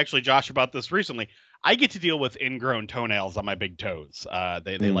talking to actually Josh about this recently. I get to deal with ingrown toenails on my big toes.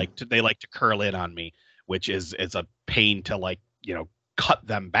 They like to curl in on me, which is a pain to like, cut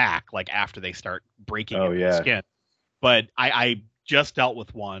them back like after they start breaking the skin. But I just dealt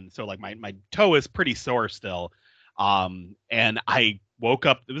with one, so like my toe is pretty sore still. And I woke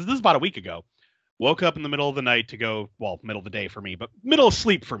up. This is about a week ago. Woke up in the middle of the night to go, well, middle of the day for me, but middle of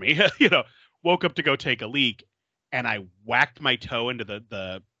sleep for me. Woke up to go take a leak, and I whacked my toe into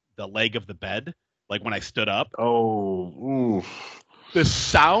the leg of the bed. Like when I stood up. Oh, oof. The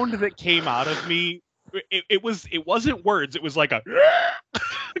sound that came out of me, it wasn't words. It was like a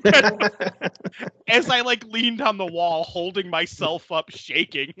as I like leaned on the wall, holding myself up,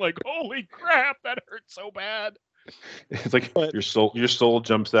 shaking, like, holy crap, that hurt so bad. It's like your soul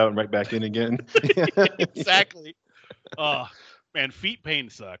jumps out and right back in again. Exactly. Oh man, feet pain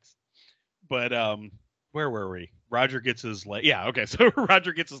sucks. But where were we? Roger gets his leg. Yeah, okay. So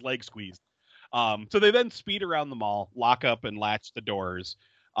Roger gets his leg squeezed. So they then speed around the mall, lock up and latch the doors,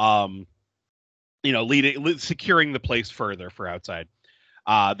 securing the place further for outside.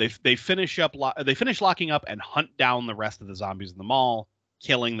 They finish locking up and hunt down the rest of the zombies in the mall,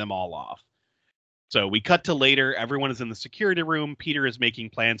 killing them all off. So we cut to later. Everyone is in the security room. Peter is making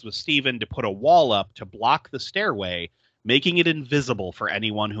plans with Steven to put a wall up to block the stairway, making it invisible for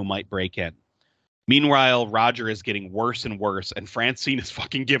anyone who might break in. Meanwhile, Roger is getting worse and worse, and Francine is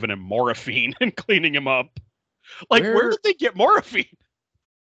fucking giving him morphine and cleaning him up. Like, where did they get morphine?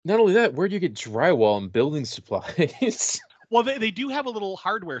 Not only that, where do you get drywall and building supplies? Well, they do have a little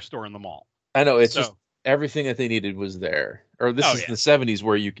hardware store in the mall. I know, it's just everything that they needed was there. Or this is the 70s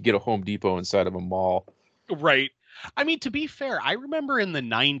where you could get a Home Depot inside of a mall. Right. I mean, to be fair, I remember in the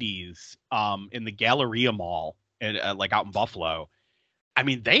 90s, in the Galleria Mall, like out in Buffalo, I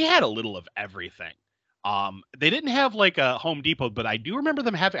mean, they had a little of everything. They didn't have like a Home Depot, but I do remember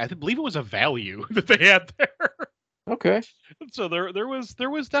them having, I believe it was a Value that they had there. Okay. So there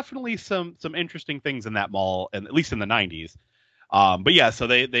was definitely some interesting things in that mall, and at least in the 90s. But yeah, so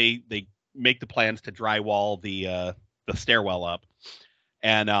they make the plans to drywall the stairwell up,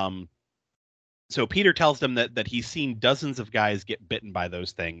 and so Peter tells them that he's seen dozens of guys get bitten by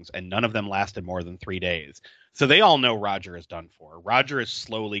those things, and none of them lasted more than 3 days. So they all know Roger is done for. Roger is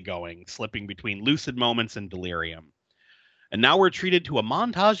slowly going, slipping between lucid moments and delirium. And now we're treated to a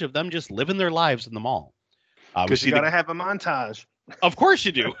montage of them just living their lives in the mall. Because you got to have a montage. Of course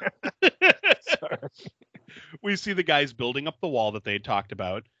you do. We see the guys building up the wall that they had talked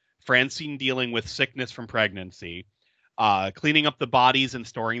about, Francine dealing with sickness from pregnancy, cleaning up the bodies and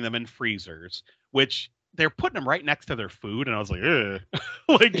storing them in freezers, which they're putting them right next to their food. And I was like, ugh.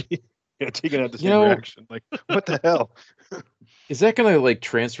 Like, yeah, taking out the same reaction. Like, what the hell? Is that going to like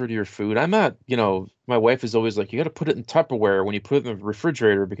transfer to your food? I'm not, my wife is always like, you got to put it in Tupperware when you put it in the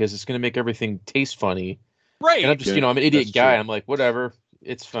refrigerator because it's going to make everything taste funny. Right. And I'm just, I'm an idiot guy. I'm like, whatever,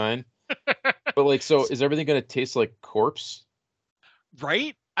 it's fine. But like, so is everything going to taste like corpse?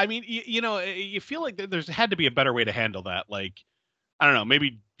 Right. I mean, you feel like there's had to be a better way to handle that. Like, I don't know,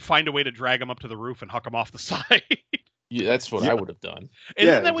 maybe find a way to drag them up to the roof and huck them off the side. Yeah, that's what I would have done.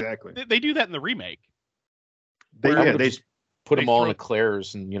 Exactly. They do that in the remake. They just put them all in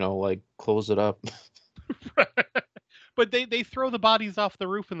eclairs and, like close it up. But they throw the bodies off the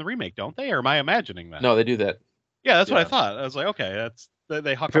roof in the remake, don't they? Or am I imagining that? No, they do that. Yeah, that's what I thought. I was like, okay,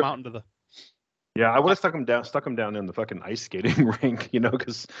 they huck them out into the. Yeah, I would have stuck them down in the fucking ice skating rink,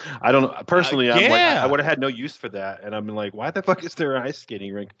 because I don't know. Personally, I'm like, I would have had no use for that. And I'm like, why the fuck is there an ice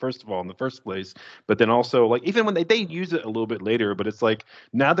skating rink, first of all, in the first place? But then also, like, even when they use it a little bit later, but it's like,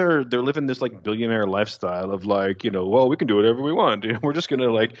 now they're living this, like, billionaire lifestyle of, like, well, we can do whatever we want. Dude. We're just going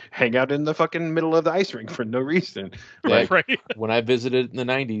to, like, hang out in the fucking middle of the ice rink for no reason. Like, right. When I visited in the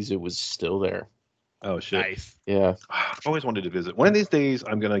 90s, it was still there. Oh, shit. Nice. Yeah. I've always wanted to visit. One of these days,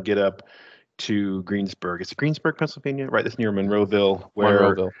 I'm going to get up to Greensburg. It's Greensburg, Pennsylvania, right? That's near Monroeville.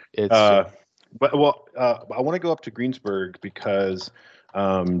 It's I want to go up to Greensburg because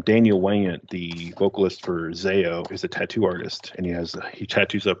Daniel Wayant, the vocalist for Zayo, is a tattoo artist, and he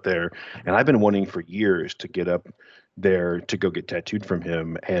tattoos up there. And I've been wanting for years to get up there to go get tattooed from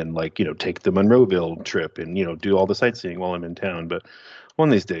him and, like, take the Monroeville trip and, do all the sightseeing while I'm in town. But one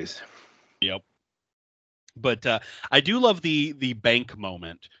of these days. Yep. But I do love the bank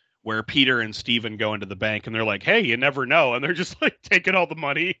moment where Peter and Steven go into the bank and they're like, hey, you never know. And they're just like taking all the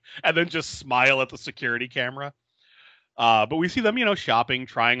money and then just smile at the security camera. But we see them, shopping,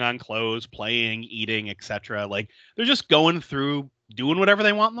 trying on clothes, playing, eating, etc. Like, they're just going through, doing whatever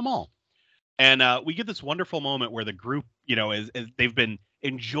they want in the mall. And we get this wonderful moment where the group, is they've been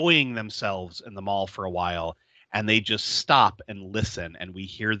enjoying themselves in the mall for a while. And they just stop and listen. And we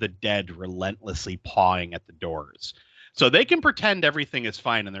hear the dead relentlessly pawing at the doors. So they can pretend everything is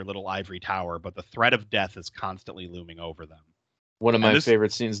fine in their little ivory tower, but the threat of death is constantly looming over them. One of my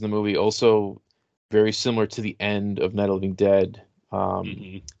favorite scenes in the movie, also very similar to the end of Night of the Living Dead,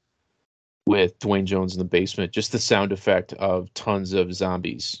 with Dwayne Jones in the basement, just the sound effect of tons of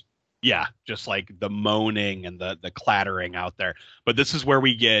zombies. Yeah, just like the moaning and the clattering out there. But this is where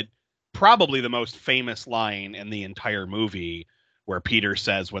we get probably the most famous line in the entire movie, where Peter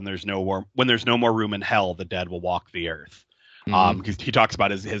says, when there's no more room in hell, the dead will walk the earth. Because he talks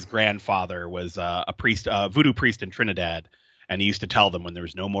about his grandfather was a priest, a voodoo priest in Trinidad, and he used to tell them, when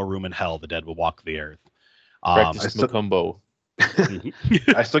there's no more room in hell, the dead will walk the earth. Practice Macumbo.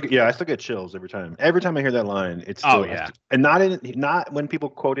 I still get chills every time. Every time I hear that line, it's still, and not when people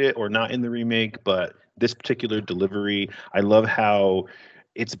quote it or not in the remake, but this particular delivery. I love how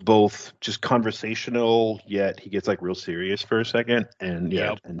it's both just conversational, yet he gets like real serious for a second, and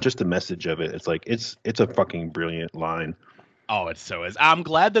and just the message of it. It's like it's a fucking brilliant line. Oh, it so is. I'm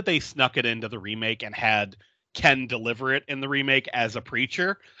glad that they snuck it into the remake and had Ken deliver it in the remake as a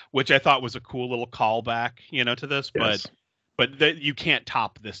preacher, which I thought was a cool little callback, to this. Yes. But you can't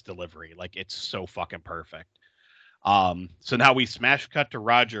top this delivery. Like, it's so fucking perfect. So now we smash cut to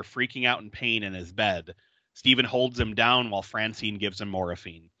Roger freaking out in pain in his bed. Steven holds him down while Francine gives him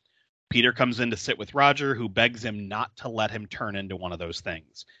morphine. Peter comes in to sit with Roger, who begs him not to let him turn into one of those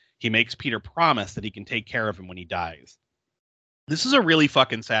things. He makes Peter promise that he can take care of him when he dies. This is a really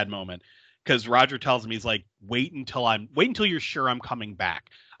fucking sad moment because Roger tells him, he's like, wait until you're sure I'm coming back.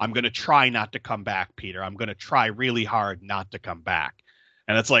 I'm going to try not to come back, Peter. I'm going to try really hard not to come back.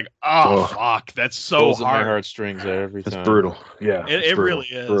 And it's like, oh, fuck, that's so Pulls hard. at my heartstrings every time. It's brutal. Yeah, It really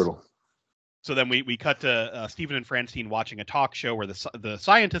is. Brutal. So then we cut to Stephen and Francine watching a talk show where the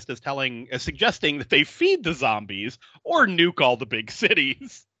scientist is suggesting that they feed the zombies or nuke all the big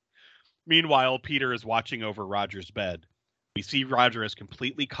cities. Meanwhile, Peter is watching over Roger's bed. We see Roger is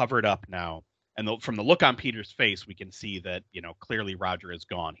completely covered up now. And from the look on Peter's face, we can see that, clearly Roger is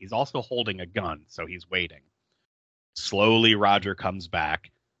gone. He's also holding a gun, so he's waiting. Slowly, Roger comes back.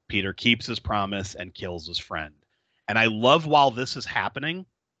 Peter keeps his promise and kills his friend. And I love while this is happening,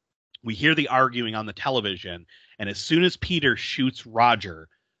 we hear the arguing on the television. And as soon as Peter shoots Roger,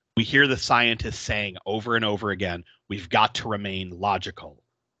 we hear the scientist saying over and over again, we've got to remain logical.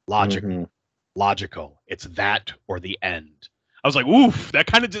 Logical. It's that or the end. I was like, oof, that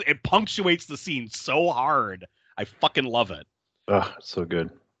kind of it punctuates the scene so hard. I fucking love it. Oh, so good.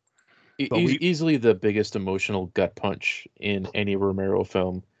 Easily the biggest emotional gut punch in any Romero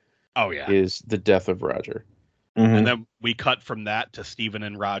film. Oh yeah, is the death of Roger. Mm-hmm. And then we cut from that to Stephen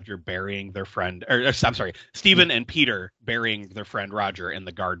and Roger burying their friend, I'm sorry, Stephen and Peter burying their friend Roger in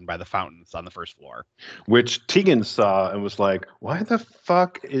the garden by the fountains on the first floor. Which Tegan saw and was like, why the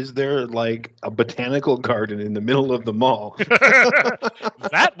fuck is there like a botanical garden in the middle of the mall?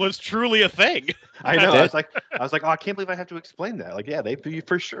 That was truly a thing. I know. I was like, oh, I can't believe I have to explain that. Like, yeah, they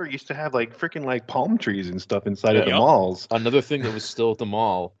for sure used to have like freaking like palm trees and stuff inside of the malls. Another thing that was still at the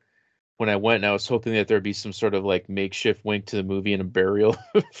mall when I went, and I was hoping that there'd be some sort of like makeshift wink to the movie and a burial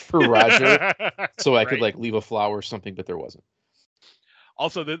for Roger, so I could like leave a flower or something, but there wasn't.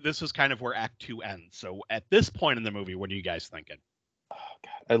 Also, this is kind of where Act 2 ends. So at this point in the movie, what are you guys thinking? Oh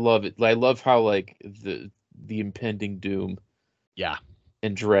God, I love it. I love how like the impending doom,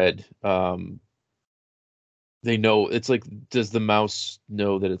 and dread. They know it's like, does the mouse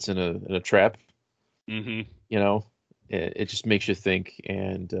know that it's in a trap? Mm-hmm. It just makes you think,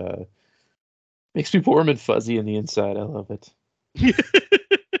 and makes me warm and fuzzy in the inside. I love it.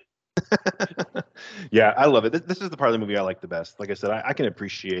 Yeah, I love it. This is the part of the movie I like the best. Like I said, I can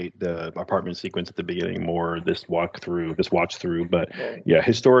appreciate the apartment sequence at the beginning more, this watch through. But yeah,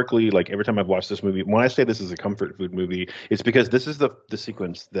 historically, like every time I've watched this movie, when I say this is a comfort food movie, it's because this is the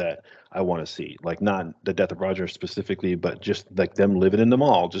sequence that I want to see. Like not the death of Roger specifically, but just like them living in the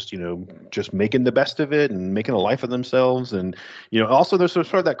mall, just just making the best of it and making a life of themselves. And also there's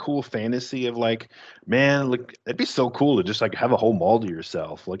sort of that cool fantasy of like, man, like it'd be so cool to just like have a whole mall to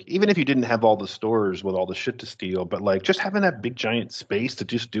yourself. Like even if you didn't have all the stores with all the shit to steal, but like just having that big giant space to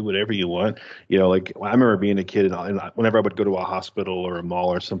just do whatever you want. Like I remember being a kid and whenever I would go to a hospital or a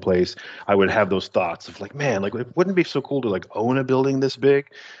mall or someplace, I would have those thoughts of like, man, like it wouldn't be so cool to like own a building this big.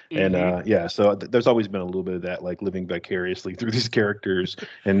 Mm-hmm. And so there's always been a little bit of that, like living vicariously through these characters,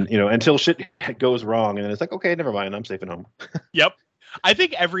 and until shit goes wrong, and then it's like, okay, never mind, I'm safe at home. Yep. I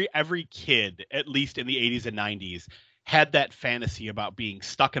think every kid, at least in the 80s and 90s, had that fantasy about being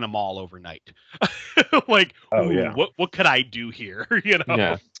stuck in a mall overnight. Like, what could I do here?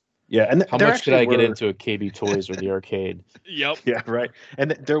 Yeah, and how much could I get into a KB Toys or the arcade? Yep. Yeah, right.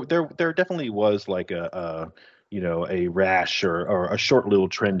 And there definitely was like a rash or a short little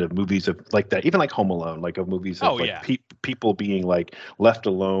trend of movies of like that, even like Home Alone, like of movies of people being like left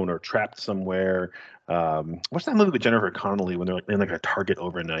alone or trapped somewhere. What's that movie with Jennifer Connelly when they're like in like a Target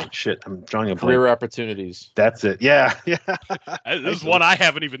overnight? Shit, I'm drawing a blank. Career Opportunities. That's it. Yeah. This is one I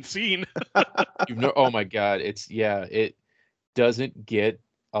haven't even seen. Oh my God, it doesn't get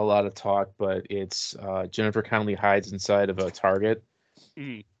a lot of talk, but it's Jennifer Connelly hides inside of a Target,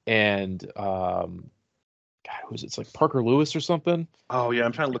 and God, who's it? It's like Parker Lewis or something. Oh yeah,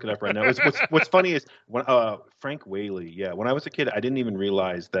 I'm trying to look it up right now. What's funny is when Frank Whaley. Yeah, when I was a kid, I didn't even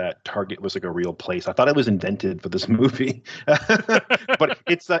realize that Target was like a real place. I thought it was invented for this movie. But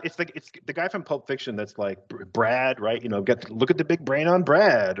it's the guy from Pulp Fiction that's like Brad, right? Look at the big brain on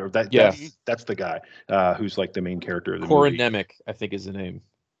Brad, or that. Yeah, that's the guy who's like the main character of the movie. Corin Nemec, I think, is the name.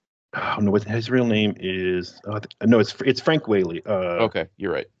 Oh no, his real name is it's Frank Whaley. Okay,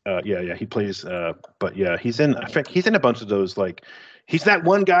 you're right. Yeah, he plays. But yeah, he's in a bunch of those. Like, he's that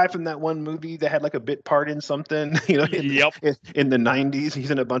one guy from that one movie that had like a bit part in something. In the 90s,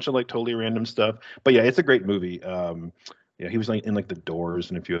 he's in a bunch of like totally random stuff. But yeah, it's a great movie. Yeah, he was like in like The Doors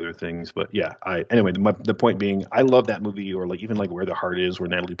and a few other things. But yeah, anyway, the point being, I love that movie, or like even like Where the Heart Is, where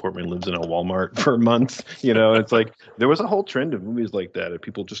Natalie Portman lives in a Walmart for months. It's like there was a whole trend of movies like that, of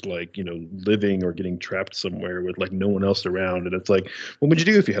people just like living or getting trapped somewhere with like no one else around. And it's like, what would you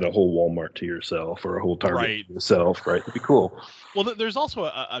do if you had a whole Walmart to yourself or a whole Target to yourself? Right, it'd be cool. Well, there's also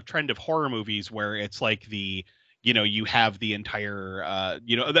a trend of horror movies where it's like you have the entire,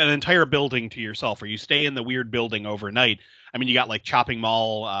 an entire building to yourself, or you stay in the weird building overnight. I mean, you got like Chopping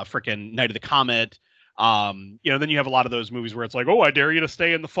Mall, frickin' Night of the Comet. Then you have a lot of those movies where it's like, oh, I dare you to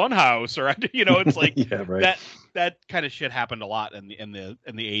stay in the fun house, or it's like yeah, right. that kind of shit happened a lot in the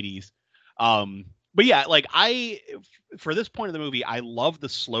 80s. But yeah, like for this point of the movie, I love the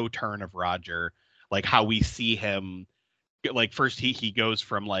slow turn of Roger, like how we see him, like first he goes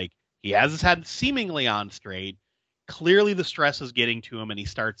from like he has his head seemingly on straight. Clearly the stress is getting to him and he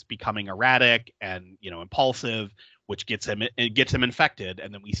starts becoming erratic and, impulsive, which gets him infected.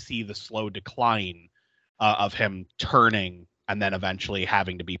 And then we see the slow decline of him turning and then eventually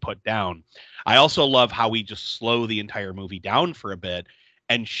having to be put down. I also love how we just slow the entire movie down for a bit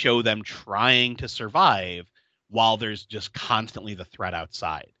and show them trying to survive while there's just constantly the threat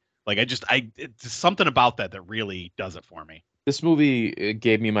outside. Like it's something about that really does it for me. This movie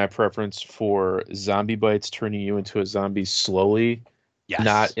gave me my preference for zombie bites turning you into a zombie slowly,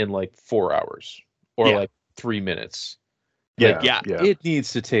 not in like 4 hours or like 3 minutes. Yeah, It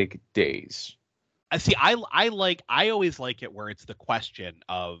needs to take days. I see. I always like it where it's the question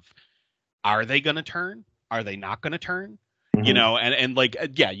of, are they going to turn? Are they not going to turn? Mm-hmm. And like,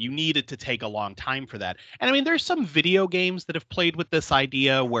 you need it to take a long time for that. And I mean, there's some video games that have played with this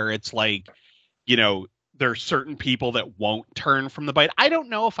idea where it's like, there are certain people that won't turn from the bite. I don't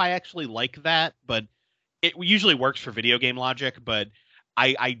know if I actually like that, but it usually works for video game logic. But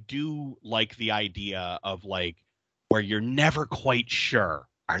I do like the idea of like where you're never quite sure,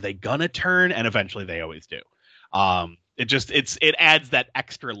 are they gonna turn? And eventually they always do. It adds that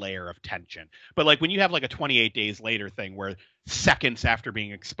extra layer of tension. But like when you have like a 28 days later thing where seconds after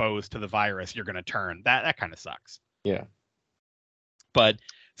being exposed to the virus, you're gonna turn, that kind of sucks. Yeah. But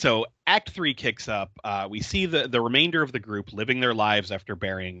so Act 3 kicks up. We see the remainder of the group living their lives after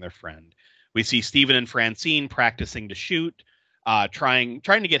burying their friend. We see Stephen and Francine practicing to shoot, trying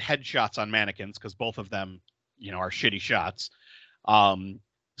to get headshots on mannequins because both of them, are shitty shots.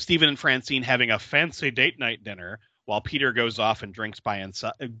 Stephen and Francine having a fancy date night dinner while Peter goes off and drinks by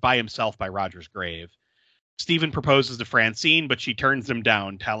himself by Roger's grave. Stephen proposes to Francine, but she turns him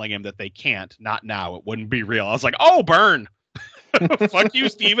down, telling him that they can't, not now. It wouldn't be real. I was like, oh, burn. Fuck you,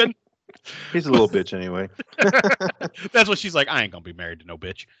 Steven. He's a little bitch anyway. That's what she's like. I ain't gonna be married to no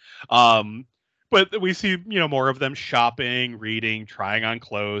bitch. But we see, more of them shopping, reading, trying on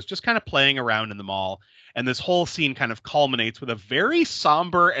clothes, just kind of playing around in the mall. And this whole scene kind of culminates with a very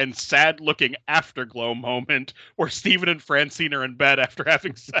somber and sad-looking afterglow moment where Stephen and Francine are in bed after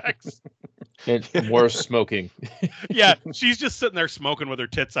having sex. And more smoking. Yeah, she's just sitting there smoking with her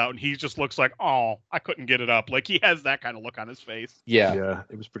tits out, and he just looks like, oh, I couldn't get it up. Like, he has that kind of look on his face. Yeah,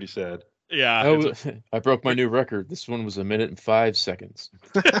 it was pretty sad. Yeah. I broke my new record. This one was 1 minute and 5 seconds.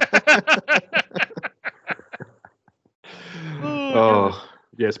 Oh,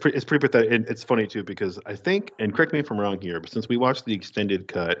 yeah, it's pretty pathetic. And it's funny, too, because I think, and correct me if I'm wrong here, but since we watched the extended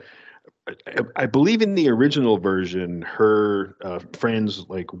cut, I believe in the original version, her friend's,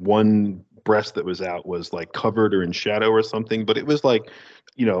 like, one breast that was out was, like, covered or in shadow or something, but it was, like,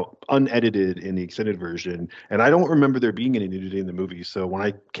 unedited in the extended version. And I don't remember there being any nudity in the movie. So when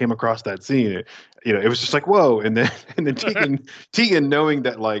I came across that scene, it was just like, whoa. And then Tegan, knowing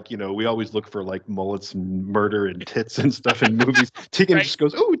that, like, we always look for, like, mullets and murder and tits and stuff in movies, Tegan just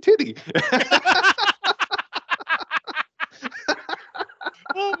goes, oh, titty.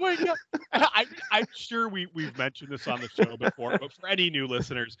 Oh my God. I'm sure we've mentioned this on the show before, but for any new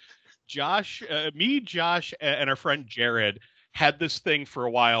listeners, Josh, and our friend Jared had this thing for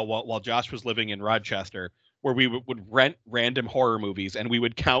a while Josh was living in Rochester, where we would rent random horror movies and we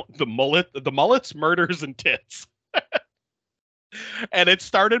would count the mullets, murders, and tits. And it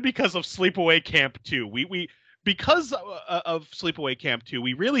started because of Sleepaway Camp 2. Because of Sleepaway Camp 2,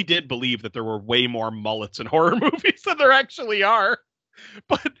 we really did believe that there were way more mullets in horror movies than there actually are.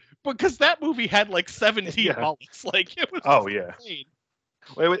 But because that movie had like 17 mullets, like it was insane.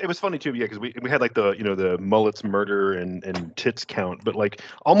 Well, it was funny too, because we had like the mullets, murder, and tits count, but like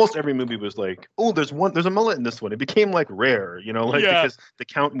almost every movie was like, oh, there's a mullet in this one. It became like rare, because the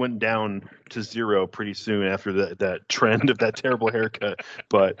count went down to 0 pretty soon after that trend of that terrible haircut.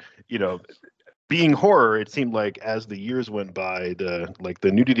 But being horror, it seemed like as the years went by, the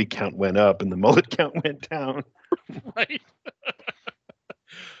nudity count went up and the mullet count went down. Right.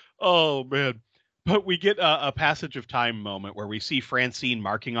 Oh man. But we get a passage of time moment where we see Francine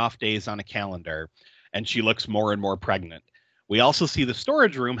marking off days on a calendar, and she looks more and more pregnant. We also see the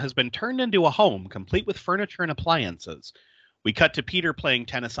storage room has been turned into a home, complete with furniture and appliances. We cut to Peter playing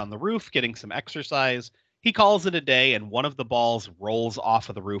tennis on the roof, getting some exercise. He calls it a day, and one of the balls rolls off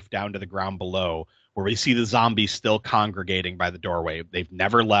of the roof down to the ground below, where we see the zombies still congregating by the doorway. They've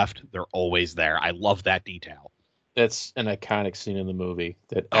never left. They're always there. I love that detail. That's an iconic scene in the movie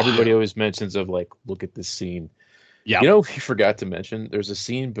that everybody always mentions of like, look at this scene. Yeah. You know, he forgot to mention, there's a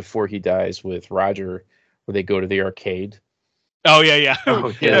scene before he dies with Roger where they go to the arcade. Oh, yeah.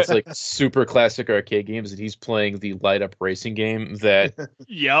 Oh, Yeah, it's like super classic arcade games, and he's playing the light up racing game that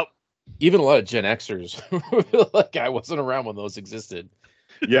Yep. even a lot of Gen Xers like, I wasn't around when those existed.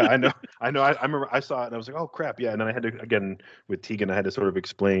 Yeah, I know. I remember I saw it and I was like, oh crap, yeah. And then I had to, again with Tegan, I had to sort of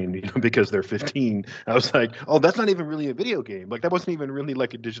explain, because they're 15. I was like, oh, that's not even really a video game. Like that wasn't even really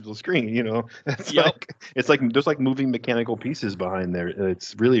like a digital screen. It's it's like there's like moving mechanical pieces behind there.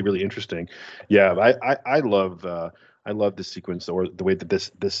 It's really, really interesting. Yeah, I love this sequence, or the way that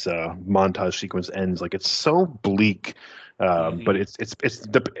this montage sequence ends. Like it's so bleak, but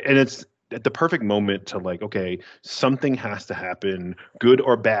it's at the perfect moment to like, okay, something has to happen, good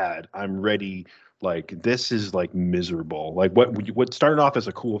or bad. I'm ready. Like this is like miserable. Like what started off as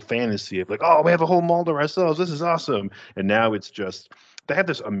a cool fantasy of like, oh, we have a whole mall to ourselves. This is awesome. And now it's just, they have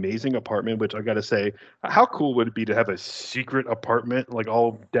this amazing apartment, which I got to say, how cool would it be to have a secret apartment, like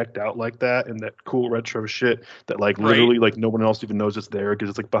all decked out like that, and that cool retro shit that like literally like no one else even knows it's there because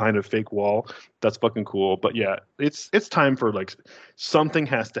it's like behind a fake wall. That's fucking cool. But yeah, it's time for like something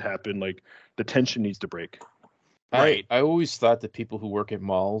has to happen. Like the tension needs to break. Right. I always thought that people who work at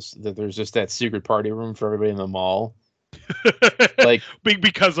malls, that there's just that secret party room for everybody in the mall. Like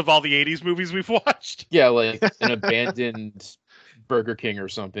because of all the 80s movies we've watched. Yeah, like an abandoned Burger King or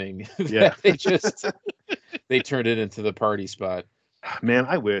something. Yeah. they turned it into the party spot. Man,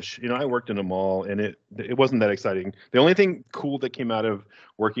 I wish. I worked in a mall and it wasn't that exciting. The only thing cool that came out of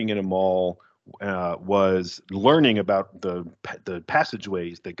working in a mall was learning about the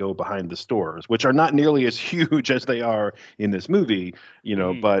passageways that go behind the stores, which are not nearly as huge as they are in this movie,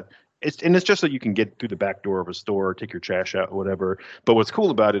 but it's just so you can get through the back door of a store, take your trash out or whatever. But what's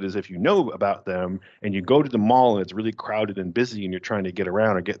cool about it is if you know about them and you go to the mall and it's really crowded and busy and you're trying to get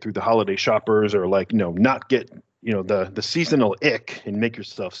around or get through the holiday shoppers or like, not get, the seasonal ick and make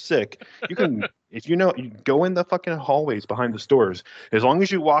yourself sick, you can, if you go in the fucking hallways behind the stores, as long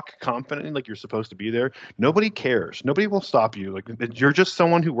as you walk confidently like you're supposed to be there, nobody cares. Nobody will stop you. Like you're just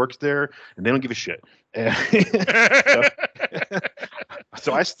someone who works there and they don't give a shit.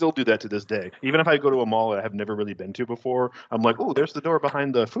 So I still do that to this day. Even if I go to a mall that I have never really been to before, I'm like, oh, there's the door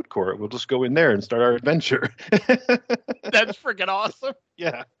behind the food court. We'll just go in there and start our adventure. That's freaking awesome.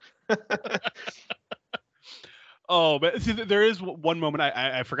 Yeah. Oh, but see, there is one moment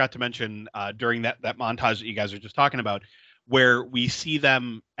I forgot to mention during that montage that you guys are just talking about, where we see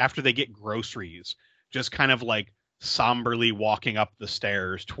them after they get groceries, just kind of like somberly walking up the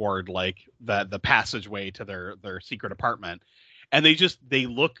stairs toward like the passageway to their secret apartment. And they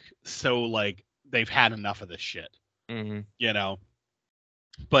look so like they've had enough of this shit,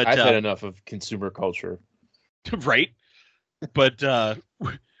 But I've had enough of consumer culture, right? But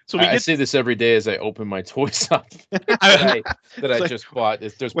so I say this every day as I open my toys up that I just bought.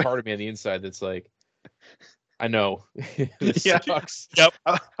 There's part of me on the inside that's like, I know. This sucks. Yep.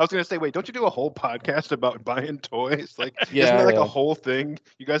 I was gonna say, wait, don't you do a whole podcast about buying toys? Like, Yeah, isn't that like yeah. a whole thing?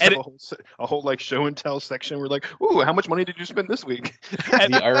 You guys have a whole like show and tell section. We're like, ooh, how much money did you spend this week?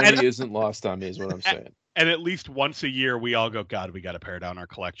 The irony isn't lost on me, is what I'm saying. And at least once a year, we all go, God, we got to pare down our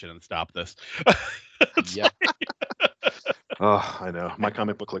collection and stop this. Yep. Oh, I know. My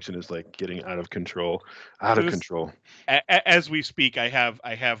comic book collection is like getting out of control. Control. As we speak, I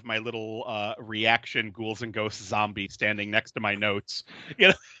have my little reaction ghouls and ghosts zombie standing next to my notes,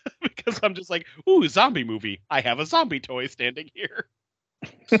 because I'm just like, ooh, zombie movie. I have a zombie toy standing here.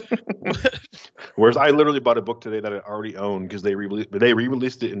 Whereas I literally bought a book today that I already own because they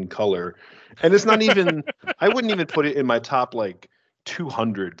re-released it in color, and it's not even. I wouldn't even put it in my top like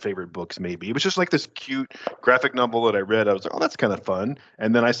 200 favorite books. Maybe it was just like this cute graphic novel that I read. I was like, oh, that's kind of fun.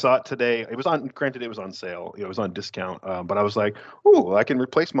 And then I saw it today. It was on. Granted, it was on sale. It was on discount. But I was like, oh, I can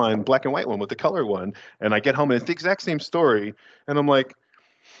replace my black and white one with the color one. And I get home and it's the exact same story. And I'm like,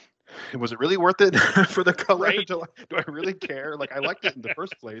 Was it really worth it for the color? Right. Do I really care? Like, I liked it in the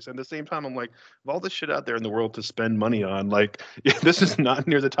first place. And at the same time, I'm like, of all this shit out there in the world to spend money on, like, yeah, this is not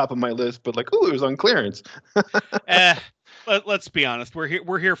near the top of my list, but like, ooh, it was on clearance. Let's be honest.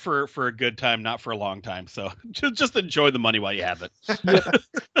 We're here for a good time, not for a long time. So just enjoy the money while you have it. Yeah.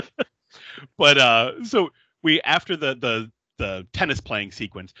 But so after the tennis playing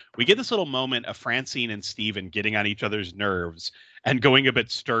sequence, we get this little moment of Francine and Steven getting on each other's nerves and going a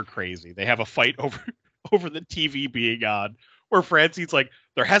bit stir crazy. They have a fight over the TV being on, where Francine's like,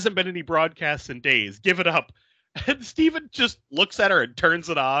 there hasn't been any broadcasts in days. Give it up. And Steven just looks at her and turns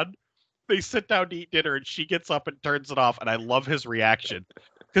it on. They sit down to eat dinner and she gets up and turns it off. And I love his reaction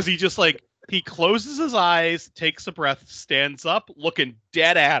because he just like, he closes his eyes, takes a breath, stands up, looking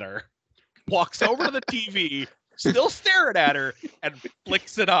dead at her, walks over to the TV, still staring at her, and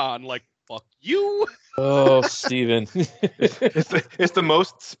flicks it on like, fuck you. Oh, Steven. It's the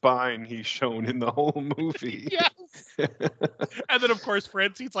most spine he's shown in the whole movie. Yes. And then, of course,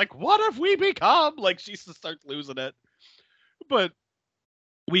 Francine's like, what have we become? Like, she starts losing it. But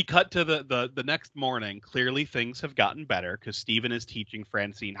we cut to the next morning. Clearly, things have gotten better because Steven is teaching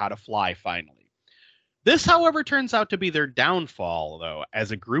Francine how to fly finally. This, however, turns out to be their downfall, though,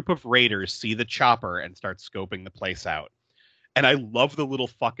 as a group of raiders see the chopper and start scoping the place out. And I love the little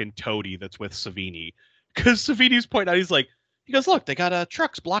fucking toady that's with Savini. Because Savini's pointing out, he goes, look, they got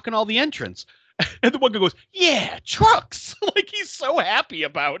trucks blocking all the entrance. And the one guy goes, yeah, trucks! Like, he's so happy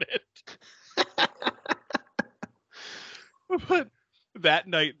about it. But that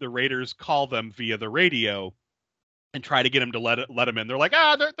night, the raiders call them via the radio and try to get him to let him in. They're like,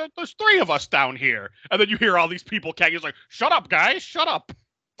 there's 3 of us down here. And then you hear all these people kicking. He's like, shut up, guys, shut up.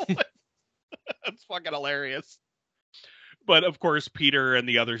 That's fucking hilarious. But, of course, Peter and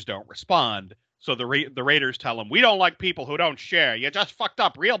the others don't respond. So the raiders tell him, we don't like people who don't share. You just fucked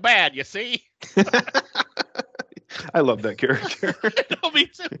up real bad, you see? I love that character. No, me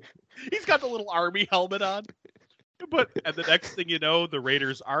too. He's got the little army helmet on. And the next thing you know, the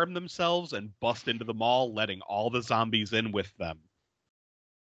raiders arm themselves and bust into the mall, letting all the zombies in with them.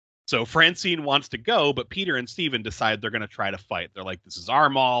 So Francine wants to go, but Peter and Steven decide they're going to try to fight. They're like, this is our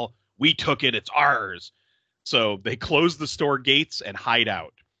mall. We took it. It's ours. So they close the store gates and hide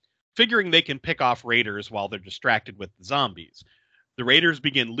out, figuring they can pick off raiders while they're distracted with the zombies. The raiders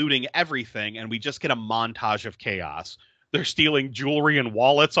begin looting everything, and we just get a montage of chaos. They're stealing jewelry and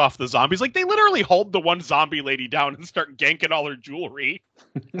wallets off the zombies. Like, they literally hold the one zombie lady down and start ganking all her jewelry.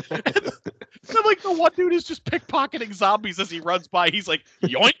 So, like, the one dude is just pickpocketing zombies as he runs by. He's like,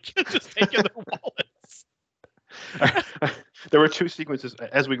 yoink, just taking their wallets. There were 2 sequences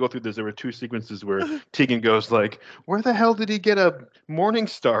as we go through this. There were 2 sequences where Tegan goes like, "Where the hell did he get a Morning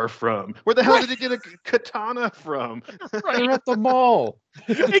Star from? Where the hell did he get a katana from?" Right. They're at the mall.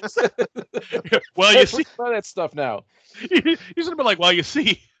 Well, you see, all that stuff now. he's gonna be like, well, you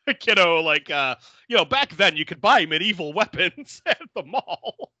see, kiddo, like, back then you could buy medieval weapons at the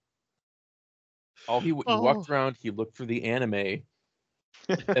mall. He walked around. He looked for the anime.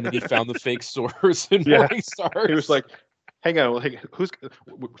 And then he found the fake stores and Morning Stars. He was like, hang on,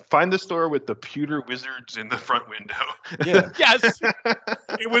 find the store with the pewter wizards in the front window. Yeah. Yes.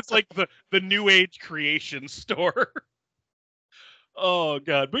 It was like the new age creation store. Oh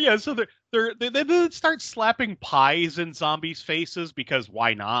god. But yeah, so they start slapping pies in zombies' faces because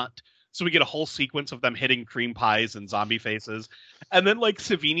why not? So we get a whole sequence of them hitting cream pies and zombie faces. And then, like,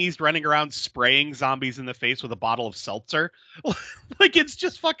 Savini's running around spraying zombies in the face with a bottle of seltzer. Like, it's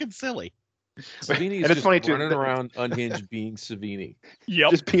just fucking silly. Savini's and it's just funny too, running around unhinged being Savini.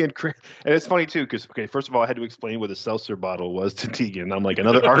 Yep. Just being and it's funny too because first of all I had to explain what a seltzer bottle was to Tegan. I'm like,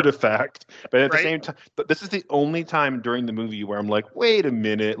 another artifact, but at the same time, this is the only time during the movie where I'm like, wait a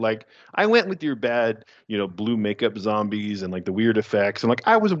minute, like I went with your bad, blue makeup zombies and like the weird effects, and like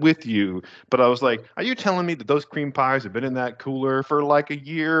I was with you, but I was like, are you telling me that those cream pies have been in that cooler for like a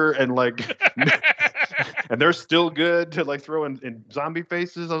year and like and they're still good to like throw in zombie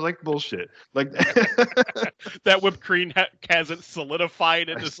faces? I was like, bullshit. Like that whipped cream hasn't solidified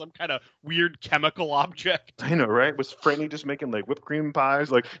into some kind of weird chemical object. I know, right? Was Franny just making like whipped cream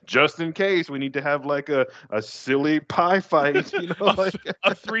pies, like just in case we need to have like a silly pie fight, like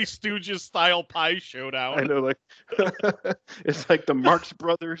a Three Stooges style pie showdown. I know, like it's like the Marx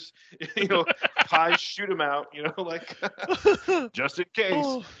Brothers, pies shoot them out, like just in case.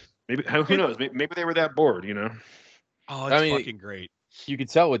 Oh. Maybe who knows? Maybe they were that bored, Oh, it's fucking great. You could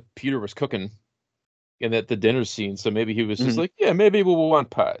tell what Peter was cooking in the dinner scene, so maybe he was just like, yeah, maybe we'll want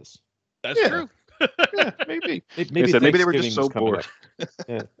pies. That's true. Yeah, maybe. Maybe they were just so bored.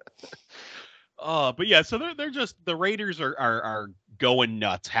 Yeah. But yeah, so they're just, the Raiders are going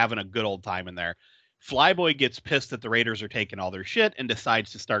nuts, having a good old time in there. Flyboy gets pissed that the Raiders are taking all their shit and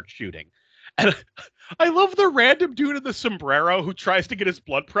decides to start shooting. And I love the random dude in the sombrero who tries to get his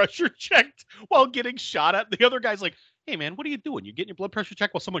blood pressure checked while getting shot at. The other guy's like, hey, man, what are you doing? You getting your blood pressure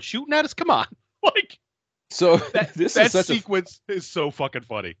checked while someone's shooting at us? Come on. Like, so that sequence is so fucking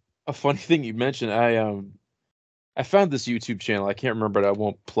funny. A funny thing you mentioned, I found this YouTube channel. I can't remember it. I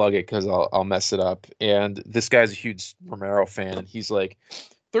won't plug it because I'll mess it up. And this guy's a huge Romero fan. And he's like,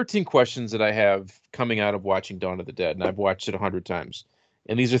 13 questions that I have coming out of watching Dawn of the Dead. And I've watched it 100 times.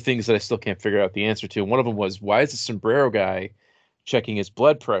 And these are things that I still can't figure out the answer to. And one of them was, why is the sombrero guy checking his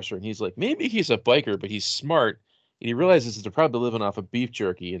blood pressure? And he's like, maybe he's a biker, but he's smart. And he realizes that they're probably living off of beef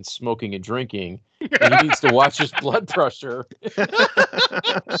jerky and smoking and drinking. And he needs to watch his blood pressure.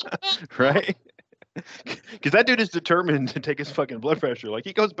 Right? Because that dude is determined to take his fucking blood pressure. Like,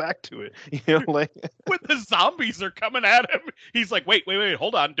 he goes back to it. You know, like when the zombies are coming at him, he's like, wait,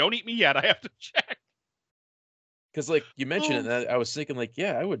 hold on. Don't eat me yet. I have to check. Because, like, you mentioned it, and I was thinking, like,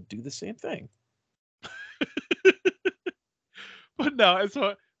 yeah, I would do the same thing. But no,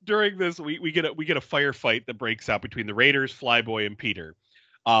 so during this, we get a firefight that breaks out between the Raiders, Flyboy, and Peter.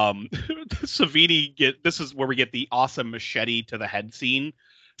 Savini this is where we get the awesome machete to the head scene.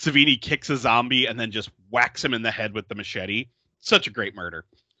 Savini kicks a zombie and then just whacks him in the head with the machete. Such a great murder.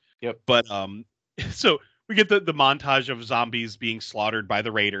 Yep. But so we get the montage of zombies being slaughtered by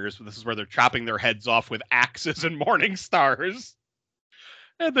the Raiders. This is where they're chopping their heads off with axes and morning stars.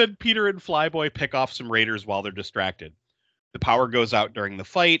 And then Peter and Flyboy pick off some Raiders while they're distracted. The power goes out during the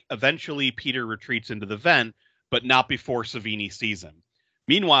fight. Eventually, Peter retreats into the vent, but not before Savini sees him.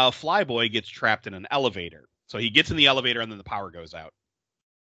 Meanwhile, Flyboy gets trapped in an elevator. So he gets in the elevator and then the power goes out.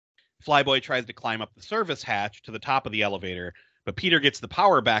 Flyboy tries to climb up the service hatch to the top of the elevator, but Peter gets the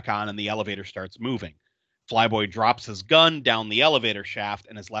power back on and the elevator starts moving. Flyboy drops his gun down the elevator shaft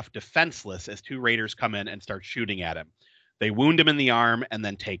and is left defenseless as two Raiders come in and start shooting at him. They wound him in the arm and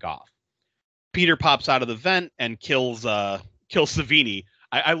then take off. Peter pops out of the vent and kills Savini.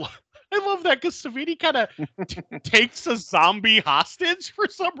 I love that because Savini kind of takes a zombie hostage for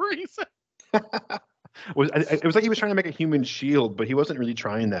some reason. It was like he was trying to make a human shield, but he wasn't really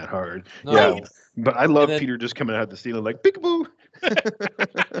trying that hard. No. Yeah, but I love Peter just coming out of the ceiling like peekaboo. And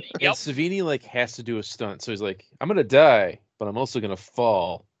Savini like has to do a stunt, so he's like, "I'm gonna die, but I'm also gonna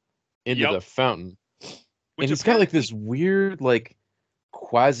fall into the fountain." And he's got like this weird like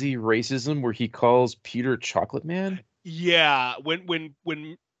quasi racism where he calls Peter Chocolate Man. Yeah, when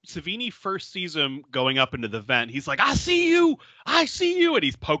Savini first sees him going up into the vent, he's like, I see you, and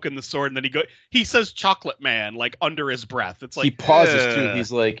he's poking the sword, and then he says Chocolate Man, like, under his breath. It's like, he pauses too.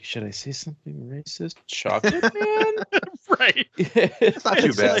 He's like, should I say something racist? Chocolate Man? Right. It's not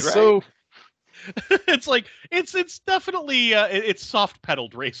too bad, right? So it's like, it's definitely, it's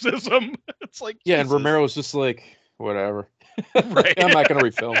soft-pedaled racism. It's like, yeah, Jesus. and Romero's just like, whatever. Right. I'm not going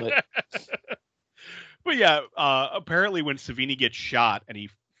to refilm it. But yeah, apparently when Savini gets shot and he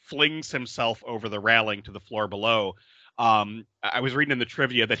flings himself over the railing to the floor below, I was reading in the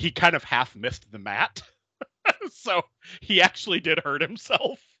trivia that he kind of half missed the mat. So he actually did hurt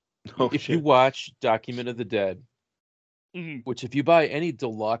himself. If you watch Document of the Dead, mm-hmm. which if you buy any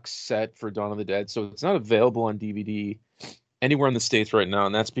deluxe set for Dawn of the Dead, so it's not available on DVD anywhere in the States right now,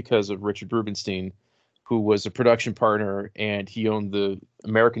 and that's because of Richard Rubenstein, who was a production partner, and he owned the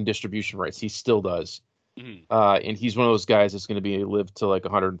American distribution rights. He still does. Mm-hmm. And he's one of those guys that's going to live to like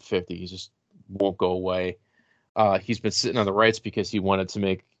 150. He just won't go away. He's been sitting on the rights because he wanted to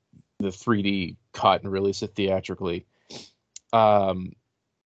make the 3D cut and release it theatrically.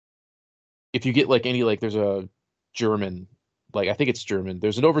 If you get like any, like there's a German, like I think it's German,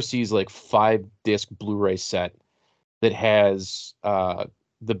 there's an overseas like 5-disc Blu-ray set that has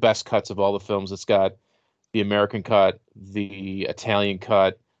the best cuts of all the films. It's got the American cut, the Italian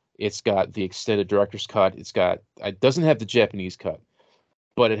cut, it's got the extended director's cut, it doesn't have the Japanese cut,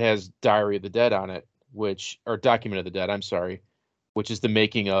 but it has Diary of the Dead on it, or Document of the Dead, I'm sorry, which is the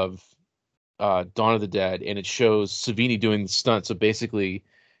making of Dawn of the Dead, and it shows Savini doing the stunt. So basically,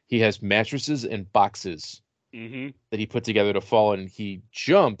 he has mattresses and boxes mm-hmm. that he put together to fall, and he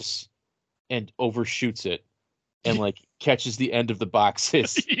jumps and overshoots it, and like catches the end of the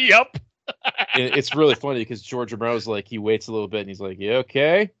boxes. Yep. And it's really funny because George Romero's like, he waits a little bit and he's like, "You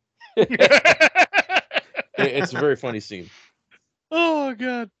okay?" It's a very funny scene. Oh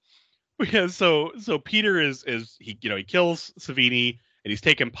god. Yeah, so Peter is he kills Savini and he's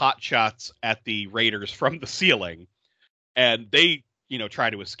taking pot shots at the Raiders from the ceiling, and they try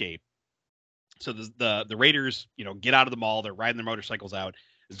to escape. So the Raiders get out of the mall. They're riding their motorcycles out.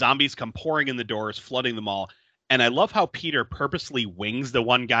 Zombies come pouring in the doors, flooding the mall. And I love how Peter purposely wings the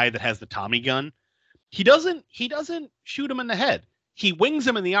one guy that has the Tommy gun. He doesn't shoot him in the head. He wings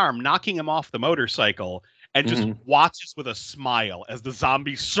him in the arm, knocking him off the motorcycle, and just watches with a smile as the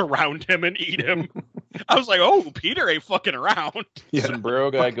zombies surround him and eat him. I was like, oh, Peter ain't fucking around. Yeah.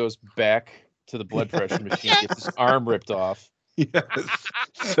 Sombrero guy goes back to the blood pressure machine, gets his arm ripped off. Yes,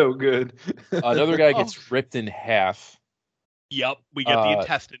 so good. Another guy gets ripped in half. Yep, we get the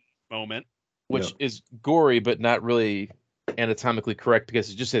intestine moment. Which is gory, but not really anatomically correct because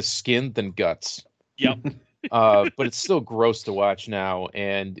it just has skin than guts. Yep. But it's still gross to watch now,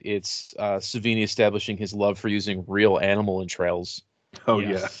 and it's Savini establishing his love for using real animal entrails. Oh,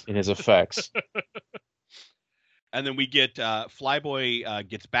 yes. In his effects. And then we get Flyboy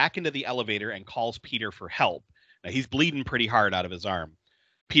gets back into the elevator and calls Peter for help. Now, he's bleeding pretty hard out of his arm.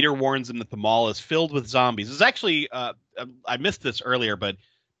 Peter warns him that the mall is filled with zombies. It's actually, I missed this earlier, but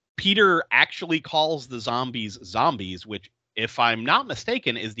Peter actually calls the zombies, which, if I'm not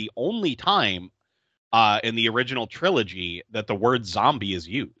mistaken, is the only time in the original trilogy that the word zombie is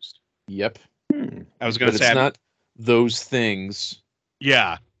used. Yep. I was going to say... it's not those things.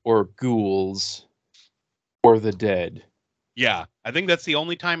 Yeah. Or ghouls. Or the dead. Yeah. I think that's the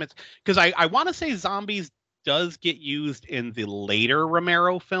only time it's... Because I want to say zombies does get used in the later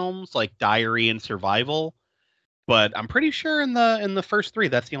Romero films, like Diary and Survival. But I'm pretty sure in the first three,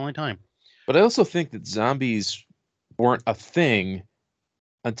 that's the only time. But I also think that zombies weren't a thing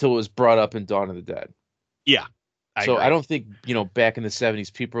until it was brought up in Dawn of the Dead. Yeah. I don't think, back in the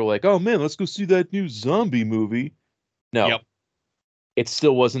 70s, people were like, oh, man, let's go see that new zombie movie. No. Yep. It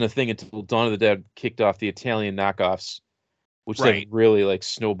still wasn't a thing until Dawn of the Dead kicked off the Italian knockoffs, which then really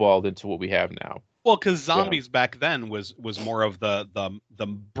snowballed into what we have now. Well, because zombies back then was more of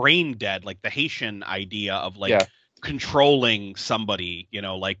the brain dead, like the Haitian idea of controlling somebody,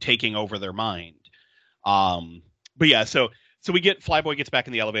 like taking over their mind. But yeah, so we get Flyboy gets back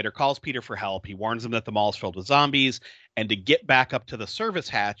in the elevator, calls Peter for help. He warns him that the mall's filled with zombies and to get back up to the service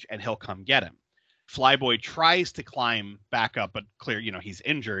hatch and he'll come get him. Flyboy tries to climb back up, but he's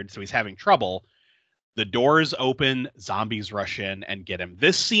injured, so he's having trouble. The doors open, zombies rush in and get him.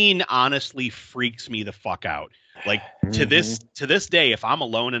 This scene honestly freaks me the fuck out. Like to this day, if I'm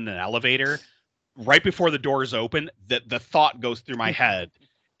alone in an elevator, right before the doors open, the thought goes through my head,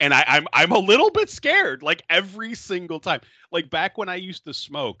 and I'm a little bit scared. Like every single time. Like back when I used to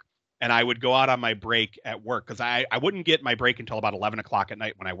smoke, and I would go out on my break at work because I wouldn't get my break until about 11 o'clock at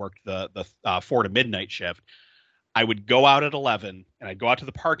night when I worked the 4 to midnight shift. I would go out at 11 and I'd go out to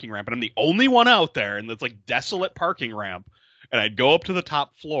the parking ramp, and I'm the only one out there, and it's like desolate parking ramp. And I'd go up to the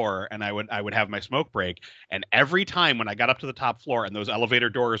top floor and I would have my smoke break. And every time when I got up to the top floor and those elevator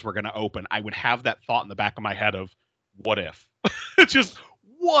doors were going to open, I would have that thought in the back of my head of what if? Just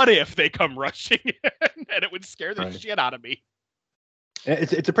what if they come rushing in? And it would scare the shit out of me.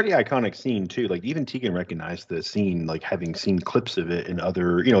 It's a pretty iconic scene too. Like even Tegan recognized the scene, like having seen clips of it in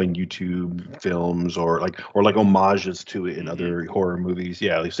other, in YouTube films or like homages to it in other horror movies.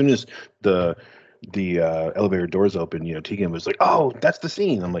 Yeah, as soon as the elevator doors open, Tegan was like, "Oh, that's the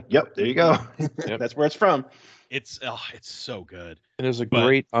scene." I'm like, "Yep, there you go. Yep. That's where it's from." It's so good. And there's a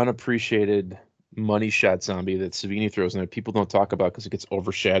great unappreciated money shot zombie that Savini throws in there. People don't talk about because it gets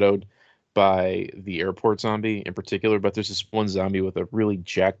overshadowed by the airport zombie in particular, but there's this one zombie with a really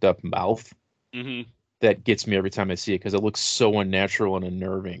jacked up mouth that gets me every time I see it because it looks so unnatural and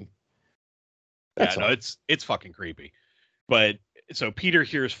unnerving. It's fucking creepy. But so Peter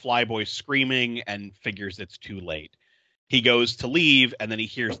hears Flyboy screaming and figures it's too late. He goes to leave, and then he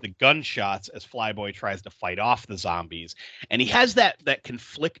hears the gunshots as Flyboy tries to fight off the zombies. And he has that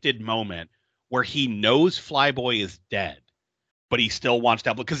conflicted moment where he knows Flyboy is dead, but he still wants to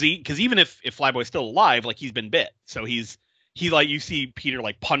help because even if Flyboy's still alive, like he's been bit. So he like, you see Peter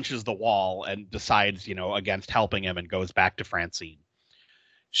like punches the wall and decides, against helping him and goes back to Francine.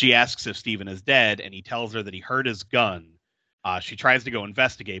 She asks if Steven is dead, and he tells her that he heard his gun. She tries to go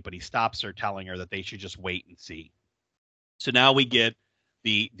investigate, but he stops her, telling her that they should just wait and see. So now we get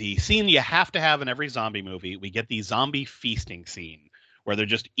the scene you have to have in every zombie movie. We get the zombie feasting scene where they're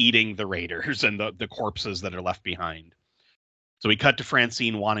just eating the raiders and the corpses that are left behind. So we cut to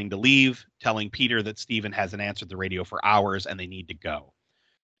Francine wanting to leave, telling Peter that Steven hasn't answered the radio for hours and they need to go.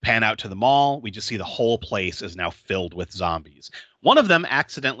 Pan out to the mall. We just see the whole place is now filled with zombies. One of them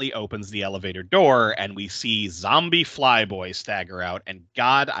accidentally opens the elevator door, and we see zombie Flyboy stagger out. And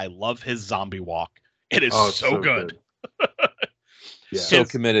God, I love his zombie walk. It is so good. So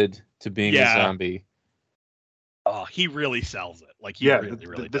committed to being a zombie. Oh, he really sells it. Like he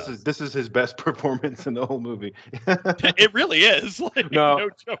really does. This is his best performance in the whole movie. It really is. Like, no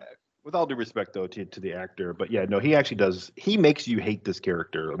joke. With all due respect, though, to the actor, but yeah, no, he actually does. He makes you hate this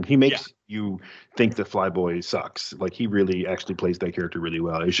character. I mean, he makes you think that Flyboy sucks. Like, he really actually plays that character really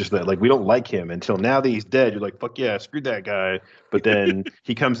well. It's just that, like, we don't like him until now that he's dead. You're like, fuck yeah, screw that guy. But then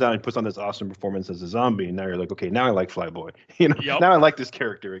he comes out and puts on this awesome performance as a zombie, and now you're like, okay, now I like Flyboy. You know, now I like this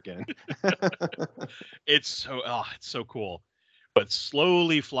character again. It's so cool. But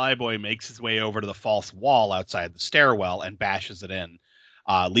slowly, Flyboy makes his way over to the false wall outside the stairwell and bashes it in,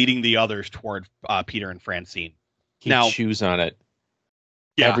 leading the others toward Peter and Francine. He Now, chews on it.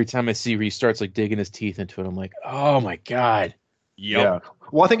 Yeah. Every time I see he starts like digging his teeth into it, I'm like, oh my God. Yep. Yeah.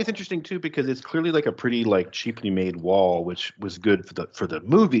 Well, I think it's interesting too because it's clearly like a pretty like cheaply made wall, which was good for the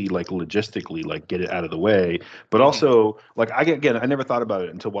movie, like logistically, like get it out of the way. But also, like I never thought about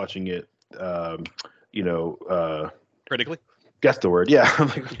it until watching it. Critically. Guess the word, yeah.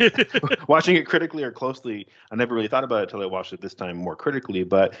 Like, watching it critically or closely, I never really thought about it until I watched it this time more critically.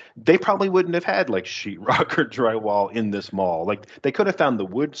 But they probably wouldn't have had like sheetrock or drywall in this mall. Like they could have found the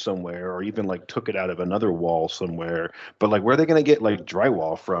wood somewhere, or even like took it out of another wall somewhere. But like, where are they going to get like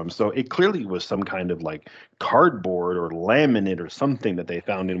drywall from? So it clearly was some kind of like cardboard or laminate or something that they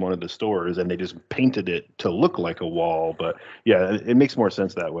found in one of the stores, and they just painted it to look like a wall. But yeah, it makes more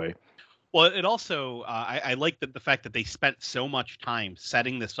sense that way. Well, it also, I like the fact that they spent so much time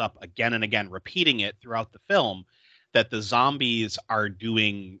setting this up again and again, repeating it throughout the film, that the zombies are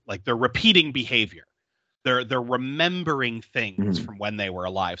doing, like, they're repeating behavior. They're remembering things from when they were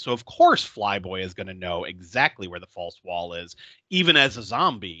alive. So, of course, Flyboy is going to know exactly where the false wall is. Even as a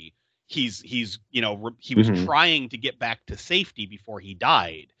zombie, he was trying to get back to safety before he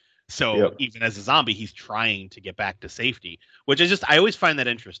died. So even as a zombie, he's trying to get back to safety, which is I always find that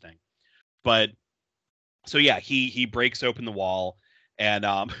interesting. But so yeah, he breaks open the wall, and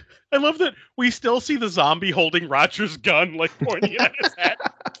I love that we still see the zombie holding Roger's gun, like pointing at his head.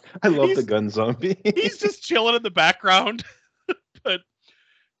 I love the gun zombie. He's just chilling in the background. But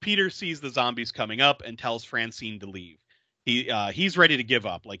Peter sees the zombies coming up and tells Francine to leave. He's ready to give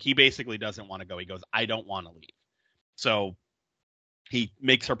up. Like, he basically doesn't want to go. He goes, I don't want to leave. So he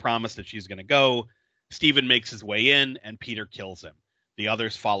makes her promise that she's going to go. Stephen makes his way in, and Peter kills him. The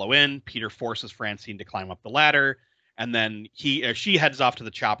others follow in. Peter forces Francine to climb up the ladder, and then she heads off to the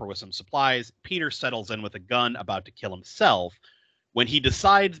chopper with some supplies. Peter settles in with a gun, about to kill himself, when he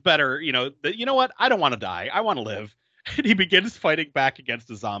decides better, you know what? I don't want to die. I want to live. And he begins fighting back against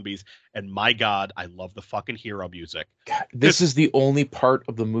the zombies. And my God, I love the fucking hero music. God, this is the only part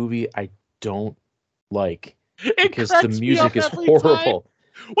of the movie I don't like, because the music is horrible.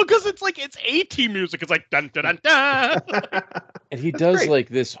 Well, because it's A-Team music. It's like dun dun dun dun. And he does like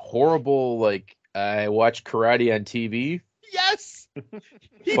this horrible, like, I watch karate on TV. Yes,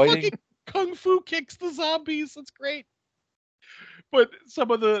 he fucking kung fu kicks the zombies. That's great. But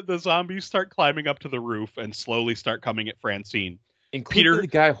some of the zombies start climbing up to the roof and slowly start coming at Francine. Including the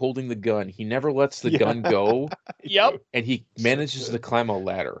guy holding the gun. He never lets the gun go. Yep. And he manages to climb a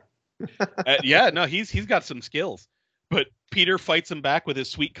ladder. He's got some skills. But Peter fights him back with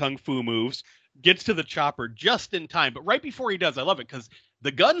his sweet kung fu moves, gets to the chopper just in time. But right before he does, I love it, because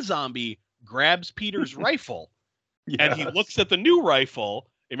the gun zombie grabs Peter's rifle. And he looks at the new rifle.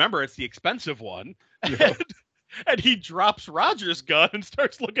 Remember, it's the expensive one. Yeah. And he drops Roger's gun and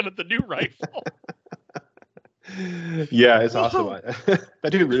starts looking at the new rifle. Yeah, it's awesome.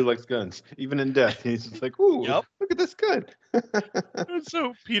 That dude really likes guns, even in death. He's just like, "Ooh, look at this gun." And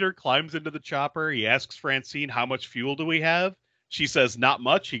so Peter climbs into the chopper. He asks Francine, "How much fuel do we have?" She says, "Not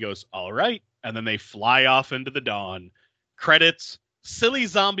much." He goes, "All right." And then they fly off into the dawn. Credits, silly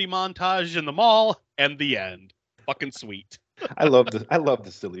zombie montage in the mall, and the end. Fucking sweet. I love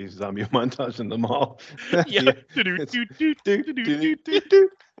the silly zombie montage in the mall. Yeah.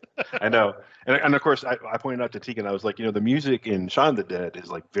 I know. And of course, I pointed out to Tegan, I was like, the music in Shaun of the Dead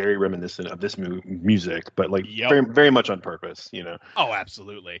is like very reminiscent of this music, but like very, very much on purpose, Oh,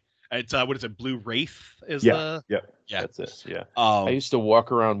 absolutely. It's what is it? Blue Wraith is yeah, that's it. Yeah. I used to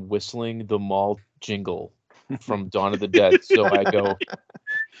walk around whistling the mall jingle from Dawn of the Dead. So I go,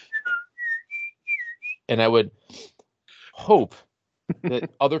 and I would hope that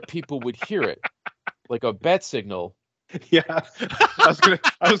other people would hear it, like a bat signal. Yeah,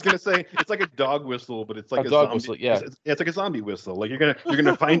 I was gonna say it's like a dog whistle, but it's like a dog zombie whistle. Yeah, it's like a zombie whistle. Like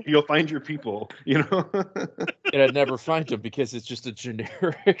you'll find your people. And I'd never find them because it's just a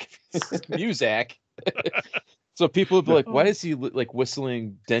generic music. So people would be like, "Why is he like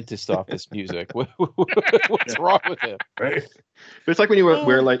whistling dentist office music? What's wrong with him?" Right. But it's like when you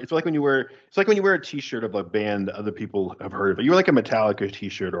wear like it's like when you wear a T-shirt of a band that other people have heard of. You wear like a Metallica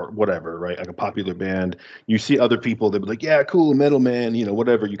T-shirt or whatever, right? Like a popular band. You see other people that be like, yeah, cool, metal man,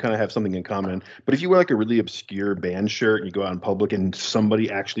 whatever. You kind of have something in common. But if you wear like a really obscure band shirt and you go out in public and somebody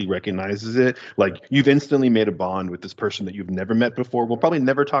actually recognizes it, like you've instantly made a bond with this person that you've never met before. Will probably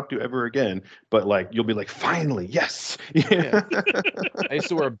never talk to ever again. But like you'll be like, finally, yes. Yeah. I used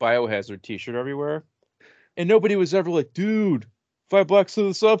to wear a Biohazard T-shirt everywhere, and nobody was ever like, dude, $5 to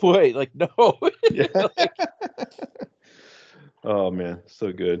the subway. Like, no. Yeah. Oh man,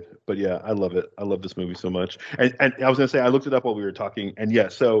 so good. But yeah, I love it. I love this movie so much. And I was gonna say I looked it up while we were talking, and yeah,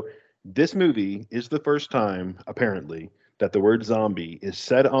 so this movie is the first time, apparently, that the word zombie is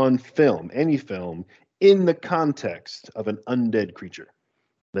said on film, any film, in the context of an undead creature.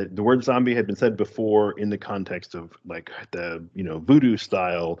 The word zombie had been said before in the context of like the voodoo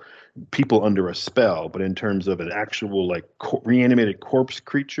style people under a spell, but in terms of an actual like reanimated corpse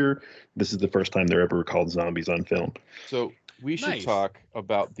creature, this is the first time they're ever called zombies on film. So we should Nice. talk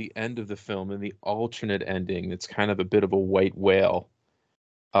about the end of the film and the alternate ending. It's kind of a bit of a white whale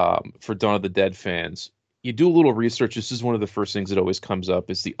for Dawn of the Dead fans. You do a little research. This is one of the first things that always comes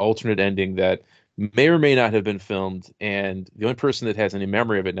up is the alternate ending that may or may not have been filmed, and the only person that has any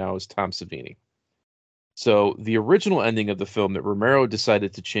memory of it now is Tom Savini. So the original ending of the film that Romero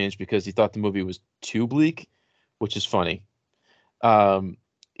decided to change because he thought the movie was too bleak, which is funny,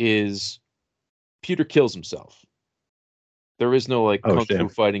 is Peter kills himself. There is no like kung fu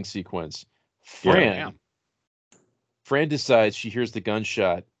fighting sequence. Fran decides she hears the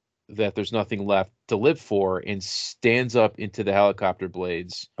gunshot that there's nothing left to live for and stands up into the helicopter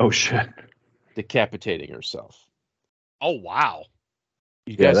blades. Oh shit. Decapitating herself. Oh wow.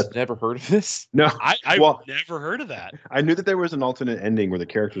 You guys never heard of this? No. I've never heard of that. I knew that there was an alternate ending where the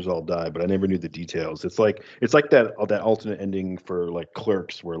characters all die, but I never knew the details. It's like that alternate ending for like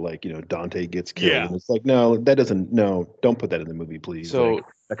Clerks where like, Dante gets killed. Yeah. And it's like, no, don't put that in the movie, please. So like,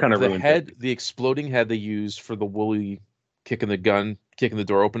 that kind of the exploding head they used for the Wooly kicking the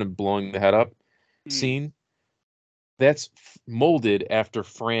door open and blowing the head up scene, that's molded after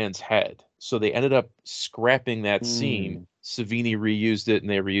Fran's head. So they ended up scrapping that scene. Savini reused it, and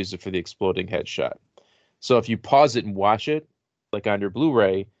they reused it for the exploding headshot. So if you pause it and watch it, like on your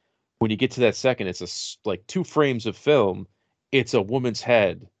Blu-ray, when you get to that second, it's like 2 frames of film. It's a woman's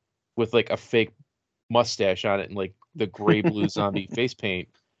head with like a fake mustache on it and like the gray blue zombie face paint,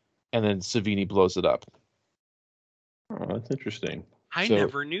 and then Savini blows it up. Oh, that's interesting. I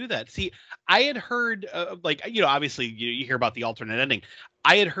never knew that. See, I had heard, obviously you hear about the alternate ending.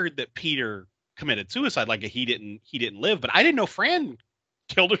 I had heard that Peter committed suicide, like he didn't live, but I didn't know Fran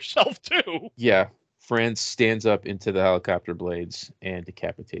killed herself too. Yeah, Fran stands up into the helicopter blades and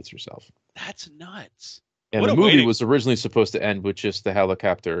decapitates herself. That's nuts. And the movie was originally supposed to end with just the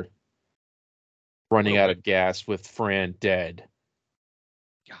helicopter running out of gas with Fran dead.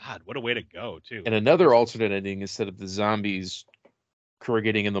 God, what a way to go, too. And another alternate ending, instead of the zombies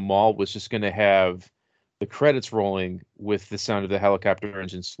corrugating in the mall, was just going to have the credits rolling with the sound of the helicopter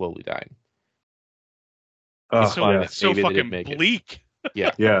engine slowly dying. So fucking bleak.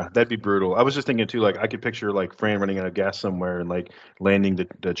 Yeah. Yeah, that'd be brutal. I was just thinking too, like I could picture like Fran running out of gas somewhere and like landing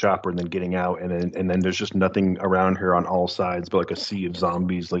the chopper and then getting out and then there's just nothing around her on all sides but like a sea of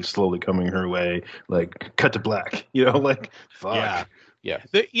zombies like slowly coming her way, like cut to black. Like fuck. Yeah.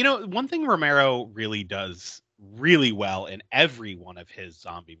 One thing Romero really does really well in every one of his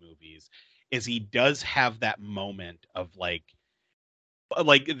zombie movies is he does have that moment of like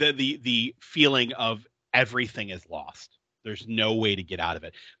the feeling of everything is lost. There's no way to get out of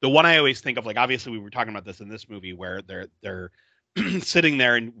it. The one I always think of, like, obviously we were talking about this in this movie where they're sitting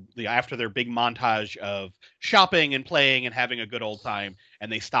there and after their big montage of shopping and playing and having a good old time,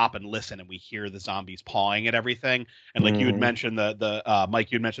 and they stop and listen, and we hear the zombies pawing at everything. And like you had mentioned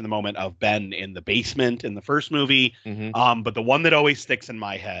Mike, you had mentioned the moment of Ben in the basement in the first movie. But the one that always sticks in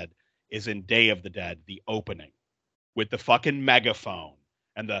my head is in Day of the Dead, the opening with the fucking megaphone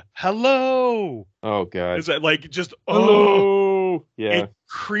and the hello. Oh god. Is that like just hello? Yeah. It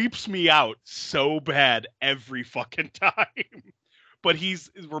creeps me out so bad every fucking time. But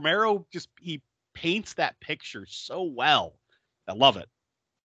Romero he paints that picture so well. I love it.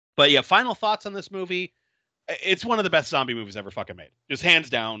 But yeah, final thoughts on this movie. It's one of the best zombie movies ever fucking made. Just hands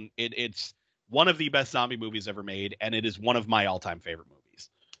down. It's one of the best zombie movies ever made, and it is one of my all-time favorite movies.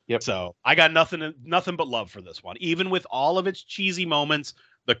 Yep. So I got nothing but love for this one. Even with all of its cheesy moments,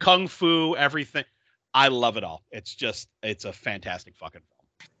 the kung fu, everything. I love it all. It's a fantastic fucking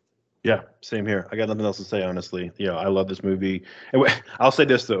film. Yeah, same here. I got nothing else to say, honestly. I love this movie. And I'll say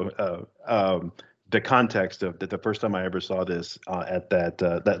this though. the context of that, the first time I ever saw this at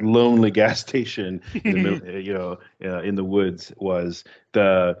that lonely gas station in the in the woods was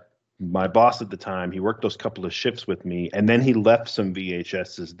my boss at the time. He worked those couple of shifts with me, and then he left some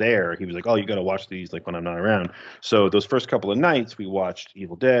VHSs there. He was like, "Oh, you got to watch these like when I'm not around." So those first couple of nights, we watched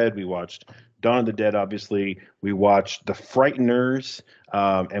Evil Dead, we watched Dawn of the Dead, obviously, we watched The Frighteners,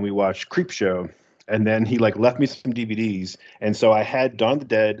 and we watched Creepshow. And then he like left me some DVDs, and so I had Dawn of the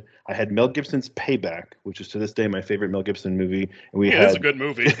Dead. I had Mel Gibson's Payback, which is to this day my favorite Mel Gibson movie. And it's a good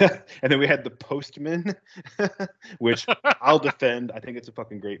movie. And then we had The Postman, which I'll defend. I think it's a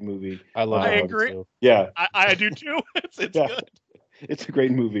fucking great movie. I love. I agree. Too. Yeah, I do too. It's yeah. good. It's a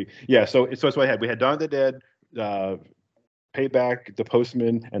great movie. Yeah, so that's what I had. We had Dawn of the Dead, Payback, The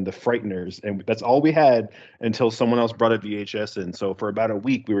Postman, and The Frighteners, and that's all we had until someone else brought a VHS in. So for about a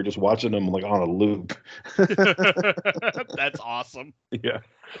week, we were just watching them like on a loop. That's awesome. Yeah.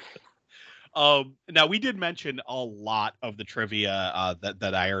 Now we did mention a lot of the trivia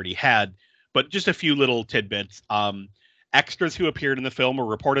that I already had, but just a few little tidbits. Extras who appeared in the film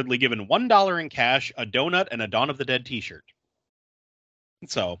were reportedly given $1 in cash, a donut, and a Dawn of the Dead T-shirt.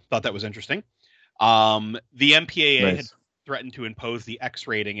 So thought that was interesting. The MPAA had threatened to impose the X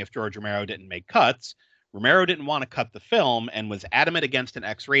rating if George Romero didn't make cuts. Romero didn't want to cut the film and was adamant against an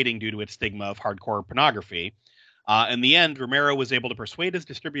X rating due to its stigma of hardcore pornography. In the end, Romero was able to persuade his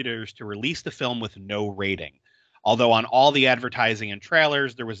distributors to release the film with no rating. Although on all the advertising and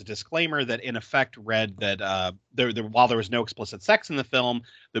trailers, there was a disclaimer that in effect read that while there was no explicit sex in the film,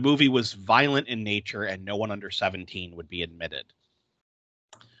 the movie was violent in nature and no one under 17 would be admitted.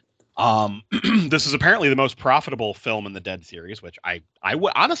 This is apparently the most profitable film in the Dead series, which I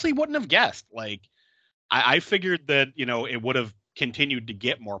honestly wouldn't have guessed. Like, I figured that, it would have continued to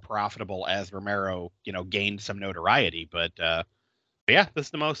get more profitable as Romero, gained some notoriety. But yeah, this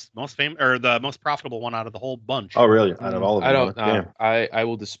is the most famous or the most profitable one out of the whole bunch. Oh, really? Out of all of them? I don't know. I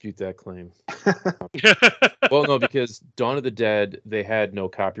will dispute that claim. Well, no, because Dawn of the Dead, they had no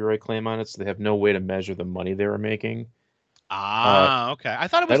copyright claim on it, so they have no way to measure the money they were making. Okay. I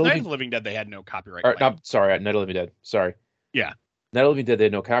thought it was Night of the Living Dead. They had no copyright claim. No, sorry, Night of the Living Dead. Sorry. Yeah. Night of the Living Dead, they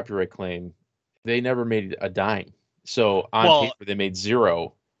had no copyright claim. They never made a dime. So on paper, they made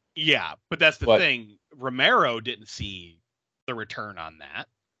zero. Yeah, but that's the thing. Romero didn't see the return on that.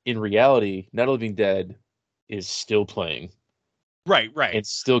 In reality, Night of the Living Dead is still playing. Right.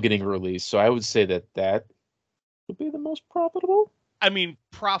 It's still getting released. So I would say that would be the most profitable. I mean,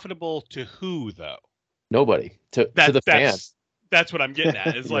 profitable to who, though? Nobody. To the fans. That's what I'm getting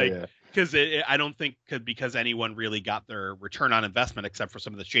at. Is like, yeah. Because I don't think because anyone really got their return on investment except for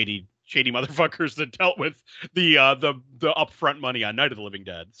some of the shady motherfuckers that dealt with the upfront money on Night of the Living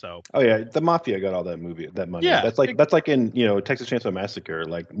Dead. So yeah, the mafia got all that money. Yeah, that's like in Texas Chainsaw Massacre.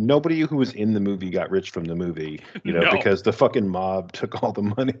 Like nobody who was in the movie got rich from the movie, No. because the fucking mob took all the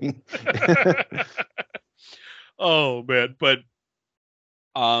money. Oh man, but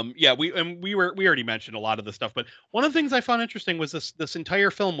yeah, we already mentioned a lot of the stuff, but one of the things I found interesting was this entire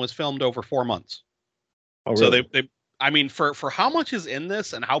film was filmed over 4 months. Oh, really? So they I mean, for how much is in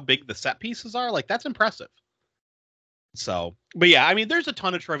this and how big the set pieces are, like that's impressive. So, but yeah, I mean, there's a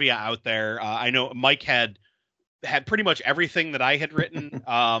ton of trivia out there. I know Mike had pretty much everything that I had written,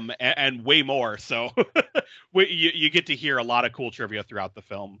 and way more. So you get to hear a lot of cool trivia throughout the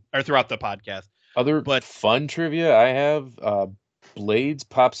film or throughout the podcast. But fun trivia I have, Blades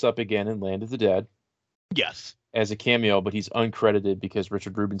pops up again in Land of the Dead. Yes. As a cameo, but he's uncredited because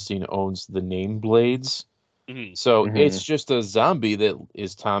Richard Rubenstein owns the name Blades. Mm-hmm. So it's just a zombie that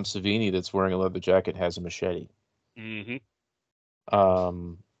is Tom Savini that's wearing a leather jacket, has a machete. Mm-hmm.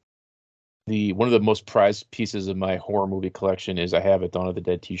 One of the most prized pieces of my horror movie collection is I have a Dawn of the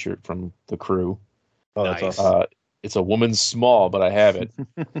Dead T-shirt from The Crew. Oh, that's Nice. awesome. It's a woman's small, but I have it.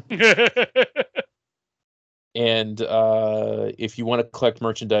 And if you want to collect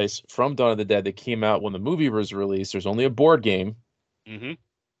merchandise from Dawn of the Dead that came out when the movie was released, there's only a board game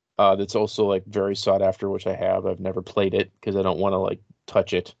that's also like very sought after, which I have. I've never played it because I don't want to like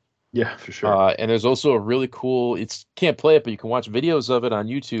touch it. Yeah, for sure. And there's also a really cool. Can't play it, but you can watch videos of it on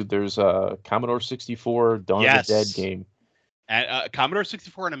YouTube. There's a Commodore 64 Dawn of the Dead game. And Commodore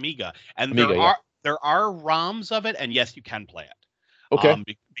 64 and Amiga, and Amiga, there are ROMs of it, and yes, you can play it. Okay.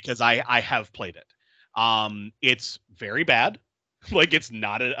 Because I have played it. It's very bad. Like it's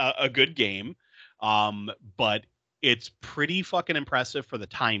not a good game. But it's pretty fucking impressive for the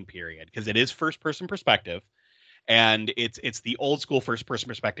time period because it is first person perspective. And it's the old school first person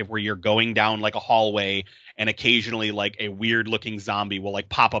perspective where you're going down like a hallway and occasionally like a weird looking zombie will like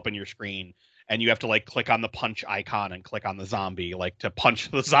pop up on your screen and you have to like click on the punch icon and click on the zombie, like to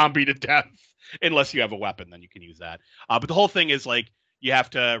punch the zombie to death. Unless you have a weapon, then you can use that. But the whole thing is like you have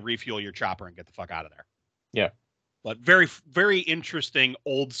to refuel your chopper and get the fuck out of there. Yeah. But very, very interesting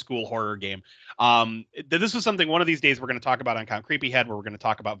old school horror game. This is something one of these days we're going to talk about on Count Creepyhead, where we're going to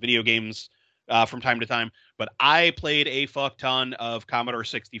talk about video games from time to time. But I played a fuck ton of Commodore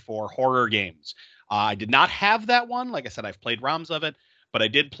 64 horror games. I did not have that one. Like I said, I've played ROMs of it, but I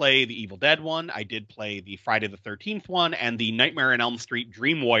did play the Evil Dead one. I did play the Friday the 13th one and the Nightmare on Elm Street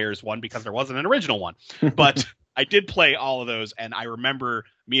Dream Warriors one, because there wasn't an original one. But I did play all of those, and I remember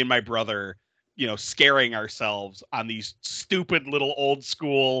me and my brother, scaring ourselves on these stupid little old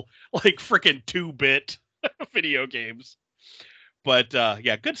school, like freaking 2-bit video games. But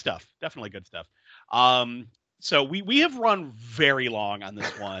yeah, good stuff. Definitely good stuff. So we have run very long on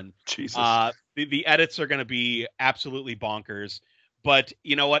this one. Jesus. The edits are going to be absolutely bonkers. But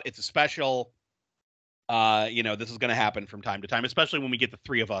you know what? It's a special. This is going to happen from time to time, especially when we get the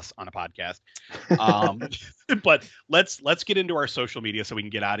three of us on a podcast. But let's get into our social media so we can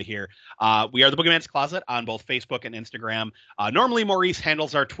get out of here. We are the Boogeyman's Closet on both Facebook and Instagram. Normally Maurice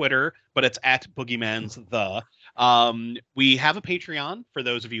handles our Twitter, but it's at Boogeyman's the. We have a Patreon for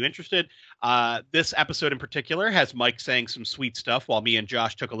those of you interested. This episode in particular has Mike saying some sweet stuff while me and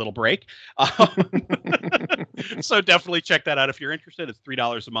Josh took a little break. So definitely check that out if you're interested. It's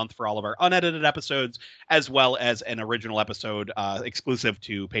 $3 a month for all of our unedited episodes, as well as an original episode exclusive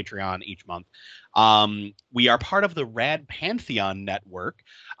to Patreon each month. We are part of the Rad Pantheon network,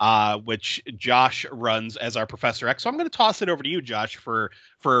 which Josh runs as our Professor X. So I'm going to toss it over to you, Josh, for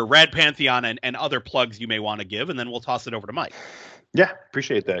Rad Pantheon and other plugs you may want to give, and then we'll toss it over to Mike. Yeah,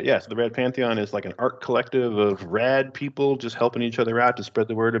 appreciate that. Yeah, so the Rad Pantheon is like an art collective of rad people just helping each other out to spread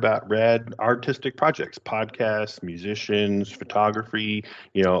the word about rad artistic projects, podcasts, musicians, photography,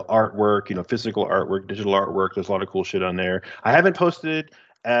 artwork, physical artwork, digital artwork. There's a lot of cool shit on there. I haven't posted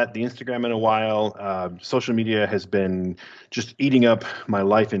at the Instagram in a while. Social media has been just eating up my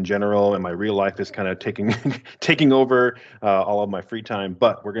life in general, and my real life is kind of taking over all of my free time.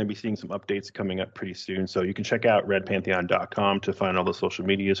 But we're going to be seeing some updates coming up pretty soon. So you can check out radpantheon.com to find all the social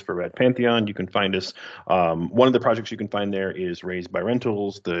medias for Rad Pantheon. You can find us. One of the projects you can find there is Raised by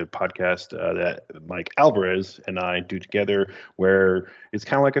Rentals, the podcast that Mike Alvarez and I do together, where it's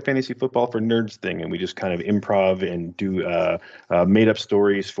kind of like a fantasy football for nerds thing, and we just kind of improv and do made up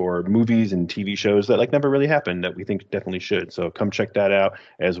stories for movies and TV shows that like never really happened that we think definitely should. So come check that out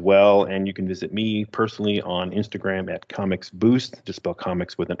as well. And you can visit me personally on Instagram at Comics Boost, just spell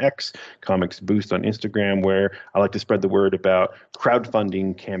comics with an X, Comics Boost on Instagram, where I like to spread the word about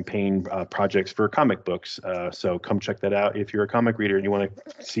crowdfunding campaign projects for comic books. So come check that out if you're a comic reader and you want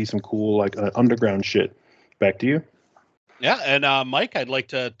to see some cool like underground shit. Back to you. Yeah, and Mike, I'd like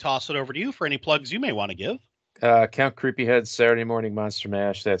to toss it over to you for any plugs you may want to give. Count Creepyhead Saturday Morning Monster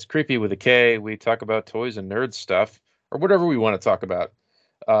Mash. That's creepy with a K. We talk about toys and nerd stuff, or whatever we want to talk about.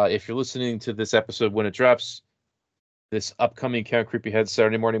 If you're listening to this episode when it drops, this upcoming Count Creepyhead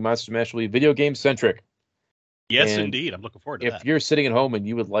Saturday Morning Monster Mash will be video game centric. Yes, and indeed. I'm looking forward to that. If you're sitting at home and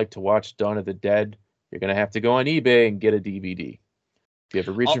you would like to watch Dawn of the Dead, you're going to have to go on eBay and get a DVD. If you have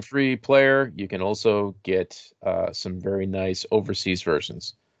a region-free player, you can also get some very nice overseas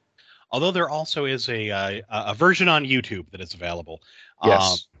versions. Although there also is a version on YouTube that is available.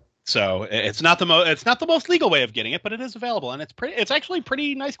 Yes. So it's not the most legal way of getting it, but it is available, and it's actually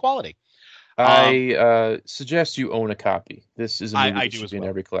pretty nice quality. I suggest you own a copy. This is a movie that should be in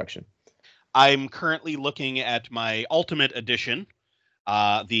every collection. I'm currently looking at my Ultimate Edition,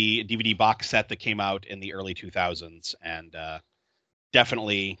 the DVD box set that came out in the early 2000s, and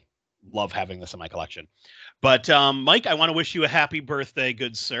definitely love having this in my collection. But Mike, I want to wish you a happy birthday,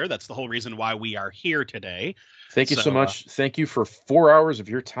 good sir. That's the whole reason why we are here today. Thank you so much. Thank you for 4 hours of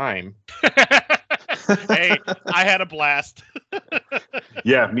your time. Hey, I had a blast.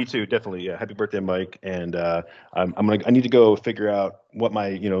 Yeah, me too. Definitely. Yeah. Happy birthday, Mike. And I need to go figure out what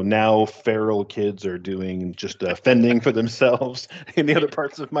my, now feral kids are doing, just fending for themselves in the other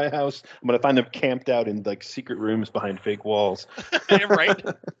parts of my house. I'm going to find them camped out in like secret rooms behind fake walls. Right.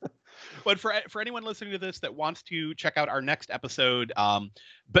 But for anyone listening to this that wants to check out our next episode,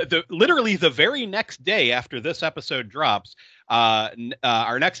 but literally the very next day after this episode drops,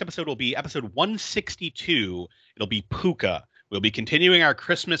 our next episode will be episode 162. It'll be Puka. We'll be continuing our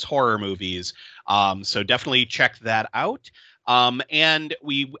Christmas horror movies. So definitely check that out. And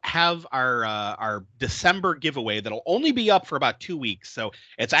we have our December giveaway that'll only be up for about 2 weeks. So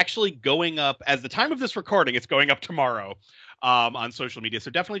it's actually going up as the time of this recording. It's going up tomorrow. On social media.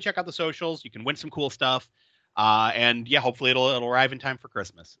 So definitely check out the socials. You can win some cool stuff. And yeah, hopefully it'll arrive in time for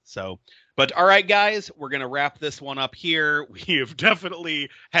Christmas. So, but all right, guys, we're going to wrap this one up here. We have definitely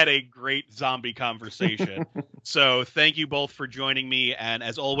had a great zombie conversation. So thank you both for joining me. And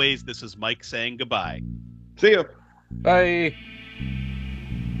as always, this is Mike saying goodbye. See ya. Bye.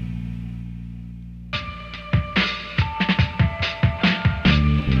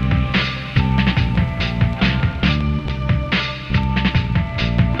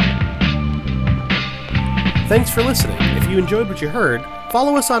 Thanks for listening. If you enjoyed what you heard,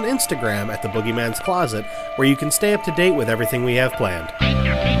 follow us on Instagram at The Boogeyman's Closet, where you can stay up to date with everything we have planned.